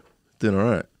fair. Doing all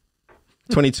right.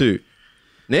 22.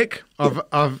 Nick,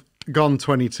 I've gone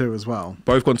 22 as well.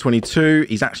 both gone 22.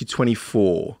 He's actually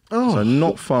 24. Oh. So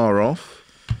not far off.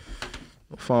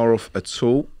 Not far off at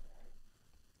all.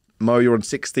 Mo, you're on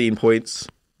 16 points.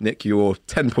 Nick, you're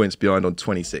 10 points behind on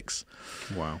 26.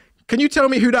 Wow. Can you tell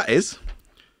me who that is?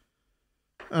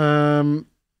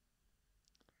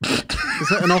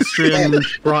 Is it an Austrian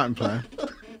Brighton player?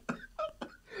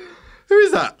 Who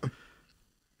is that?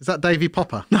 Is that Davy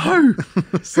Popper? No.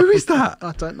 Who is that?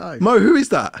 I don't know. Mo, who is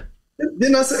that?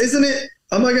 Didn't I say, isn't it?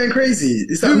 Am I going crazy?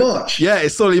 Is that March? Yeah,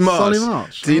 it's Solly March. Solly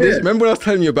March. See, this, remember when I was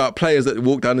telling you about players that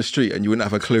walk down the street and you wouldn't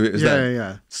have a clue it was them?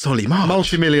 Yeah. Solly March.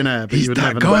 Multi-millionaire, but He's you would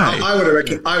that never guy. know. I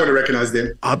would have recognised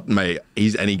him. Mate,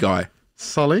 he's any guy.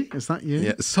 Solly, is that you?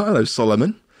 Yeah, hello,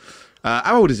 Solomon.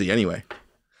 How old is he anyway?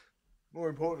 More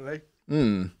importantly,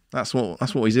 That's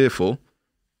what he's here for.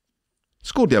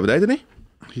 Scored the other day, didn't he?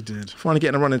 He did. Finally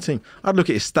getting a running team. I'd look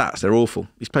at his stats; they're awful.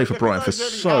 He's played for Yeah, but Brighton for those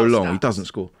only so our long. He stats. doesn't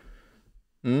score.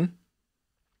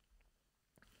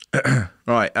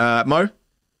 Right, Mo,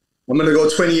 I'm going to go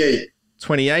 28.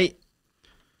 28,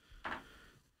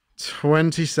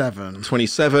 27.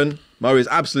 27. Mo is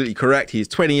absolutely correct. He's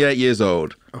 28 years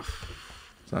old. So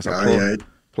that's a Yeah.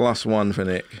 +1 for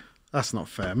Nick. That's not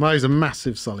fair. Mo's a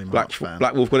massive Solly March fan.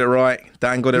 Black Wolf got it right.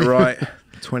 Dan got it right.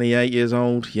 28 years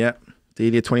old. Yep.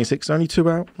 Delia 26. Only 2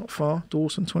 out. Not far.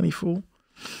 Dawson 24.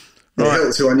 It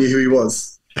helped who I knew who he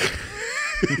was.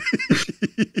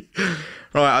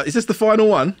 Right. Is this the final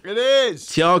one? it is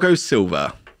Thiago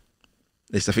Silva.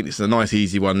 I think this is a nice,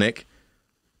 easy one, Nick.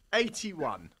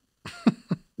 81.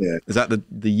 Yeah. Is that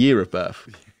the year of birth?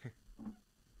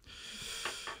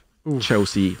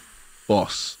 Chelsea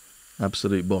boss.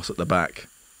 Absolute boss at the back.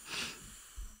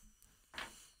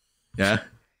 Yeah.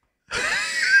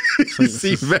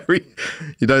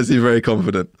 You don't seem very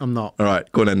confident. I'm not. All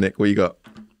right, go on then, Nick. What you got?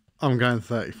 I'm going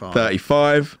 35.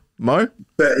 35. Mo?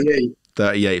 38.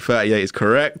 38. 38 is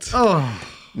correct. Oh,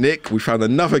 Nick, we found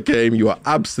another game you are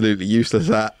absolutely useless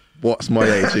at. What's my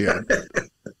age again?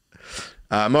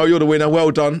 Mo, you're the winner.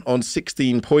 Well done on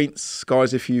 16 points.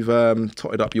 Guys, if you've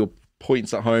totted up your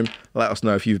points at home, let us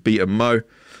know if you've beaten Mo.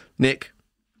 Nick,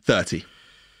 30.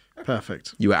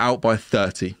 perfect. You were out by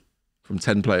 30 from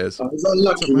 10 players. I was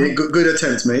unlucky, mate. Good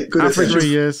attempt, mate. Good Average attempt. 3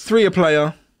 years. 3 a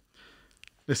player.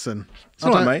 Listen, It's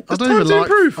all right, mate. I There's don't time even to like.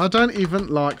 improve. I don't even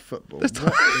like football. What is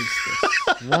this?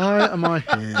 Why am I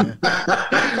here?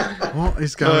 What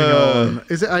is going on?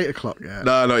 Is it 8 o'clock yet?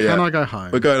 No, not yet. Can I go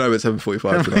home? We're going home at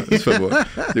 7:45 tonight. It's football.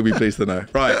 You'll be pleased to know.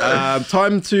 Right,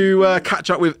 time to catch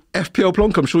up with FPL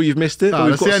Plonk. I'm sure you've missed it. but Oh,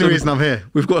 that's the only reason I'm here.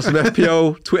 We've got some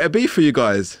FPL Twitter beef for you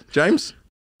guys. James?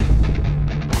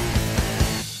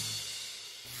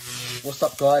 What's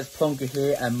up, guys? Plonker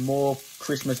here, and more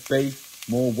Christmas beef,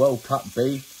 more World Cup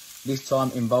beef. This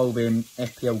time involving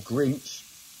FPL Grinch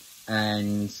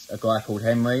and a guy called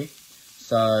Henry.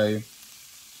 So,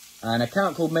 an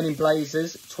account called Men in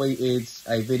Blazers tweeted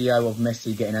a video of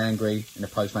Messi getting angry in a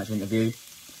post-match interview,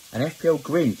 and FPL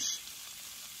Grinch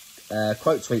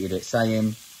quote tweeted it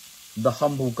saying, "The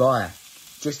humble guy.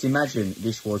 Just imagine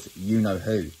this was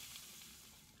you-know-who.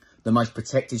 The most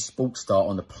protected sports star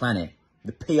on the planet.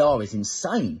 The PR is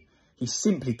insane. He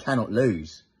simply cannot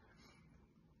lose."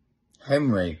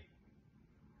 Henry.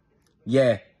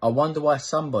 Yeah, I wonder why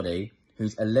somebody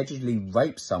who's allegedly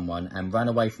raped someone and ran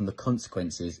away from the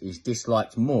consequences is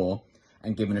disliked more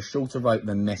and given a shorter rope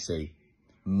than Messi.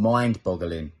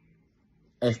 Mind-boggling.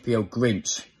 FPL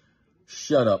Grinch.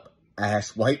 Shut up,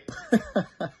 ass wape.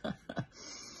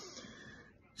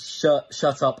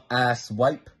 Shut up, ass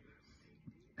wape.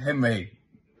 Henry.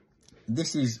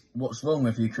 This is what's wrong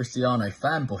with you Cristiano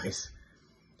fanboys.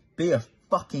 Be a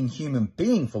fucking human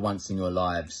being for once in your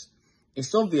lives.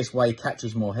 It's obvious why he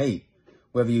catches more heat,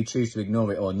 whether you choose to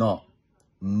ignore it or not.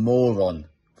 Moron.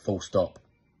 Full stop.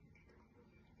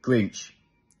 Grinch.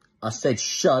 I said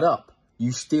shut up.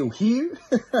 You still here?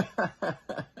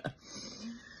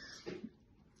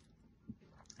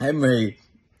 Henry.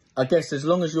 I guess as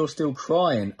long as you're still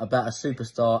crying about a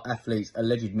superstar athlete's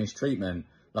alleged mistreatment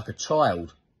like a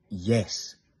child,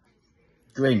 yes.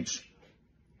 Grinch.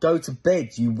 Go to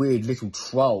bed, you weird little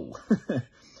troll.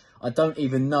 I don't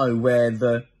even know where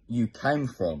the you came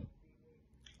from.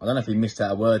 I don't know if you missed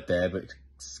out a word there, but it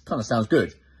kind of sounds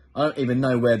good. I don't even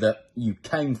know where the you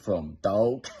came from,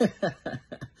 dog.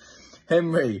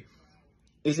 Henry,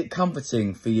 is it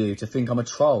comforting for you to think I'm a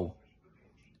troll?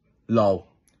 Lol.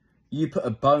 You put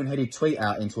a boneheaded tweet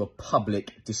out into a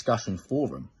public discussion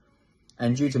forum,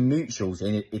 and due to mutuals,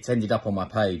 it ended up on my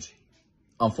page.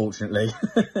 Unfortunately.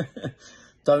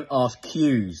 Don't ask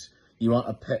cues you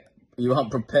aren't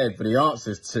prepared for the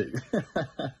answers to.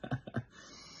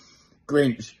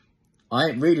 Grinch, I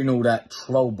ain't reading all that,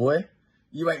 troll boy.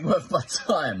 You ain't worth my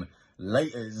time.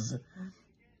 Laters.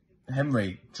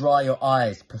 Henry, dry your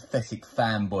eyes, pathetic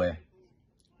fanboy.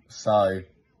 So,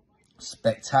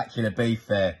 spectacular beef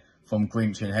there from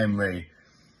Grinch and Henry.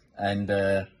 And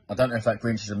I don't know if that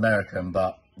Grinch is American,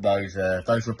 but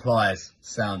those replies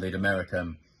sounded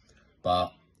American.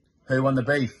 But who won the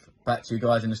beef? Back to you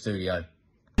guys in the studio.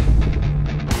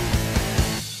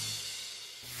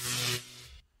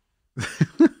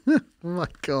 Oh my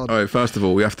God. All right, first of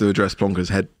all, we have to address Plonker's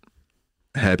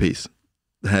hairpiece.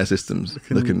 The hair system's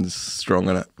looking strong,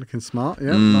 isn't it? Looking smart,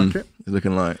 yeah, like it. He's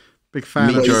looking like Big fan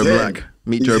Meet of Joe He's Black. in.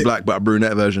 Meet He's Joe in. Black, but a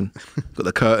brunette version. Got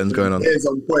the curtains going on. Here's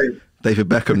on point. David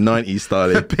Beckham 90s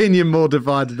style. opinion more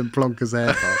divided than Plonker's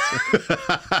hair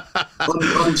parts.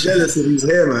 I'm jealous of his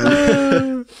hair,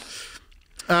 man.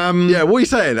 Yeah, what are you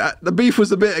saying? The beef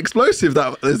was a bit explosive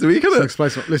this week, isn't it?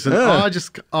 Explosive. Listen, Yeah.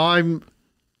 I'm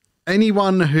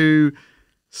anyone who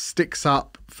sticks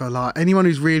up for like anyone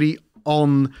who's really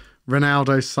on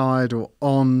Ronaldo's side or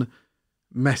on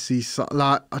Messi's side.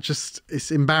 Like,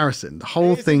 it's embarrassing. The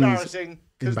whole It's thing's embarrassing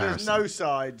because there's embarrassing. no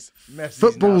sides. Messi's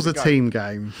Football's now a the team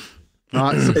game.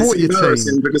 Right, It's support your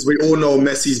embarrassing team. because we all know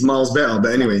Messi's miles better.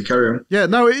 But anyway, carry on. Yeah,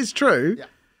 no, it is true. Yeah.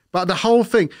 But the whole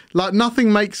thing, like,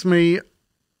 nothing makes me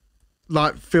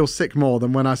like feel sick more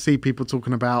than when I see people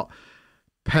talking about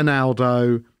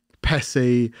Penaldo,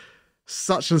 Pessi,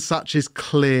 such and such is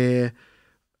clear.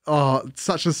 Oh,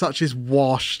 such and such is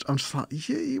washed. I'm just like,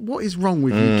 yeah, what is wrong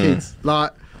with you kids?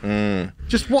 Like,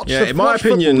 just watch. Yeah, in my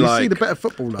opinion, football. like, you see the better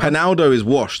football. Like. Penaldo is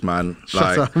washed, man. Shut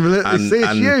Like, up.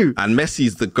 It's you. and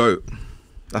Messi's the GOAT.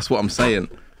 That's what I'm saying.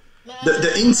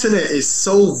 The internet is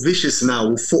so vicious now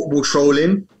with football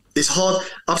trolling. It's hard.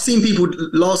 I've seen people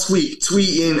last week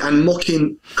tweeting and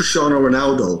mocking Cristiano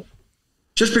Ronaldo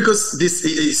just because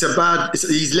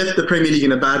he's left the Premier League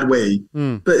in a bad way.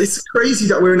 But it's crazy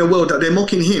that we're in a world that they're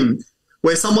mocking him,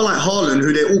 where someone like Haaland,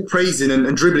 who they're all praising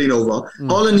and dribbling over,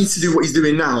 Haaland needs to do what he's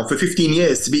doing now for 15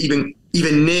 years to be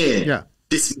even near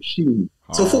this machine.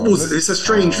 So it's a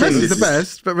strange thing. Messi's This the is-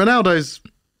 best, but Ronaldo's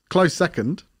close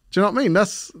second. Do you know what I mean?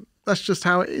 That's just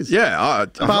how it is. Yeah,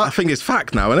 I think it's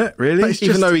fact now, isn't it? Really? But it's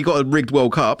Even just- though he got a rigged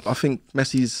World Cup, I think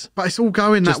Messi's. But it's all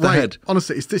going Just that way. ahead.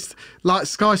 Honestly, it's this like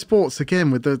Sky Sports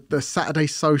again with the Saturday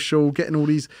Social, getting all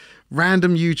these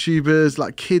random YouTubers,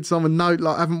 like kids on with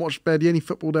like haven't watched barely any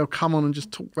football. They'll come on and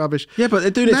just talk rubbish. Yeah, but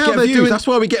they're doing it Now to get they're views. doing- That's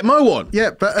why we get Mo on.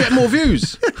 Yeah, but Get more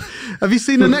views. have you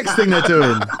seen the next thing they're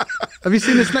doing? Have you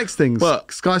seen this next thing?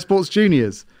 What? Sky Sports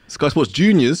Juniors. Sky Sports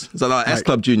Juniors. Is that like S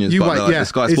Club Juniors? You but wait, like yeah, the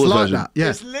Sky it's Sports like version. that. Yeah.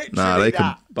 It's literally Nah, they that.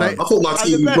 can. I thought my And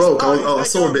the TV best broke. part is I they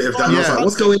saw a bit of that. And I was Yeah. like,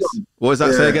 what's going on? What was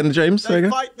that? Say Yeah. again, James. Say They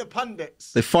again. fight the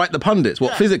pundits. They fight the pundits.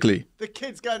 What, Yeah. physically? The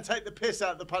kids go and take the piss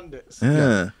out of the pundits.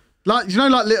 Yeah. Like, you know,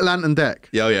 like Little Ant and Deck.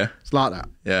 Yeah, oh yeah. It's like that.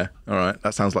 Yeah. All right.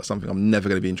 That sounds like something I'm never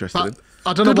going to be interested But in.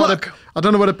 I don't know Good what luck. I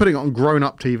don't know where they're putting it on grown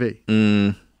up TV.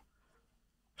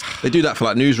 They do that for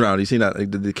like news round. You seen that?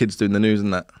 The kids doing the news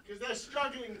and that. Because they're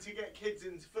struggling to get kids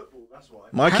into football. That's why.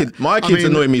 My kids mean,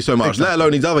 annoy me so much, exactly. let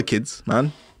alone these other kids,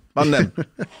 man. Bun them.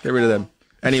 Get rid of them.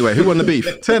 Anyway, who won the beef?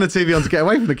 Turn the TV on to get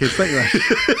away from the kids, don't you?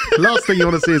 Last thing you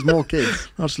want to see is more kids.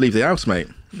 I'll just leave the house, mate.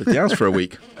 Leave the house for a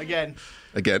week. Again.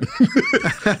 Again.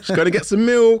 Just going to get some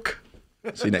milk.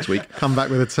 See you next week. Come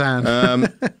back with a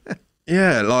tan.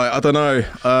 Yeah, like I don't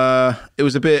know. It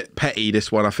was a bit petty,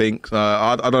 this one. I think.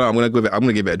 I don't know. I'm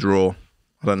gonna give it a draw.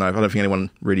 I don't know. I don't think anyone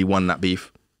really won that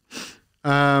beef.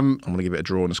 I'm gonna give it a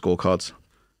draw on the scorecards.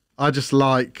 I just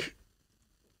like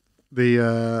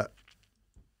the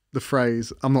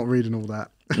phrase. I'm not reading all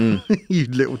that. You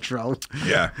little troll.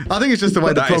 Yeah. I think it's just the way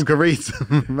the That is- Plonker reads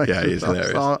them. Yeah, it is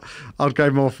hilarious. So I'll go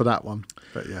more for that one.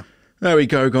 But yeah. There we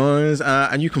go, guys.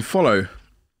 And you can follow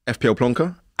FPL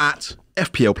Plonker at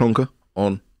FPL Plonker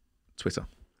on Twitter.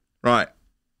 Right.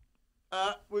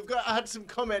 I had some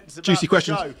comments about Juicy the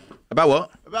questions. show. About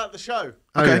what? About the show.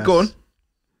 Oh, Okay, yes. go on.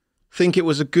 Think it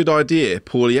was a good idea,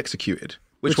 poorly executed.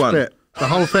 Which one? bit? The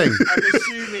whole thing. I'm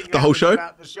assuming The whole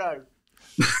that was show? About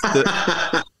the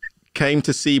show. Came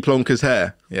to see Plonker's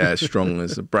hair. Yeah, it's strong.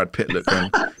 There's a Brad Pitt look going.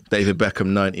 David Beckham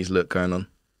 90s look going on.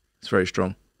 It's very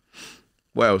strong.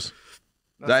 What else?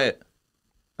 Is that it?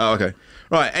 Oh, okay.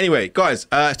 Right. Anyway, guys,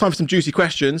 it's time for some juicy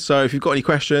questions. So if you've got any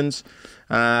questions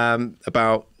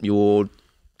about your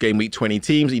game week 20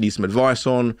 teams that you need some advice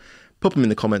on, put them in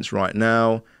the comments right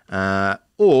now.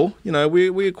 Or, you know,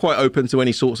 we're quite open to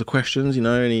any sorts of questions,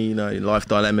 any life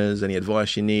dilemmas, any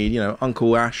advice you need.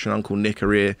 Uncle Ash and Uncle Nick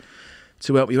are here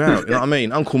to help you out. You know what I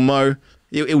mean? Uncle Mo,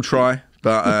 he'll try,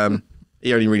 but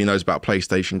he only really knows about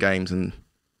PlayStation games and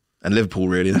Liverpool,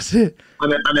 really. That's it.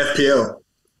 And FPL.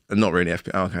 And not really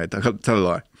FPL. Okay, tell a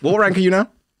lie. What rank are you now?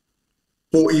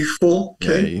 44. Yeah,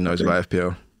 Okay. he knows about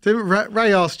FPL. Didn't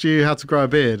Ray asked you how to grow a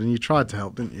beard and you tried to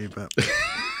help, didn't you? But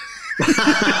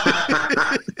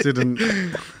didn't.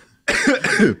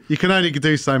 You can only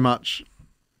do so much.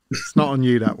 It's not on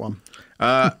you, that one.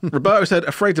 Roberto said,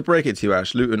 afraid to break it to you,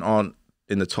 Ash. Luton aren't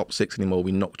in the top 6 anymore.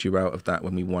 We knocked you out of that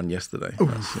when we won yesterday.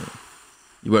 That's it.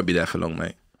 You won't be there for long,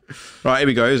 mate. Right, here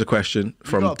we go. Here's a question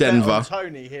from You've got a bet Denver. on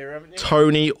Tony here, haven't you?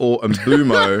 Tony or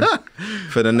Mbumo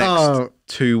for the next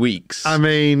 2 weeks? I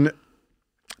mean,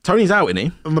 Tony's out, isn't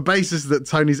he? on the basis that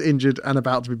Tony's injured and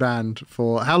about to be banned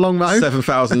for how long, Mo?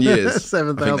 7,000 years.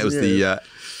 7,000 I think that was years.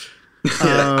 the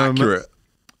accurate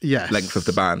Yes. length of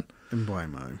the ban.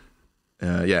 Mbumo.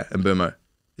 Yeah, Mbumo.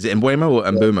 Is it Mbumo or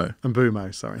Mbumo?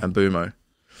 Mbumo, sorry. Mbumo.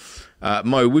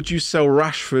 Mo, would you sell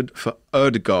Rashford for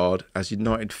Odegaard as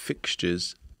United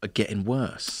fixtures are getting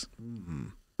worse?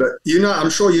 But I'm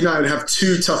sure United have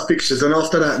 2 tough fixtures, and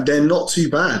after that, they're not too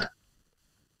bad.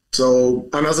 So,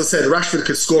 and as I said, Rashford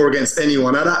could score against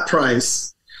anyone at that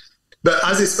price. But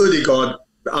as it's Odegaard,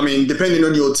 I mean, depending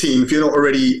on your team, if you're not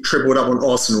already tripled up on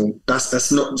Arsenal,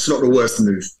 it's not the worst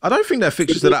move. I don't think their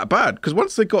fixtures are that bad because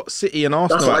once they got City and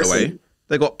Arsenal That's out of the what I way, see.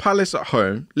 they got Palace at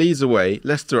home, Leeds away,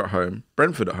 Leicester at home,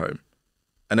 Brentford at home,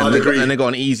 and then they got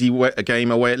an easy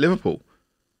game away at Liverpool.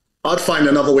 I'd find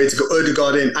another way to go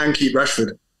Odegaard in and keep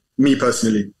Rashford. Me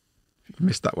personally. You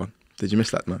missed that one. Did you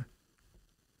miss that? No.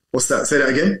 What's that? Say that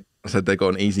again. I said they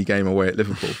got an easy game away at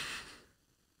Liverpool.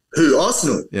 Who?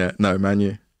 Arsenal? Yeah, no, Man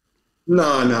U.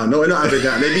 No, we're not having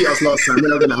that. They beat us last time. We're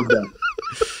not going to have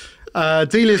that.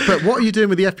 Delia's put, what are you doing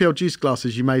with the FPL juice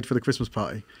glasses you made for the Christmas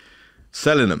party?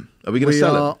 Selling them. Are we going to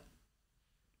sell them?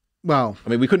 Well, I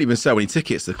mean, we couldn't even sell any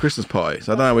tickets to the Christmas party,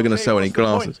 so I don't know how we're going to sell any What's the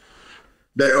point? glasses.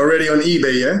 They're already on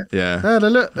eBay, yeah? Yeah.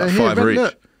 look, Like here, £5 each.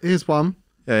 look, here's one.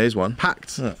 Yeah, here's one.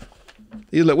 Packed. Yeah.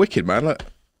 You look wicked, man. Look.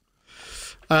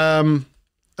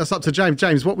 That's up to James.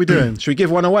 James, what are we doing? Should we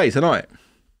give one away tonight?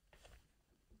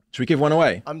 Should we give one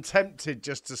away? I'm tempted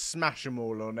just to smash them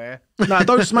all on air. No,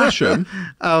 don't smash them.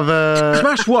 Of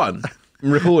Smash one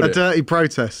and record a it. dirty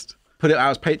protest. Put it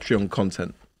out as Patreon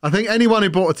content. I think anyone who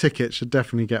bought a ticket should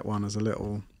definitely get one as a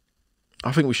little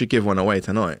I think we should give one away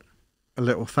tonight.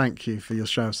 thank you for your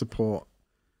show of support.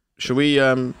 Should we?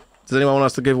 Does anyone want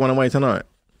us to give one away tonight?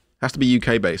 Has to be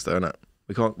UK based, though, innit?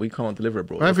 We can't deliver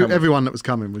abroad. Everyone that was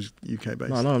coming was UK based.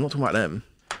 No, I'm not talking about them.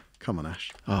 Come on, Ash.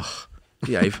 Oh,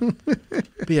 behave.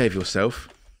 Behave yourself.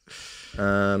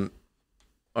 I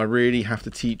really have to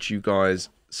teach you guys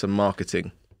some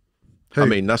marketing. Who? I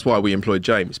mean, that's why we employed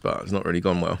James, but it's not really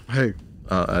gone well. Who?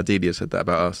 Delia said that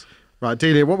about us. Right,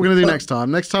 Delia, what we're going to do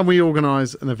next time we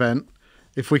organise an event,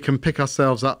 if we can pick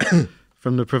ourselves up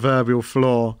from the proverbial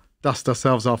floor, dust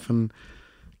ourselves off and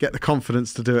get the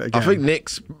confidence to do it again. I think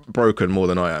Nick's broken more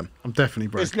than I am. I'm definitely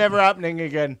broken. It's never happening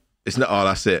again. It's not. Oh,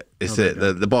 that's it. It's it.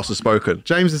 The boss has spoken.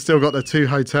 James has still got the 2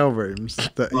 hotel rooms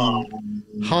that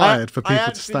he hired for I people to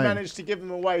actually stay in. managed to give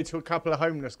them away to a couple of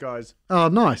homeless guys. Oh,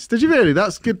 nice. Did you really?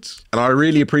 That's good. And I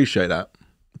really appreciate that.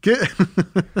 Good.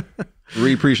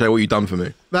 Really appreciate what you've done for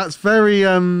me. That's very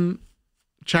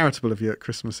charitable of you at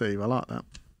Christmas Eve. I like that.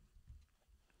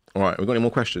 All right, we've got any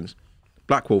more questions?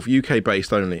 Black Wolf, UK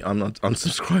based only. I'm not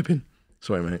unsubscribing.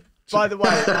 Sorry, mate. By the way,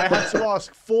 I had to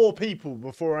ask 4 people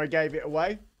before I gave it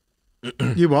away.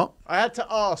 You what? I had to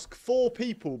ask 4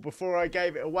 people before I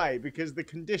gave it away because the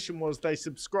condition was they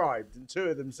subscribed and 2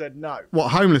 of them said no. What,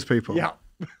 homeless people? Yeah.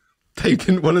 They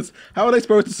didn't want to. How are they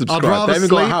supposed to subscribe? I'd rather They haven't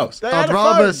got a house. They had I'd a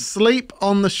rather phone. sleep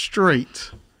on the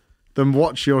street than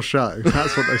watch your show.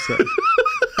 That's what they said.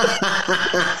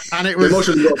 And it The was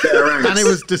emotions got better ranks. and it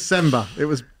was December. It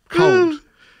was cold.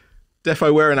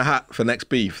 Defo wearing a hat for next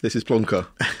beef. This is Plonker.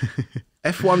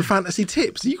 F1 fantasy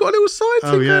tips. You got a little side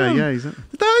Oh thing yeah, going. yeah. He's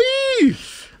Don't you?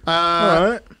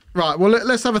 All right. Right. Well,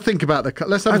 let's have a think about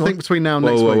let's have Hang a on. think between now and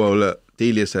Whoa, next whoa, week. whoa! Look,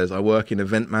 Delia says I work in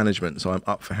event management, so I'm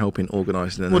up for helping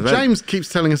organising an Well, event. James keeps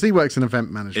telling us he works in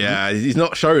event management. Yeah, he's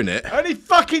not showing it, And he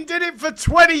fucking did it for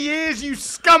 20 years, you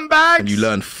scumbags! and you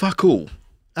learn fuck all.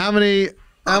 How many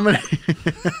how many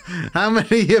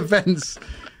events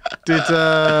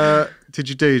did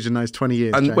you do in those 20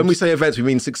 years? And James? when we say events, we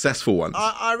mean successful ones.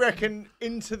 I reckon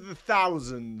into the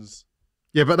thousands.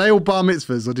 Yeah, but they all bar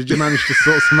mitzvahs, or did you manage to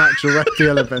sort some actual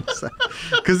FPL events?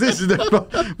 Because this is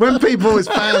when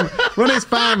it's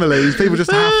families, people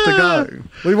just have to go.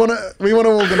 We want to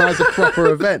organise a proper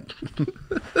event.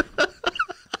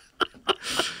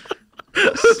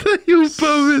 You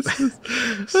promise.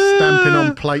 Stamping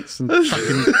on plates and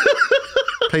chucking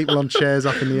people on chairs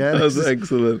up in the air. That's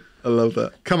excellent. I love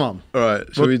that. Come on, All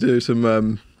right, shall we do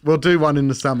some? we'll do one in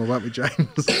the summer, won't we, James?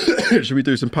 Should we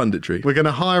do some punditry? We're going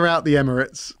to hire out the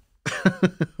Emirates.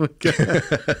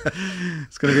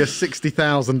 It's going to be a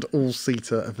 60,000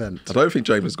 all-seater event. I don't think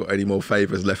James has got any more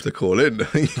favours left to call in.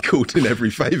 He called in every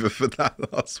favour for that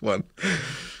last one.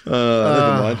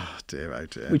 Never mind. Oh dear.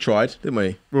 We tried, didn't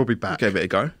we? We'll be back. Gave it a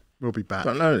go. We'll be back.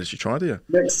 Don't know unless you tried, do you?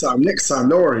 Next time.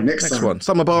 Don't worry. Next Next time. one.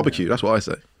 Summer barbecue. That's what I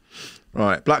say.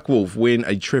 Right, Black Wolf win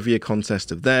a trivia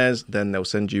contest of theirs. Then they'll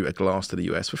send you a glass to the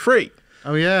US for free.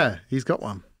 Oh yeah, he's got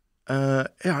one. Yeah,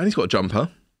 and he's got a jumper.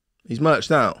 He's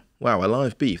merched out. Wow, a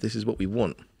live beef. This is what we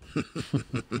want.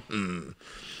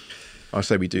 I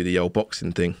say we do the old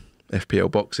boxing thing, FPL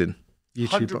boxing.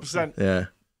 YouTube 100%. Yeah,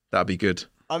 that'd be good.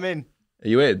 I'm in. Are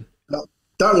you in?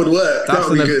 That would work. That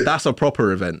would be good. That's a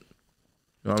proper event.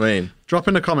 You know what I mean? Drop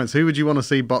in the comments. Who would you want to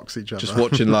see box each other? Just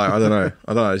watching like I don't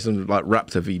know, something like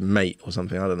Raptor v Mate or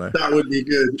something. I don't know. That would be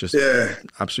good. Just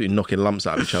absolutely knocking lumps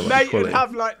out of each other. Mate would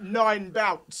have like 9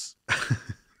 bouts.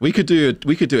 We could do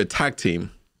a tag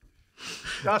team.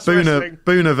 That's wrestling.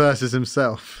 Boona versus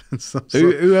himself.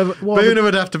 Whoever. Boona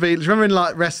would have to be. Do you remember in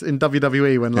like in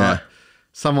WWE when like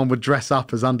someone would dress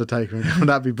up as Undertaker and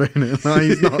that'd be Boona? No,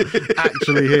 he's not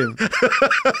actually him.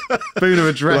 Boona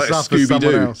would dress Like up as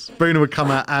someone Scooby-Doo. else. Boona would come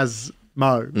out as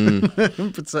Mo.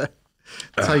 But,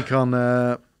 take on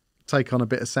a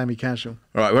bit of semi-casual.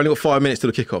 All right, we've only got 5 minutes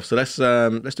till the kickoff, so let's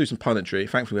do some punditry.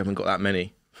 Thankfully, we haven't got that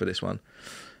many for this one.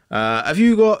 Have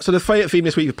you got? So the theme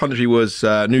this week of punditry was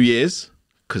New Year's,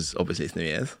 because obviously it's New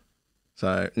Year's.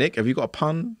 So Nick, have you got a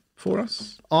pun for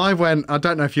us? I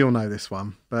don't know if you'll know this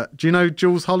one, but do you know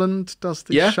Jules Holland does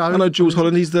the show? I know Jules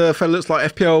Holland. He's the fella that looks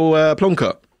like FPL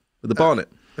Plonker with the barnet.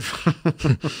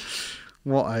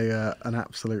 What an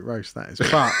absolute roast that is.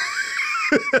 But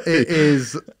it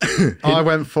is, I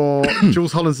went for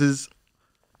Jules Holland's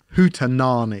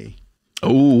Hootenanny.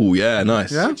 Oh, yeah,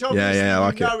 nice. Yeah? Which obviously I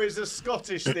like you it. know is a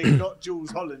Scottish thing, not Jules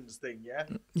Holland's thing, yeah?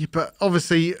 Yeah, but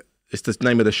obviously, It's the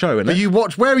name of the show, isn't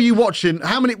it? where are you watching?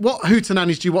 What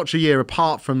Hootenannies do you watch a year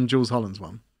apart from Jules Holland's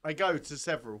one? I go to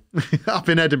several. Up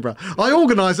in Edinburgh. I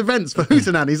organise events for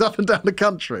Hootenannies up and down the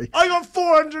country. I got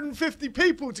 450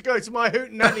 people to go to my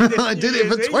Hootenanny this I did it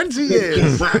New for Year's 20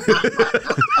 years.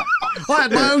 I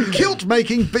had my own kilt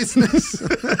making business.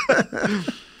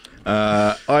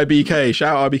 IBK,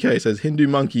 shout out IBK, says Hindu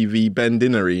Monkey v Ben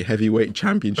Dinnery heavyweight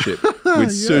championship with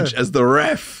Suj as the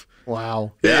ref.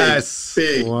 Wow. Yes.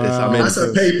 Big. Wow. That's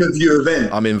a pay-per-view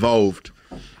event. I'm involved.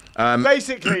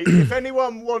 Basically, if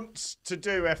anyone wants to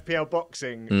do FPL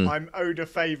boxing, I'm owed a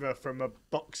favour from a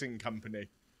boxing company.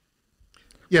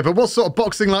 Yeah, but what sort of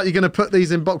boxing, like you're going to put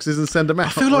these in boxes and send them out? I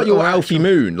feel like you're Alfie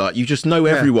Moon. Like you just know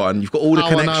everyone. You've got all the Oh,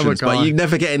 I know a connections, but guy. you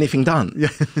never get anything done. Yeah.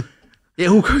 It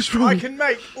all goes wrong. I can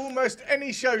make almost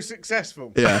any show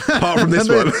successful, Yeah, apart from this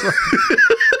one.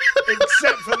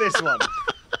 except for this one.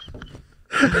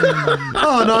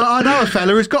 Oh no, I know a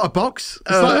fella who's got a box.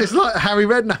 It's like Harry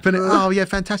Redknapp in it. Oh yeah,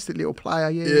 fantastic little player.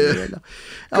 Yeah.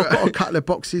 I've got a couple of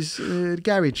boxes,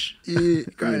 garage. Yeah,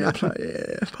 great. I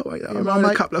made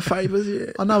a couple of favours.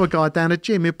 Yeah. I know a guy down a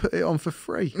gym. He'll put it on for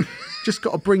free. Just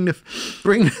got to bring the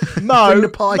bring Mo, the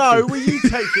pike. Mo, in. will you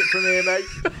take it from here, mate?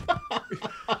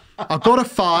 I've got a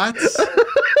fight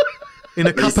in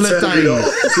a couple of turned you off.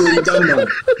 days. It's already done now.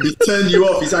 He's turned you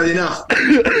off. He's had enough.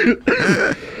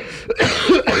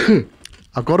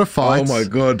 I've got a fight. Oh my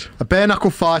god. A bare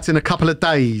knuckle fight in a couple of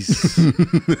days.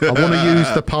 I want to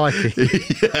use the pike.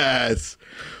 Yes.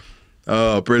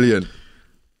 Oh, brilliant.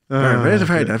 Very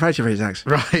nice.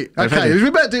 Right. Okay. We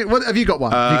better do. What have you got?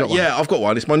 One. Have you got one? Yeah, I've got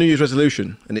one. It's my New Year's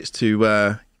resolution, and it's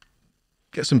to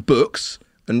get some books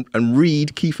and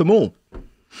read Kiefer Moore.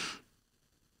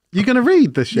 You're going to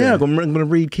read this year? Yeah, I'm going to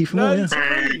read Kiefer Moore. Learn Yeah.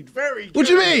 to read. Very good. What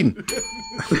do you mean?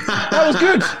 That was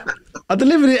good. I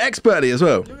delivered it expertly as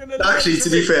well. You're gonna learn Actually, to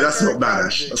be read fair, that's very not bad.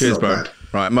 badly. That's Cheers, not bro. bad.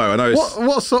 Right, Mo, I know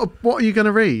it's What are you going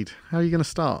to read? How are you going to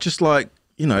start? just like,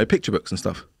 picture books and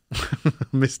stuff.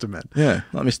 Mr. Men. Yeah,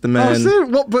 like Mr. Oh, Man. so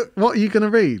what are you going to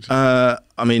read? I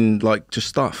mean, like, just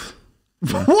stuff.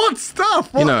 What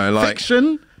stuff? What? like-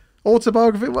 Fiction?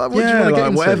 Autobiography? What do you yeah, want to get like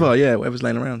into? whatever. Yeah, whatever's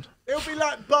laying around. It'll be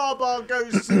like Bar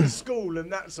goes to school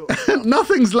and that sort of stuff.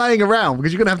 Nothing's laying around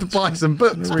because you're going to have to buy some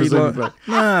books. Read presumably. like-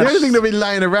 Nah, the only thing that'll be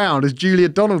laying around is Julia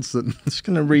Donaldson, Just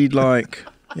going to read, like,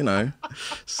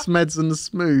 Smeds and the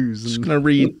Smooths, just and going to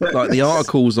read, like, the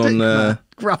articles on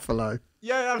Gruffalo.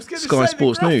 Yeah, I was going to Sky say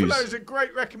Sports the News. Gruffalo's a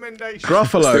great recommendation. Still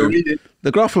Gruffalo. reading.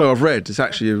 The Gruffalo I've read is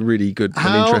actually a really good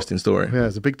and interesting story. Yeah,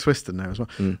 there's a big twist in there as well.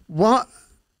 What?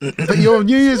 But your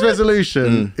New Year's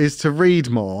resolution is to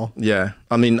read more. Yeah,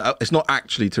 I mean, it's not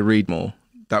actually to read more.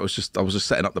 I was just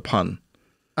setting up the pun.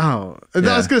 Oh, I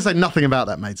was going to say nothing about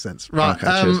that made sense. Right.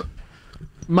 Okay, cheers.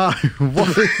 Mo,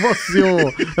 what's your...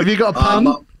 Have you got a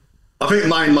pun? I think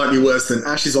mine might be worse than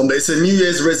Ash's one, but it's a New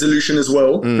Year's resolution as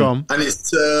well. Go on. And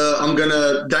it's, I'm going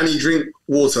to, Danny, drink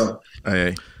water.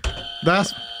 Hey.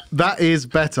 That is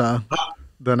better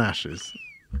than Ashes.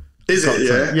 Is it?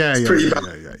 Yeah. Yeah, It's yeah, pretty yeah,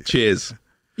 bad. yeah. Cheers.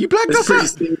 You blagged It's us pretty out.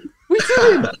 stinky. We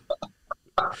did.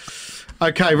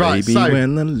 Okay, right. Baby, So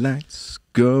when the lights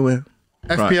go out.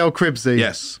 FPL Cribsy.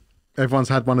 Yes. Everyone's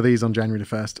had one of these on January the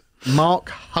 1st. Mark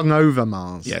Hungover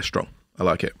Mars. Yeah, strong. I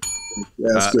like it. Yeah,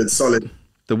 that's good. Solid.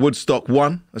 The Woodstock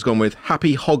 1 has gone with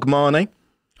Happy Hogmane.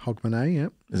 Hogmanay,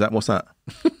 yep. What's that?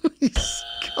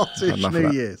 Scottish Enough of New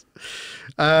that. Year's.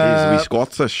 He's we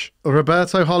Scottish.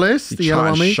 Roberto Hollis, the yellow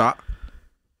Chat and army. shut.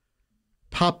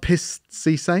 Papist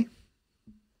Cisse.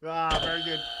 Very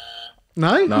good.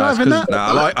 No, No, not it's having 'cause- that. no,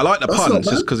 I like the That's pun. not It's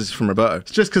just bad. because it's from Roberto.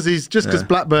 It's just because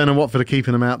Blackburn and Watford are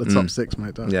keeping them out the top 6,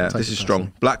 mate. Don't Yeah, take this it is strong.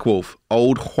 personally. Black Wolf,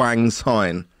 Old Huang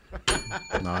Sign.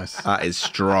 Nice. That is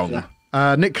strong.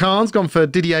 Nick Carn's gone for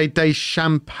Didier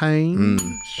Deschampagne.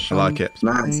 I like it.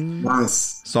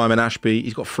 Nice. Simon Ashby,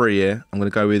 he's got 3 here. I'm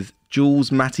going to go with Jules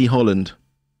Matty Holland.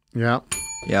 Yeah.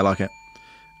 Yeah, I like it.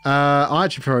 I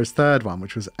actually prefer his third one,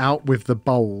 which was out with the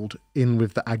bold, in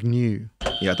with the Agnew.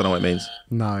 Yeah, I don't know what it means.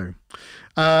 No.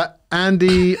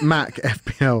 Andy Mack,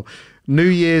 FPL. New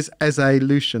Year's Eze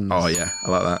Lucians. Oh, yeah, I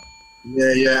like that.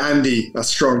 Yeah, Andy. That's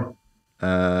strong.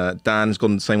 Dan's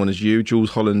gone the same one as you.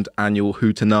 Jules Holland Annual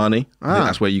Hootenanny. I think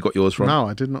that's where you got yours from. No,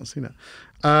 I did not see that.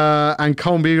 And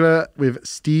Colin Bugler with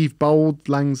Steve Bold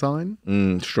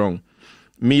Langsyne. Strong.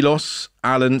 Milos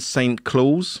Allen St.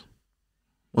 Claus.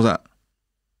 What's that?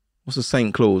 What's a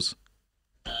St. Claus?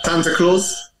 Santa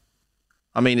Claus.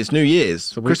 I mean, it's New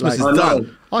Year's. week Christmas is later. I know.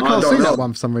 done. I can't don't see know. that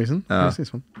one for some reason. Where's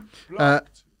this one?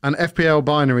 And FPL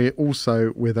Binary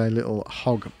also with a little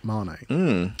hog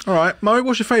Mane. All right, Mo,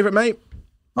 what's your favourite, mate?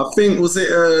 I think, was it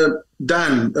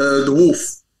Dan, the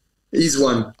Wolf? He's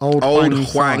one. Old Huang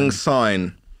Sign.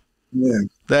 Sign. Yeah.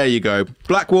 There you go.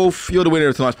 Black Wolf, you're the winner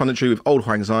of tonight's punditry with Old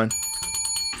Huang Sign.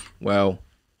 Well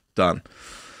done.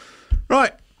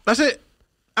 Right, that's it.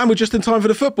 And we're just in time for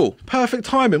the football. Perfect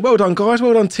timing. Well done, guys.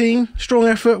 Well done, team. Strong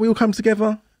effort. We all come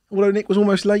together. Although Nick was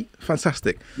almost late.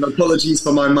 Fantastic. And apologies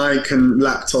for my mic and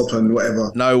laptop and whatever.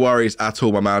 No worries at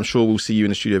all, my man. I'm sure we'll see you in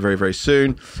the studio very, very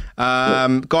soon.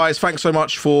 Guys, thanks so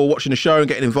much for watching the show and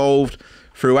getting involved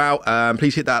throughout.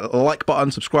 Please hit that like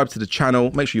button, subscribe to the channel.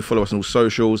 Make sure you follow us on all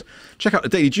socials. Check out the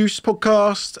Daily Juice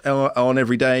podcast on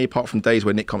every day, apart from days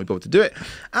where Nick can't be bothered to do it.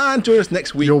 And join us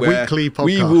next week Your where weekly podcast.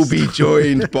 we will be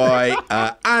joined by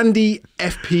Andy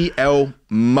FPL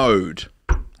Mode.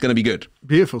 Going to be good.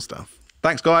 Beautiful stuff.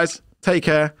 Thanks, guys. Take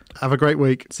care. Have a great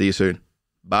week. See you soon.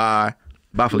 Bye.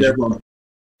 Bye, Felicia. Yeah, everyone.